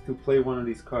point to play one of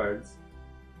these cards.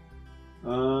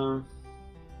 Yeah,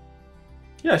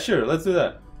 sure. Let's do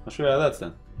that. I'll show you how that's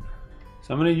done.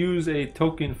 So I'm going to use a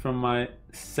token from my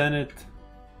Senate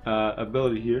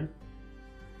ability here.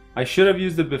 I should have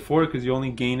used it before because you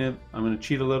only gain it. I'm going to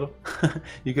cheat a little.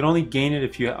 You can only gain it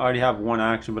if you already have 1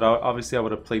 action, but obviously I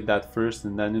would have played that first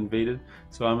and then invaded.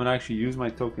 So I'm going to actually use my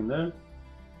token there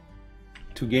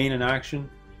to gain an action.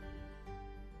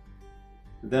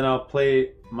 Then I'll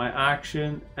play my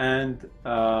action and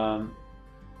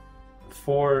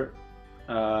 4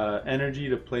 energy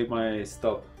to play my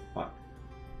stealth lock.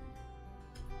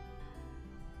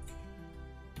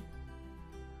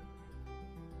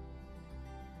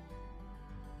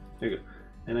 There you go.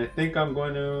 And I think I'm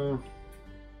going to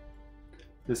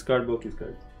discard both these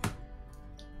cards.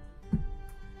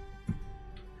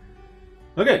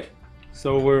 Okay.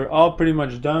 So we're all pretty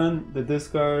much done. The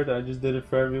discard, I just did it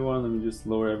for everyone. Let me just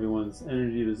lower everyone's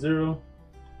energy to 0.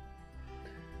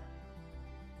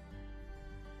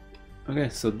 Okay,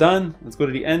 so done. Let's go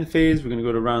to the end phase. We're going to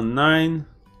go to round 9.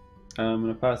 I'm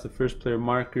going to pass the first player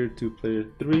marker to player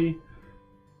 3.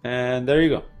 And there you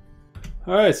go.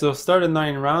 Alright, so start a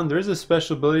 9 round. There is a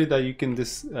special ability that you can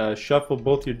just shuffle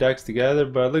both your decks together.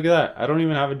 But look at that. I don't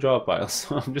even have a draw pile.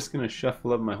 So I'm just going to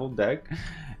shuffle up my whole deck.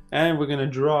 And we're going to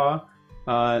draw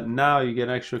now you get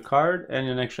an extra card and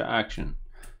an extra action.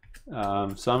 So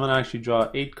I'm gonna actually draw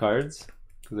 8 cards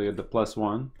because I get the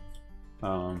 +1,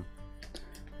 and I'm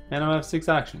gonna have 6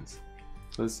 actions.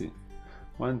 So let's see,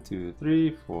 1, 2,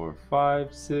 3, 4,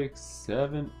 5, 6,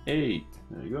 7, 8.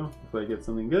 There you go. If I get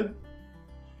something good.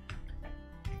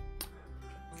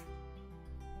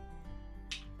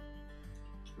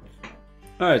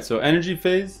 All right. So energy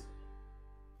phase.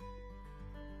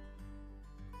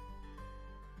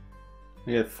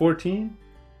 I get 14.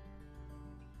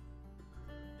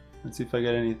 Let's see if I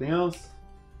get anything else.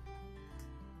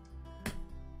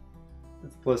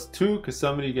 That's +2 because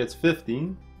somebody gets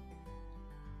 15.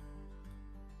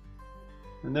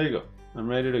 And there you go. I'm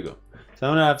ready to go. So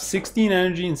I'm gonna have 16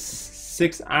 energy and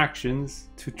 6 actions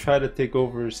to try to take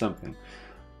over something.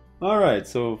 All right.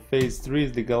 So phase 3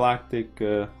 is the galactic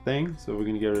thing. So we're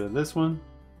gonna get rid of this one.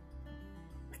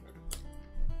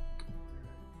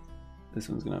 This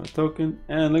one's gonna have a token,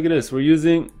 and look at this. We're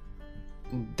using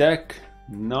deck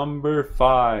number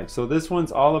 5. So this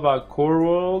one's all about core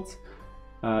worlds,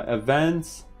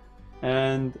 events,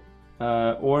 and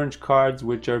orange cards,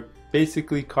 which are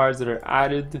basically cards that are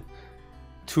added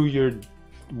to your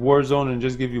war zone and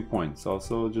just give you points.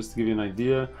 Also, just to give you an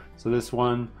idea. So this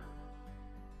one,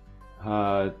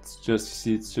 it's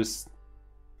just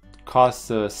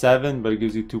costs 7, but it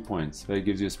gives you 2 points. But it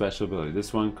gives you a special ability.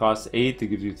 This one costs 8, it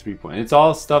gives you 3 points. It's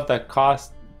all stuff that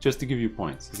costs just to give you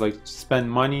points. It's like spend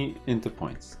money into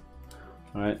points.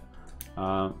 All right.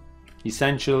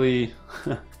 Essentially,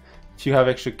 if you have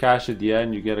extra cash at the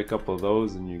end, you get a couple of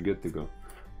those, and you're good to go.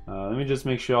 Let me just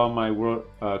make sure all my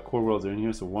core worlds are in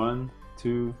here. So 1,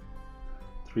 2,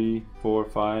 3, 4,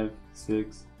 5,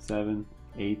 6, 7,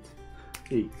 8,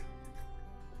 8.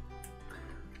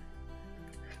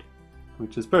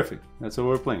 Which is perfect. That's what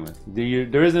we're playing with.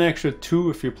 There is an extra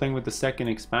 2 if you're playing with the second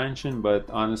expansion, but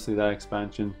honestly that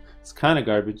expansion is kind of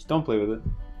garbage. Don't play with it.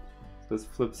 So let's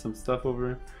flip some stuff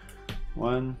over.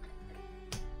 1,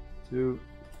 2,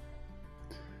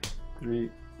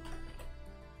 3,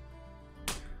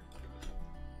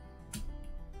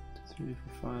 4,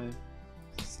 5,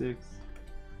 6,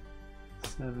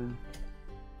 7.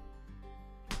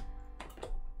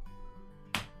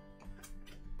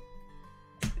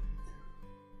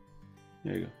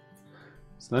 There you go.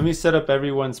 So let me set up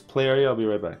everyone's play area. I'll be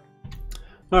right back.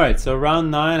 Alright, so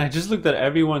round 9, I just looked at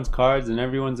everyone's cards and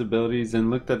everyone's abilities and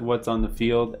looked at what's on the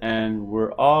field, and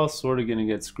we're all sort of going to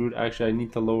get screwed. Actually, I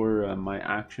need to lower my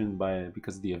action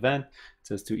because of the event. It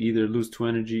says to either lose 2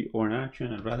 energy or an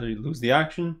action. I'd rather lose the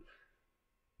action.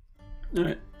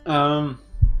 Alright,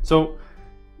 so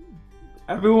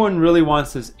everyone really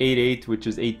wants this 8-8, which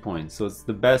is 8 points. So it's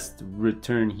the best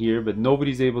return here, but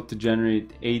nobody's able to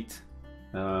generate 8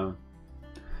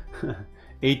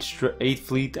 8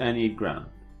 fleet and 8 ground.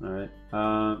 All right.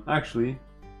 Actually,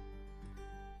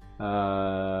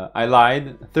 I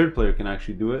lied. A third player can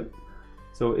actually do it.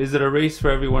 So is it a race for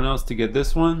everyone else to get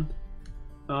this one?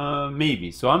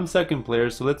 Maybe. So I'm second player.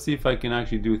 So let's see if I can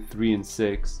actually do 3 and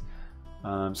 6.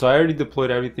 So I already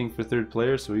deployed everything for third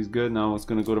player, so he's good. Now it's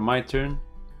going to go to my turn.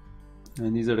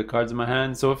 And these are the cards in my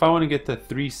hand. So if I want to get to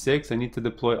 3-6, I need to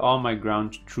deploy all my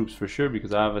ground troops for sure,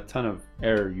 because I have a ton of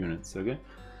air units. Okay.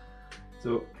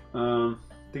 So I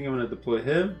think I'm going to deploy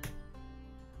him.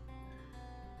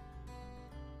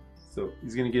 So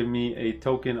he's going to give me a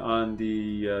token on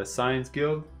the Science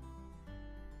Guild.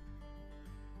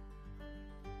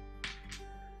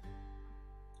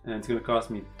 And it's going to cost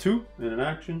me 2 in an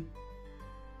action.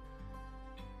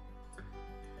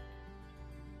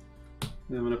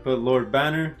 Then I'm going to put Lord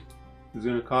Banner, who's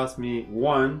going to cost me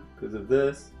 1 because of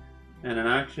this, and an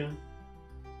action.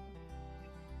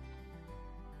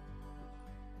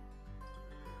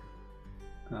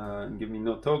 And give me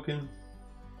no token.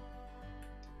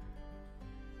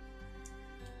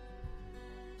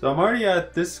 So I'm already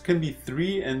at, this can be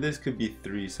 3 and this could be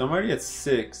 3. So I'm already at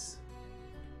 6.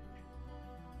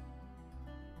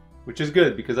 Which is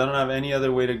good because I don't have any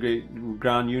other way to get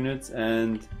ground units,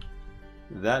 and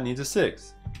that needs a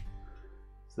 6.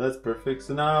 So that's perfect.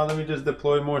 So now let me just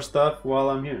deploy more stuff while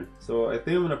I'm here. So I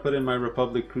think I'm going to put in my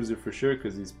Republic Cruiser for sure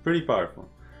because he's pretty powerful.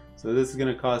 So this is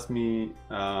going to cost me,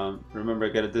 remember I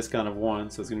got a discount of 1,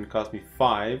 so it's going to cost me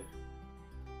 5.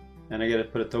 And I got to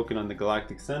put a token on the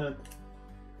Galactic Senate.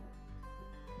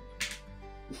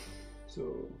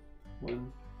 So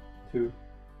 1, 2.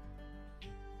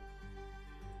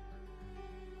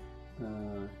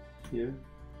 Here.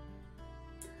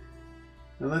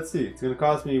 Now let's see, it's going to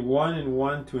cost me 1 and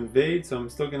 1 to invade, so I'm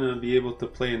still going to be able to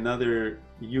play another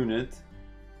unit.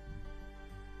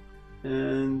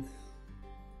 And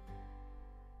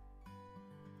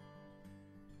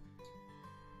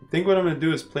I think what I'm going to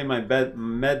do is play my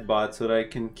med bot so that I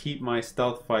can keep my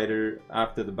stealth fighter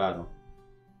after the battle.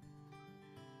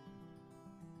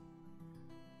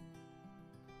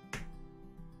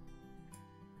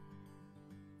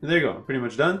 And there you go, I'm pretty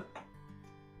much done.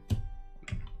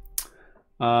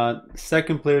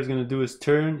 Second player is going to do his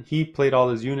turn. He played all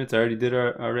his units. I already did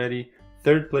it already.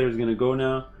 Third player is going to go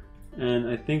now. And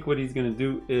I think what he's going to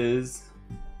do is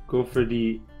go for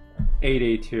the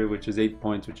 8-8 here, which is 8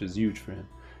 points, which is huge for him.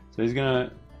 So he's going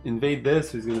to invade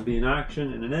this. He's going to be in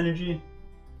action and an energy.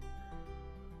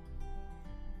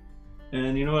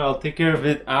 And you know what? I'll take care of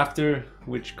it after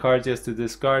which cards he has to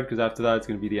discard, because after that it's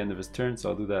going to be the end of his turn. So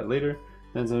I'll do that later.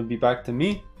 Then it's going to be back to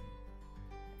me.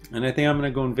 And I think I'm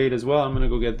going to go invade as well. I'm going to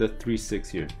go get the 3-6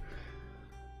 here.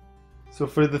 So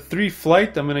for the 3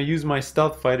 flight, I'm going to use my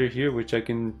stealth fighter here, which I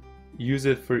can use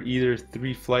it for either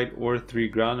 3 flight or 3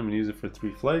 ground. I'm going to use it for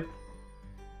 3 flight.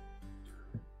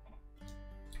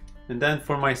 And then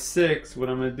for my 6, what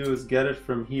I'm going to do is get it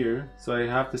from here. So I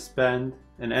have to spend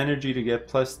an energy to get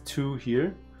 +2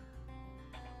 here.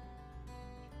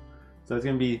 So it's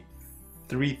going to be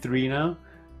 3-3 now.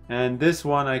 And this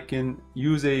one I can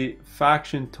use a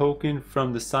faction token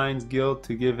from the Science Guild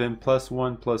to give him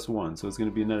 +1/+1. So it's going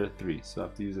to be another 3. So I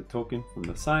have to use a token from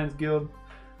the Science Guild.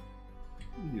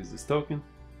 Use this token.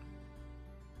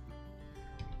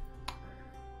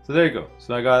 So there you go.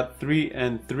 So I got 3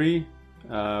 and 3,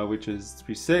 which is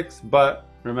 3-6. But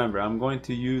remember, I'm going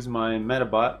to use my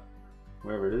Metabot,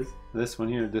 wherever it is, this one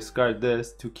here, discard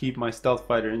this to keep my stealth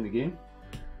fighter in the game.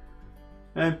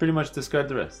 And pretty much discard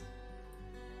the rest.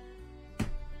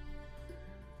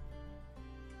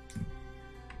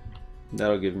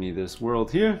 That'll give me this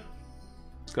world here.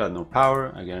 It's got no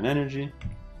power. I get an energy.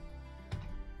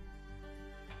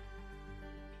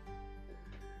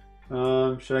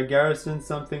 Should I garrison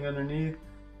something underneath?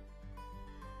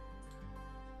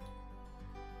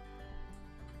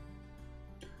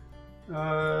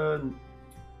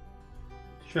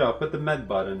 Sure, I'll put the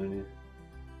medbot underneath.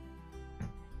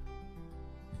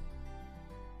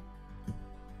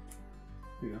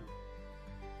 There you go.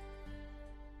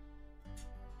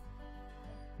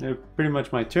 They're pretty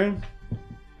much my turn.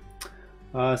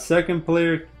 Second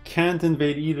player can't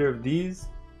invade either of these.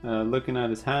 Looking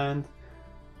at his hand,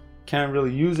 can't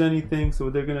really use anything. So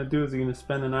what they're gonna do is they're gonna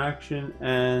spend an action,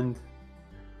 and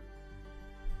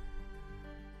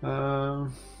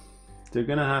they're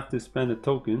gonna have to spend a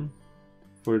token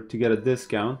to get a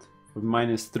discount of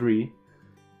 -3.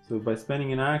 So by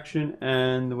spending an action,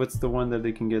 and what's the one that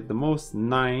they can get the most?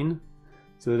 9.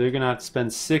 So they're gonna have to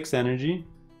spend 6 energy,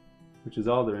 which is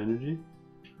all their energy,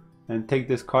 and take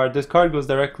this card. This card goes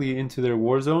directly into their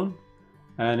war zone,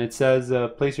 and it says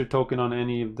place your token on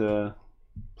any of the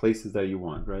places that you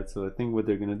want, right? So I think what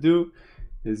they're gonna do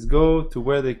is go to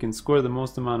where they can score the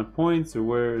most amount of points, or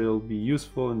where it'll be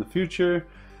useful in the future.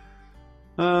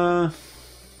 I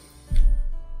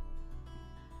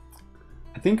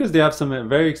think because they have some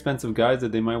very expensive guys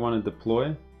that they might want to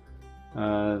deploy.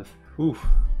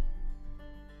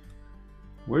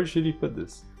 Where should he put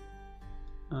this?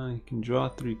 You can draw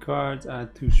 3 cards,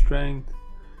 add 2 strength.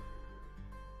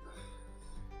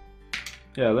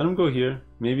 Yeah, let him go here.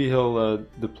 Maybe he'll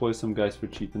deploy some guys for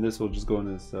cheap, and this will just go in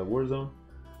his war zone.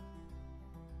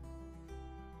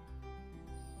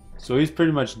 So he's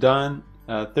pretty much done.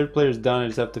 Third player's done. I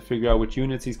just have to figure out which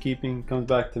units he's keeping. Comes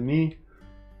back to me.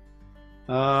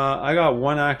 I got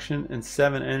 1 action and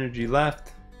 7 energy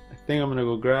left. I think I'm gonna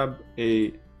go grab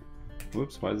a...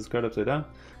 Whoops, why is this card upside down?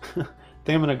 I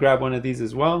think I'm gonna grab one of these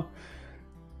as well.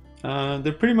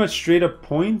 They're pretty much straight up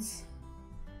points.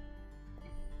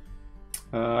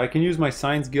 I can use my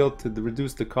Science Guild to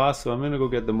reduce the cost, so I'm gonna go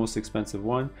get the most expensive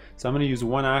one. So I'm gonna use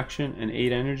 1 action and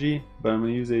 8 energy, but I'm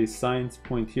gonna use a science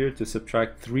point here to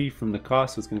subtract 3 from the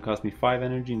cost, so it's gonna cost me 5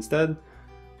 energy instead.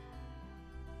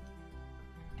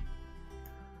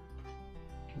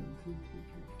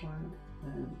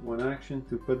 1 action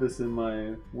to put this in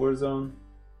my war zone.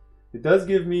 It does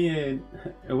give me a...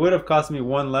 It would have cost me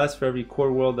 1 less for every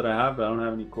core world that I have, but I don't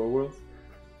have any core worlds.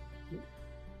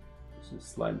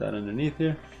 Just slide that underneath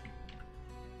here.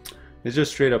 It's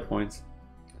just straight up points.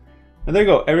 And there you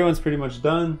go. Everyone's pretty much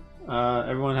done.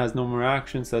 Everyone has no more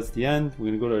actions, so that's the end. We're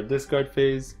gonna go to our discard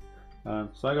phase.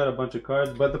 So I got a bunch of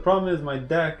cards, but the problem is my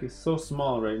deck is so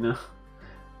small right now.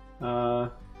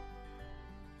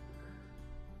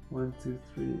 1, 2,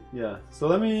 3. Yeah. So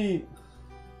let me...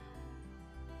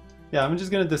 Yeah, I'm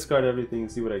just gonna discard everything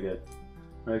and see what I get.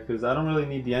 Right, because I don't really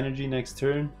need the energy next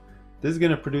turn. This is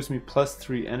gonna produce me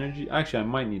 +3 energy. Actually, I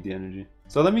might need the energy.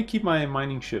 So let me keep my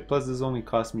mining ship. Plus, this only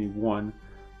cost me one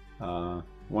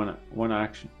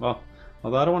action. Well,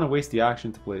 Although I don't want to waste the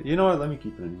action to play it. You know what? Let me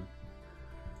keep it anyway.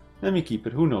 Let me keep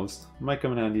it. Who knows? It might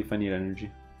come in handy if I need energy.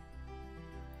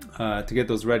 To get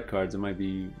those red cards, it might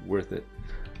be worth it.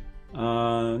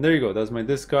 There you go. That's my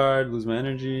discard. Lose my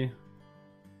energy.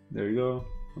 There you go.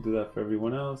 I'll do that for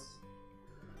everyone else.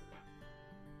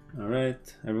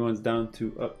 Alright. Everyone's down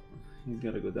to... Oh, he's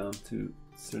got to go down to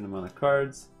a certain amount of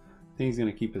cards. I think he's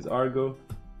going to keep his Argo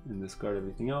and discard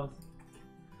everything else.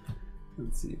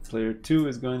 Let's see. Player 2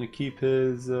 is going to keep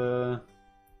his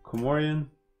Komorian.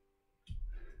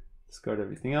 Discard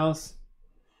everything else.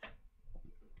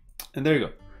 And there you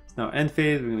go. So now end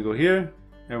phase, we're going to go here.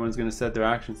 Everyone's going to set their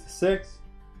actions to 6.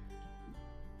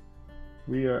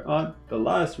 We are on the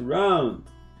last round.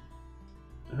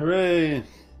 Hooray!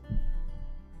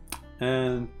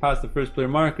 And pass the first player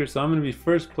marker. So I'm going to be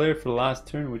first player for the last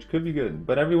turn, which could be good.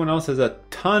 But everyone else has a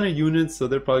ton of units, so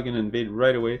they're probably going to invade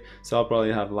right away. So I'll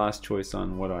probably have last choice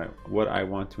on what I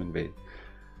want to invade.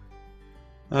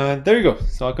 There you go.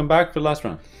 So I'll come back for the last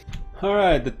round.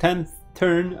 Alright, the 10th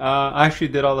turn. I actually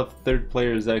did all of third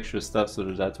player's extra stuff, so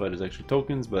that's why there's extra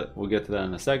tokens, but we'll get to that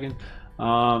in a second.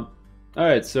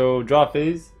 Alright, so draw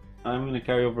phase. I'm going to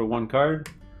carry over 1 card.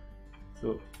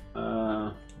 So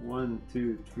 1,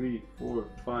 2, 3, 4,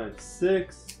 5,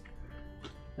 6.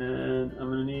 And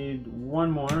I'm going to need 1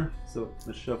 more. So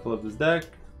let's shuffle up this deck.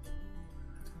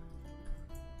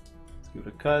 Let's give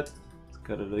it a cut. Let's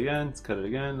cut it again. Let's cut it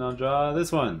again. I'll draw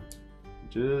this one,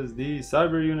 which is the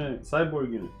cyborg unit.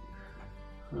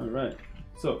 Alright,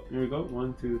 so here we go.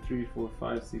 1, 2, 3, 4,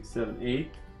 5, 6, 7,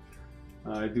 8.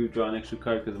 I do draw an extra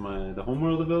card because of the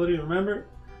homeworld ability, remember?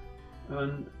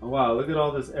 And wow, look at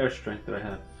all this air strength that I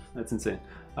have. That's insane.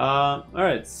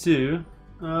 Alright, so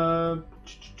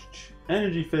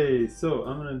energy phase. So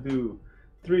I'm gonna do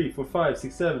 3, 4, 5,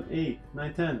 6, 7, 8,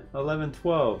 9, 10, 11,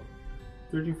 12,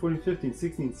 13, 14, 15,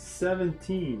 16,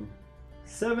 17.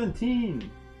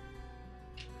 17!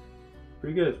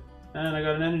 Pretty good. And I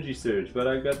got an energy surge, but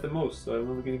I got the most, so I'm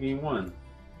only gonna gain 1.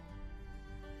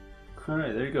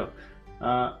 Alright, there you go.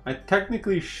 I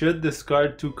technically should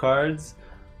discard 2 cards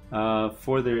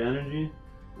for their energy,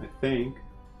 I think.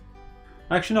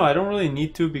 Actually, no, I don't really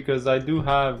need to because I do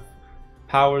have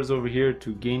powers over here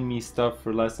to gain me stuff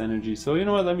for less energy. So you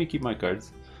know what, let me keep my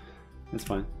cards. That's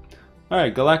fine.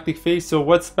 Alright, Galactic phase. So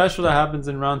what's special that happens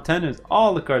in round 10 is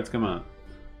all the cards come out.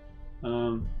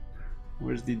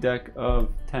 Where's the deck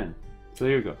of 10? So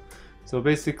here you go. So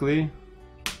basically,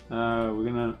 we're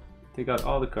gonna take out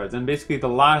all the cards, and basically the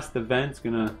last event's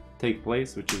gonna take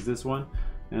place, which is this one,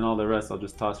 and all the rest I'll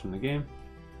just toss from the game.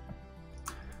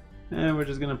 And we're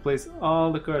just gonna place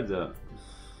all the cards out.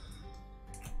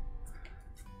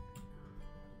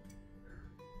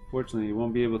 Fortunately, you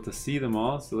won't be able to see them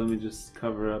all, so let me just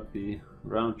cover up the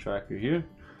round tracker here.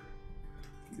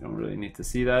 You don't really need to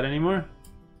see that anymore.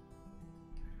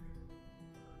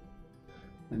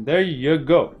 And there you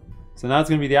go. So now it's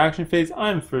going to be the action phase.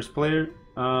 I'm first player.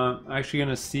 Actually going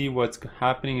to see what's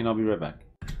happening and I'll be right back.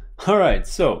 Alright,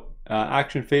 so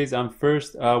action phase, I'm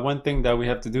first. One thing that we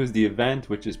have to do is the event,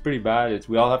 which is pretty bad. It's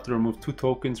we all have to remove 2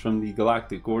 tokens from the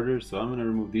Galactic Order. So I'm going to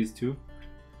remove these 2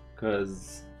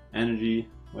 because energy,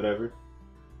 whatever.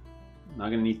 I'm not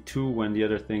going to need 2 when the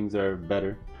other things are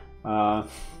better.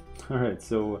 Alright,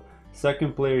 so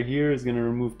second player here is going to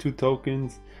remove 2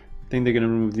 tokens. I think they're going to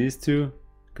remove these 2.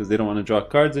 Because they don't want to draw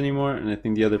cards anymore, and I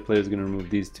think the other player is going to remove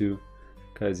these 2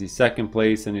 because he's second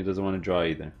place and he doesn't want to draw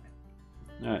either.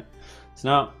 Alright, so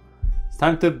now it's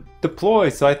time to deploy.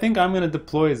 So I think I'm going to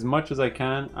deploy as much as I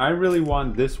can. I really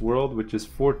want this world, which is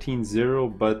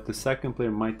 14-0, but the second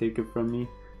player might take it from me.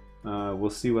 We'll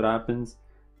see what happens.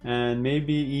 And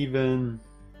maybe even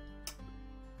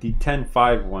the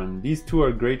 10-5 one. These 2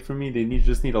 are great for me. They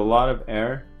just need a lot of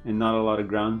air and not a lot of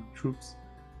ground troops.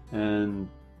 And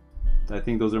I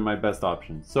think those are my best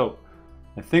options. So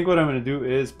I think what I'm going to do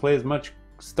is play as much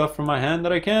stuff from my hand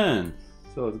that I can.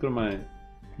 So let's go to my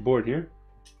board here.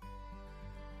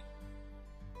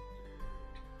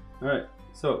 Alright,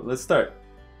 so let's start.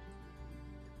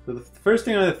 So the first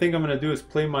thing I think I'm going to do is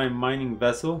play my mining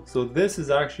vessel. So this is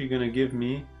actually going to give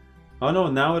me... Oh no,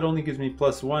 now it only gives me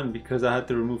 +1 because I had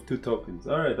to remove 2 tokens.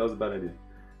 Alright, that was a bad idea.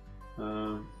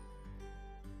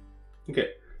 Okay,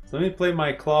 so let me play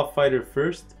my Claw Fighter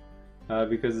first.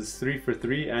 Because it's 3 for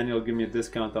 3 and it'll give me a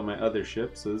discount on my other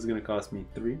ship. So this is going to cost me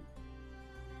 3.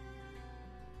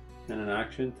 And an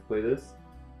action to play this.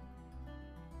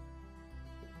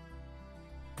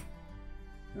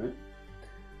 Alright.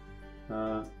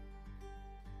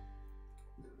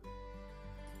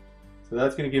 So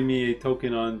that's going to give me a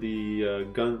token on the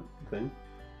gun thing.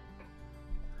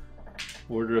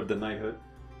 Order of the Knighthood.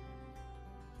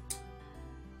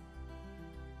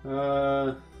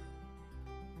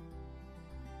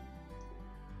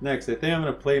 Next, I think I'm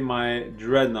going to play my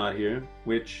Dreadnought here,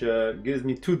 which gives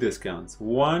me 2 discounts.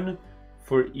 One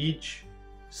for each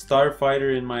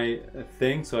starfighter in my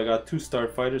thing, so I got 2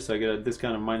 starfighters, so I get a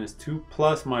discount of -2,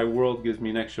 plus my world gives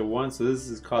me an extra 1, so this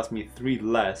has cost me 3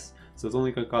 less, so it's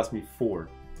only going to cost me 4.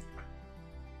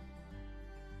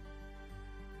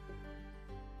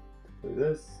 Play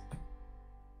this.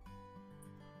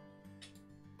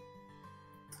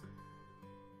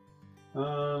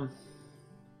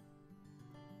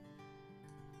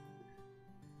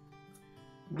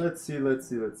 Let's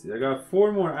see. I got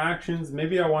 4 more actions.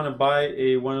 Maybe I want to buy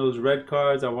one of those red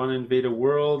cards. I want to invade a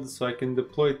world, so I can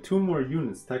deploy 2 more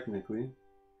units technically.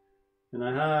 And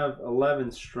I have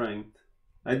 11 strength.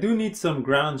 I do need some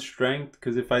ground strength,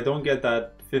 because if I don't get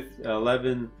that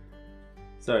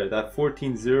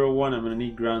 1401, I'm going to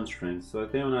need ground strength. So I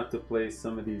think I'm going to have to play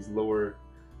some of these lower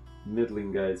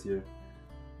middling guys here.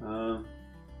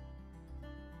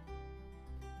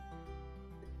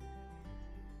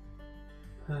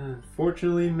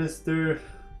 Fortunately, Mr.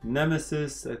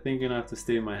 Nemesis, I think gonna have to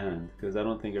stay in my hand because I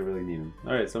don't think I really need him.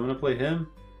 Alright, so I'm gonna play him.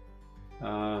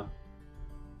 Sure,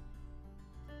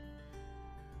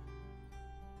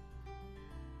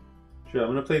 I'm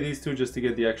gonna play these 2 just to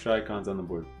get the extra icons on the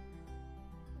board.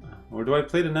 Or do I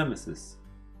play the Nemesis?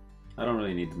 I don't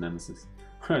really need the Nemesis.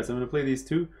 Alright, so I'm gonna play these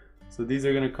 2. So these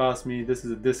are gonna cost me, this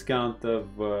is a discount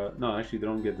of, no, actually they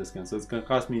don't get discount. So it's gonna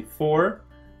cost me 4,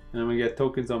 and I'm gonna get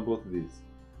tokens on both of these.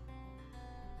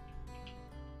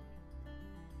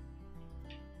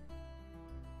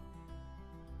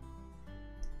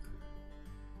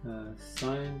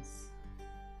 Science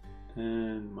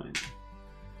and mining.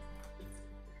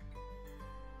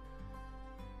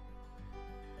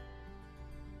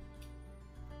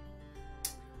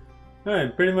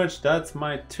 Alright, pretty much that's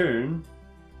my turn.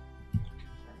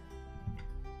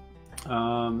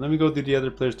 Let me go through the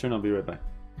other player's turn, I'll be right back.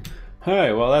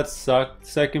 Alright, well that sucked.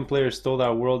 Second player stole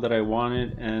that world that I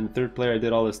wanted, and third player I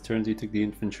did all his turns. He took the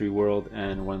infantry world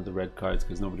and one of the red cards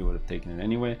because nobody would have taken it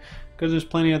anyway, because there's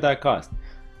plenty at that cost.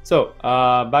 So,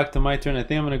 back to my turn. I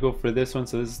think I'm going to go for this one.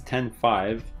 So this is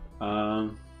 10-5.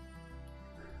 So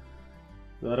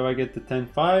how do I get to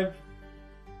 10-5?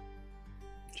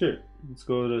 Sure. Let's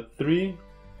go to 3.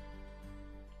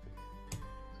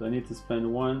 So I need to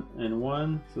spend 1 and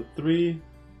 1. So 3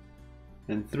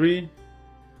 and 3.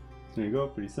 There you go.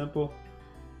 Pretty simple.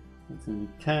 That's going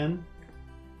to be 10.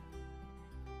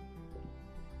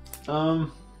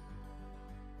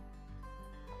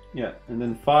 Yeah, and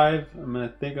then 5, I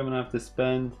think I'm gonna have to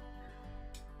spend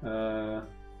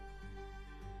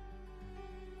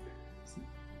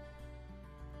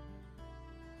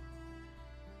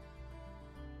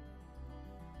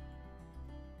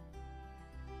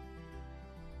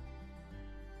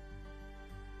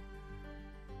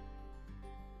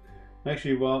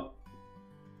actually, well,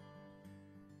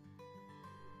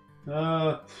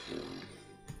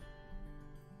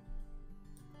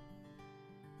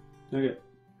 okay.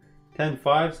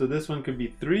 10-5, so this one could be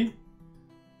 3,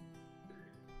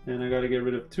 and I gotta get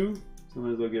rid of 2, so I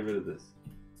might as well get rid of this.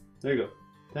 There you go,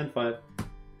 10-5.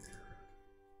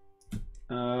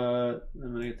 I'm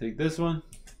gonna take this one.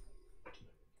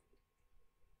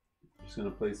 Just gonna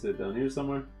place it down here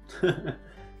somewhere.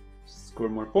 Score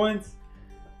more points.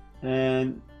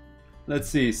 And let's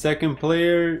see, second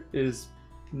player is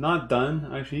not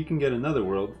done. Actually, he can get another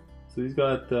world. So he's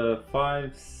got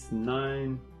 5,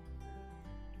 9.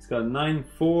 He's got 9,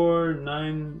 4,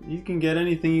 9. He can get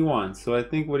anything he wants. So I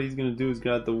think what he's gonna do is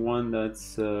got the one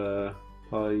that's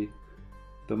probably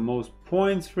the most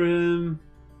points for him.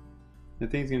 I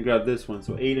think he's gonna grab this one.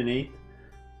 So 8 and 8.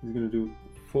 He's gonna do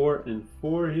 4 and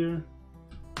 4 here.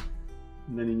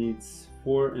 And then he needs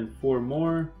 4 and 4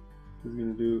 more. He's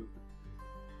gonna do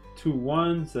 2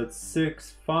 1s. That's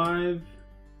 6, 5.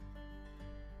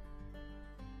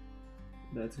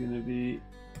 That's gonna be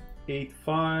 8,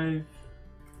 5.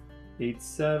 8,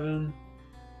 7,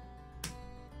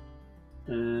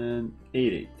 and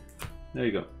 8, 8. There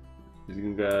you go. He's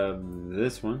gonna grab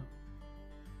this one.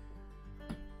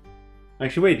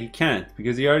 Actually, wait, he can't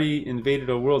because he already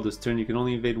invaded a world this turn. You can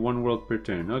only invade 1 world per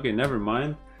turn. Okay, never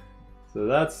mind. So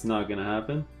that's not gonna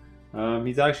happen.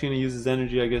 He's actually gonna use his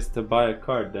energy, I guess, to buy a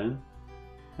card then.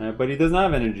 But he doesn't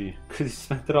have energy because he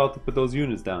spent it all to put those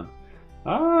units down.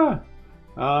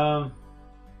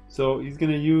 So he's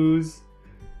gonna use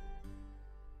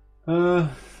a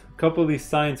couple of these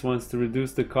science ones to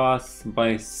reduce the costs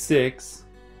by 6,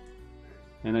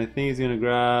 and I think he's gonna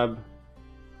grab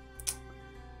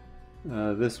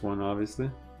this one, obviously,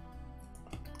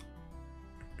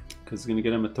 because it's gonna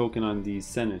get him a token on the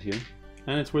Senate here.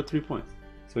 and it's worth 3 points.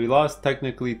 So he lost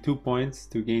technically 2 points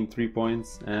to gain 3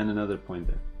 points and another point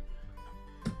there.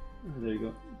 There you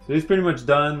go. So he's pretty much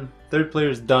done. Third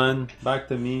player's done. Back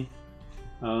to me.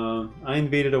 I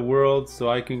invaded a world, so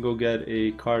I can go get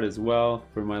a card as well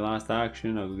for my last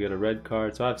action. I'll go get a red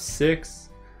card. So I have 6.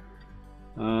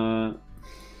 And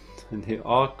they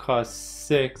all cost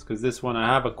 6 because this one I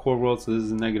have a core world, so this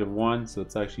is a -1, so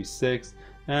it's actually 6.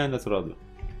 And that's what I'll do.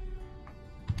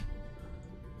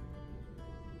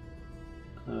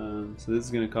 So this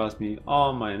is going to cost me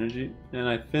all my energy, and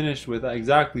I finished with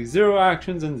exactly 0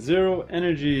 actions and 0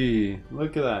 energy.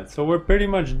 Look at that. So we're pretty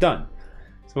much done.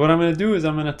 So what I'm going to do is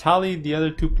I'm going to tally the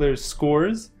other 2 players'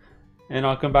 scores, and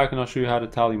I'll come back and I'll show you how to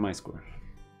tally my score.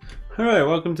 Alright,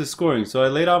 welcome to scoring. So I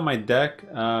laid out my deck,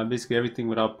 basically everything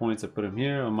without points. I put them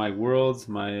here on my worlds,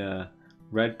 my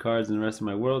red cards and the rest of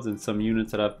my worlds, and some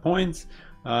units that have points.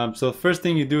 So the first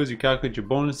thing you do is you calculate your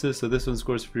bonuses. So this one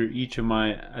scores for each of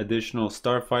my additional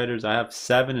starfighters. I have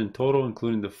 7 in total,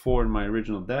 including the 4 in my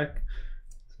original deck.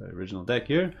 So original deck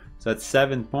here. So that's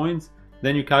 7 points.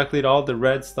 Then you calculate all the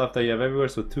red stuff that you have everywhere.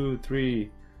 So 2,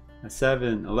 3,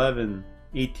 7, 11,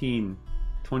 18,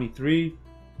 23.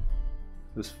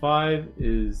 Plus 5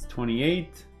 is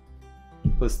 28.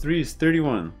 Plus 3 is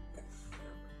 31.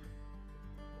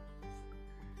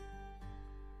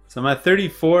 So I'm at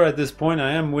 34 at this point.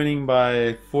 I am winning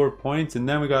by 4 points, and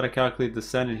then we got to calculate the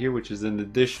Senate here, which is an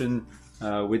addition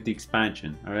with the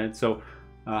expansion. All right. So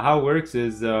how it works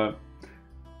is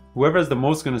whoever has the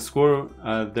most is going to score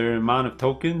their amount of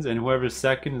tokens, and whoever's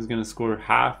second is going to score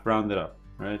half, rounded up.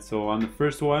 All right. So on the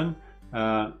first one,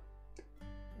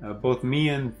 both me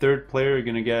and third player are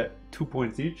going to get 2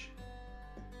 points each.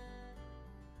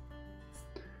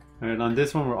 All right. On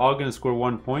this one, we're all going to score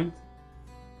 1 point.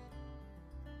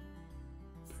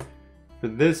 For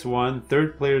this one,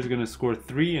 third player is going to score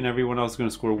 3 and everyone else is going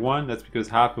to score 1. That's because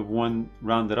half of 1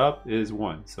 rounded up is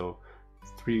 1. So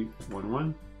 3, 1,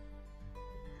 1.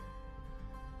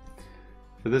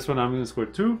 For this one, I'm going to score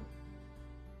 2.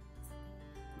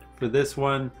 For this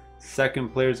one, second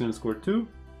player is going to score 2.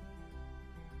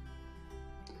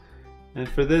 And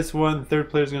for this one,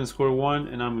 third player is going to score 1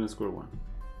 and I'm going to score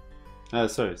 1.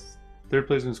 Sorry, third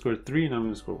player is going to score 3 and I'm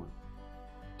going to score 1.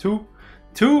 2,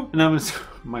 2, and I'm going to,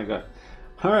 oh my god.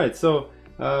 Alright, so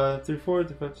 34,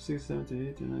 35, 36, 37,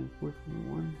 38, 39, 40,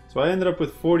 41. So I ended up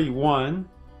with 41,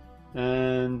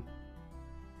 and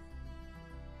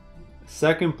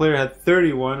second player had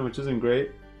 31, which isn't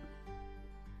great.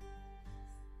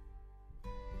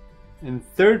 And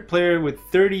third player with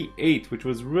 38, which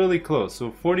was really close. So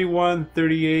 41,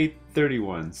 38,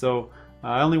 31. So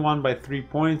I only won by 3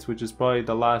 points, which is probably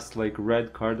the last like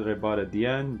red card that I bought at the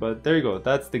end. But there you go.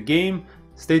 That's the game.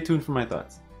 Stay tuned for my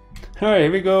thoughts. Alright,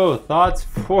 here we go. Thoughts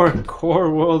for Core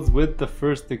Worlds with the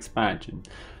first expansion.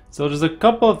 So there's a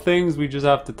couple of things we just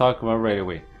have to talk about right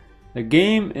away. The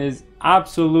game is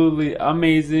absolutely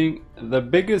amazing. The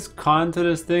biggest con to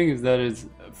this thing is that it's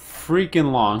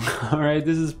freaking long. Alright,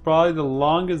 this is probably the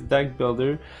longest deck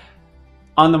builder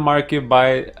on the market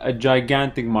by a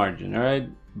gigantic margin. Alright,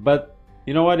 but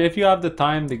you know what? If you have the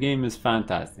time, the game is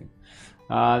fantastic.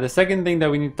 The second thing that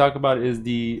we need to talk about is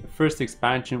the first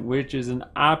expansion, which is an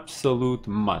absolute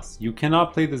must. You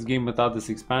cannot play this game without this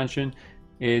expansion.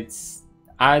 It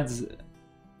adds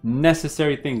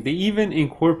necessary things. They even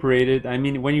incorporated, I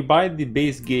mean, when you buy the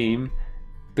base game,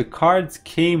 the cards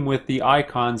came with the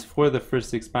icons for the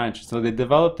first expansion. So they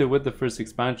developed it with the first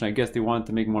expansion. I guess they wanted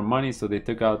to make more money, so they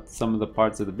took out some of the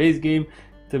parts of the base game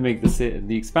to make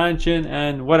the expansion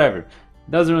and whatever.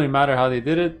 Doesn't really matter how they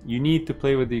did it. You need to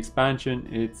play with the expansion.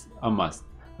 It's a must.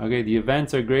 Okay, the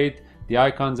events are great, the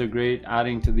icons are great,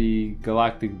 adding to the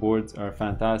galactic boards are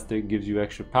fantastic, gives you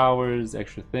extra powers,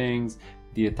 extra things,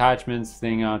 the attachments,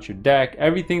 staying out your deck,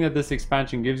 everything that this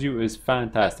expansion gives you is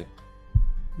fantastic.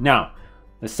 Now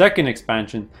the second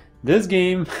expansion, this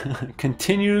game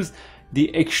continues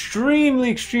the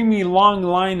extremely long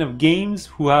line of games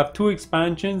who have 2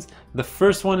 expansions. The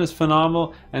first one is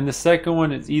phenomenal and the second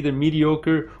one is either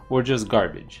mediocre or just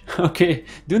garbage. Okay,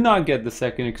 do not get the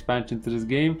second expansion to this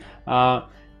game.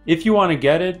 If you want to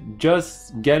get it,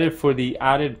 just get it for the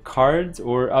added cards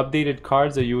or updated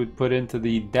cards that you would put into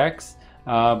the decks.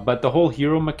 But the whole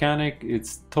hero mechanic,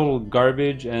 it's total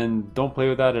garbage, and don't play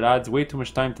with that. It adds way too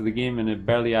much time to the game and it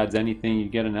barely adds anything. You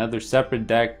get another separate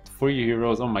deck for your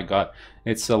heroes. Oh my god,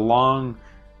 it's a long,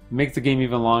 makes the game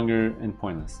even longer and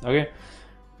pointless.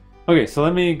 Okay, so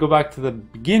let me go back to the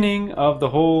beginning of the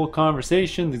whole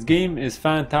conversation. This game is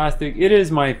fantastic. It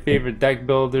is my favorite deck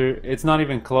builder. It's not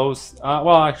even close.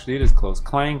 Well, actually it is close.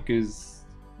 Clank is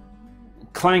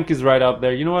right up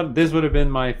there. You know what, this would have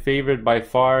been my favorite by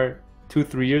far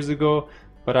 2-3 years ago,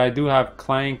 but I do have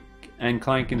Clank and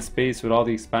Clank in Space with all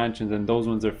the expansions, and those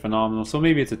ones are phenomenal. So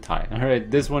maybe it's a tie. All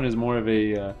right, this one is more of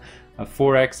a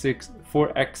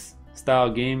 4x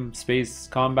style game, space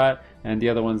combat, and the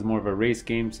other one's more of a race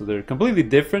game. So they're completely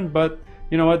different, but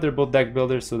you know what? They're both deck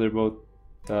builders, so they're both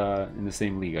in the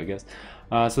same league, I guess.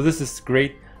 So this is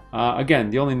great. Again,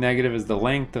 the only negative is the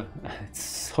length. It's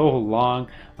so long.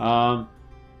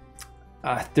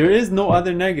 There is no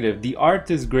other negative. The art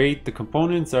is great. The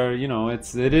components are, you know,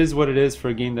 it is what it is for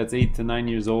a game that's 8 to 9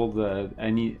 years old.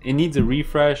 And it needs a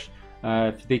refresh.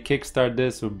 If they kickstart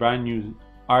this with brand new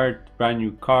art, brand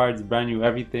new cards, brand new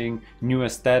everything, new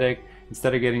aesthetic,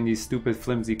 instead of getting these stupid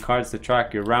flimsy cards to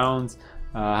track your rounds,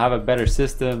 have a better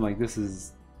system. Like, this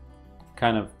is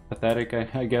kind of pathetic,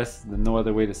 I guess. There's no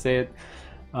other way to say it.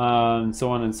 And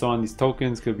so on and so on. These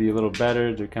tokens could be a little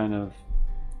better. They're kind of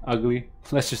ugly,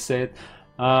 let's just say it.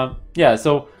 Yeah,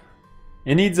 so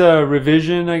it needs a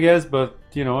revision, I guess, but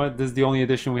you know, this is the only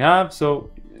edition we have, so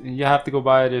you have to go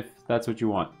buy it if that's what you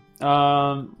want.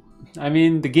 I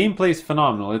mean, the gameplay is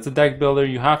phenomenal. It's a deck builder.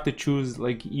 You have to choose,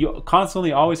 like, you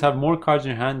constantly always have more cards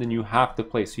in your hand than you have to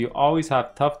play, so you always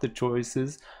have tough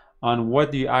choices on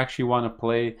what do you actually want to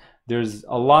play. There's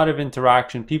a lot of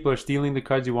interaction. People are stealing the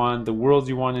cards you want, the worlds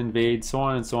you want to invade, so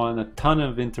on and so on. A ton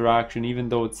of interaction, even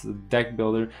though it's a deck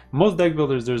builder. Most deck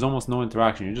builders, there's almost no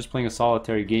interaction. You're just playing a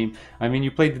solitary game. I mean,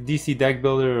 you play the DC deck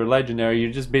builder or Legendary,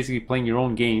 you're just basically playing your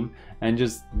own game and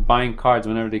just buying cards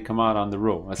whenever they come out on the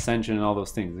row. Ascension and all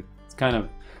those things. It's kind of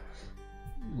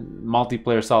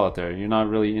multiplayer solitaire. You're not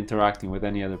really interacting with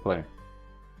any other player.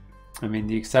 I mean,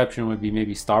 the exception would be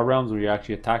maybe Star Realms, where you're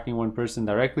actually attacking one person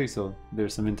directly, so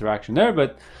there's some interaction there,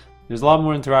 but there's a lot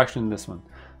more interaction in this one.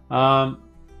 I'm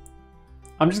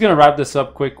just gonna wrap this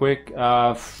up quick.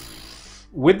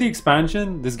 With the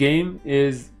expansion, this game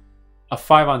is a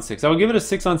 5-on-6. I would give it a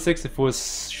 6-on-6 if it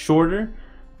was shorter.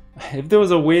 If there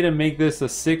was a way to make this a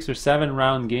 6 or 7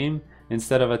 round game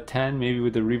instead of a 10, maybe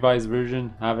with the revised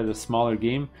version, have it a smaller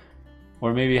game.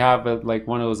 Or maybe have it like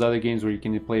one of those other games where you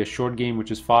can play a short game,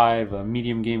 which is 5, a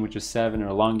medium game, which is 7, or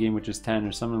a long game, which is 10,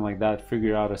 or something like that.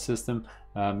 Figure out a system,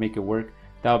 make it work.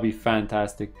 That would be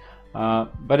fantastic.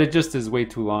 But it just is way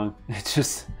too long.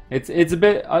 It's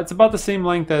about the same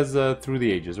length as Through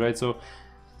the Ages, right? So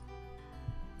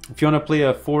if you want to play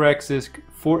a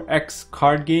 4x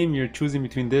card game, you're choosing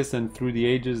between this and Through the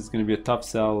Ages. It's going to be a tough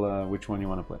sell which one you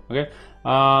want to play. Okay.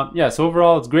 Yeah. So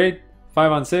overall, it's great.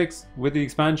 5-on-6 with the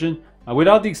expansion.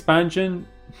 Without the expansion,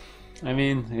 I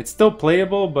mean, it's still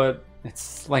playable, but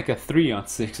it's like a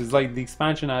 3-on-6. It's like the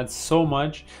expansion adds so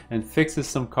much and fixes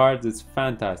some cards. It's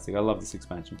fantastic. I love this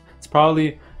expansion. It's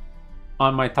probably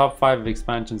on my top 5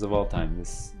 expansions of all time.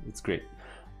 It's great.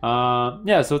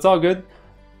 Yeah, so it's all good.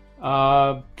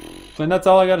 And that's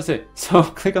all I gotta say. So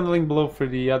click on the link below for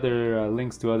the other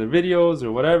links to other videos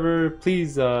or whatever.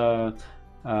 Please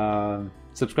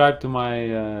subscribe to my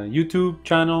YouTube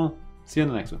channel. See you in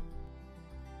the next one.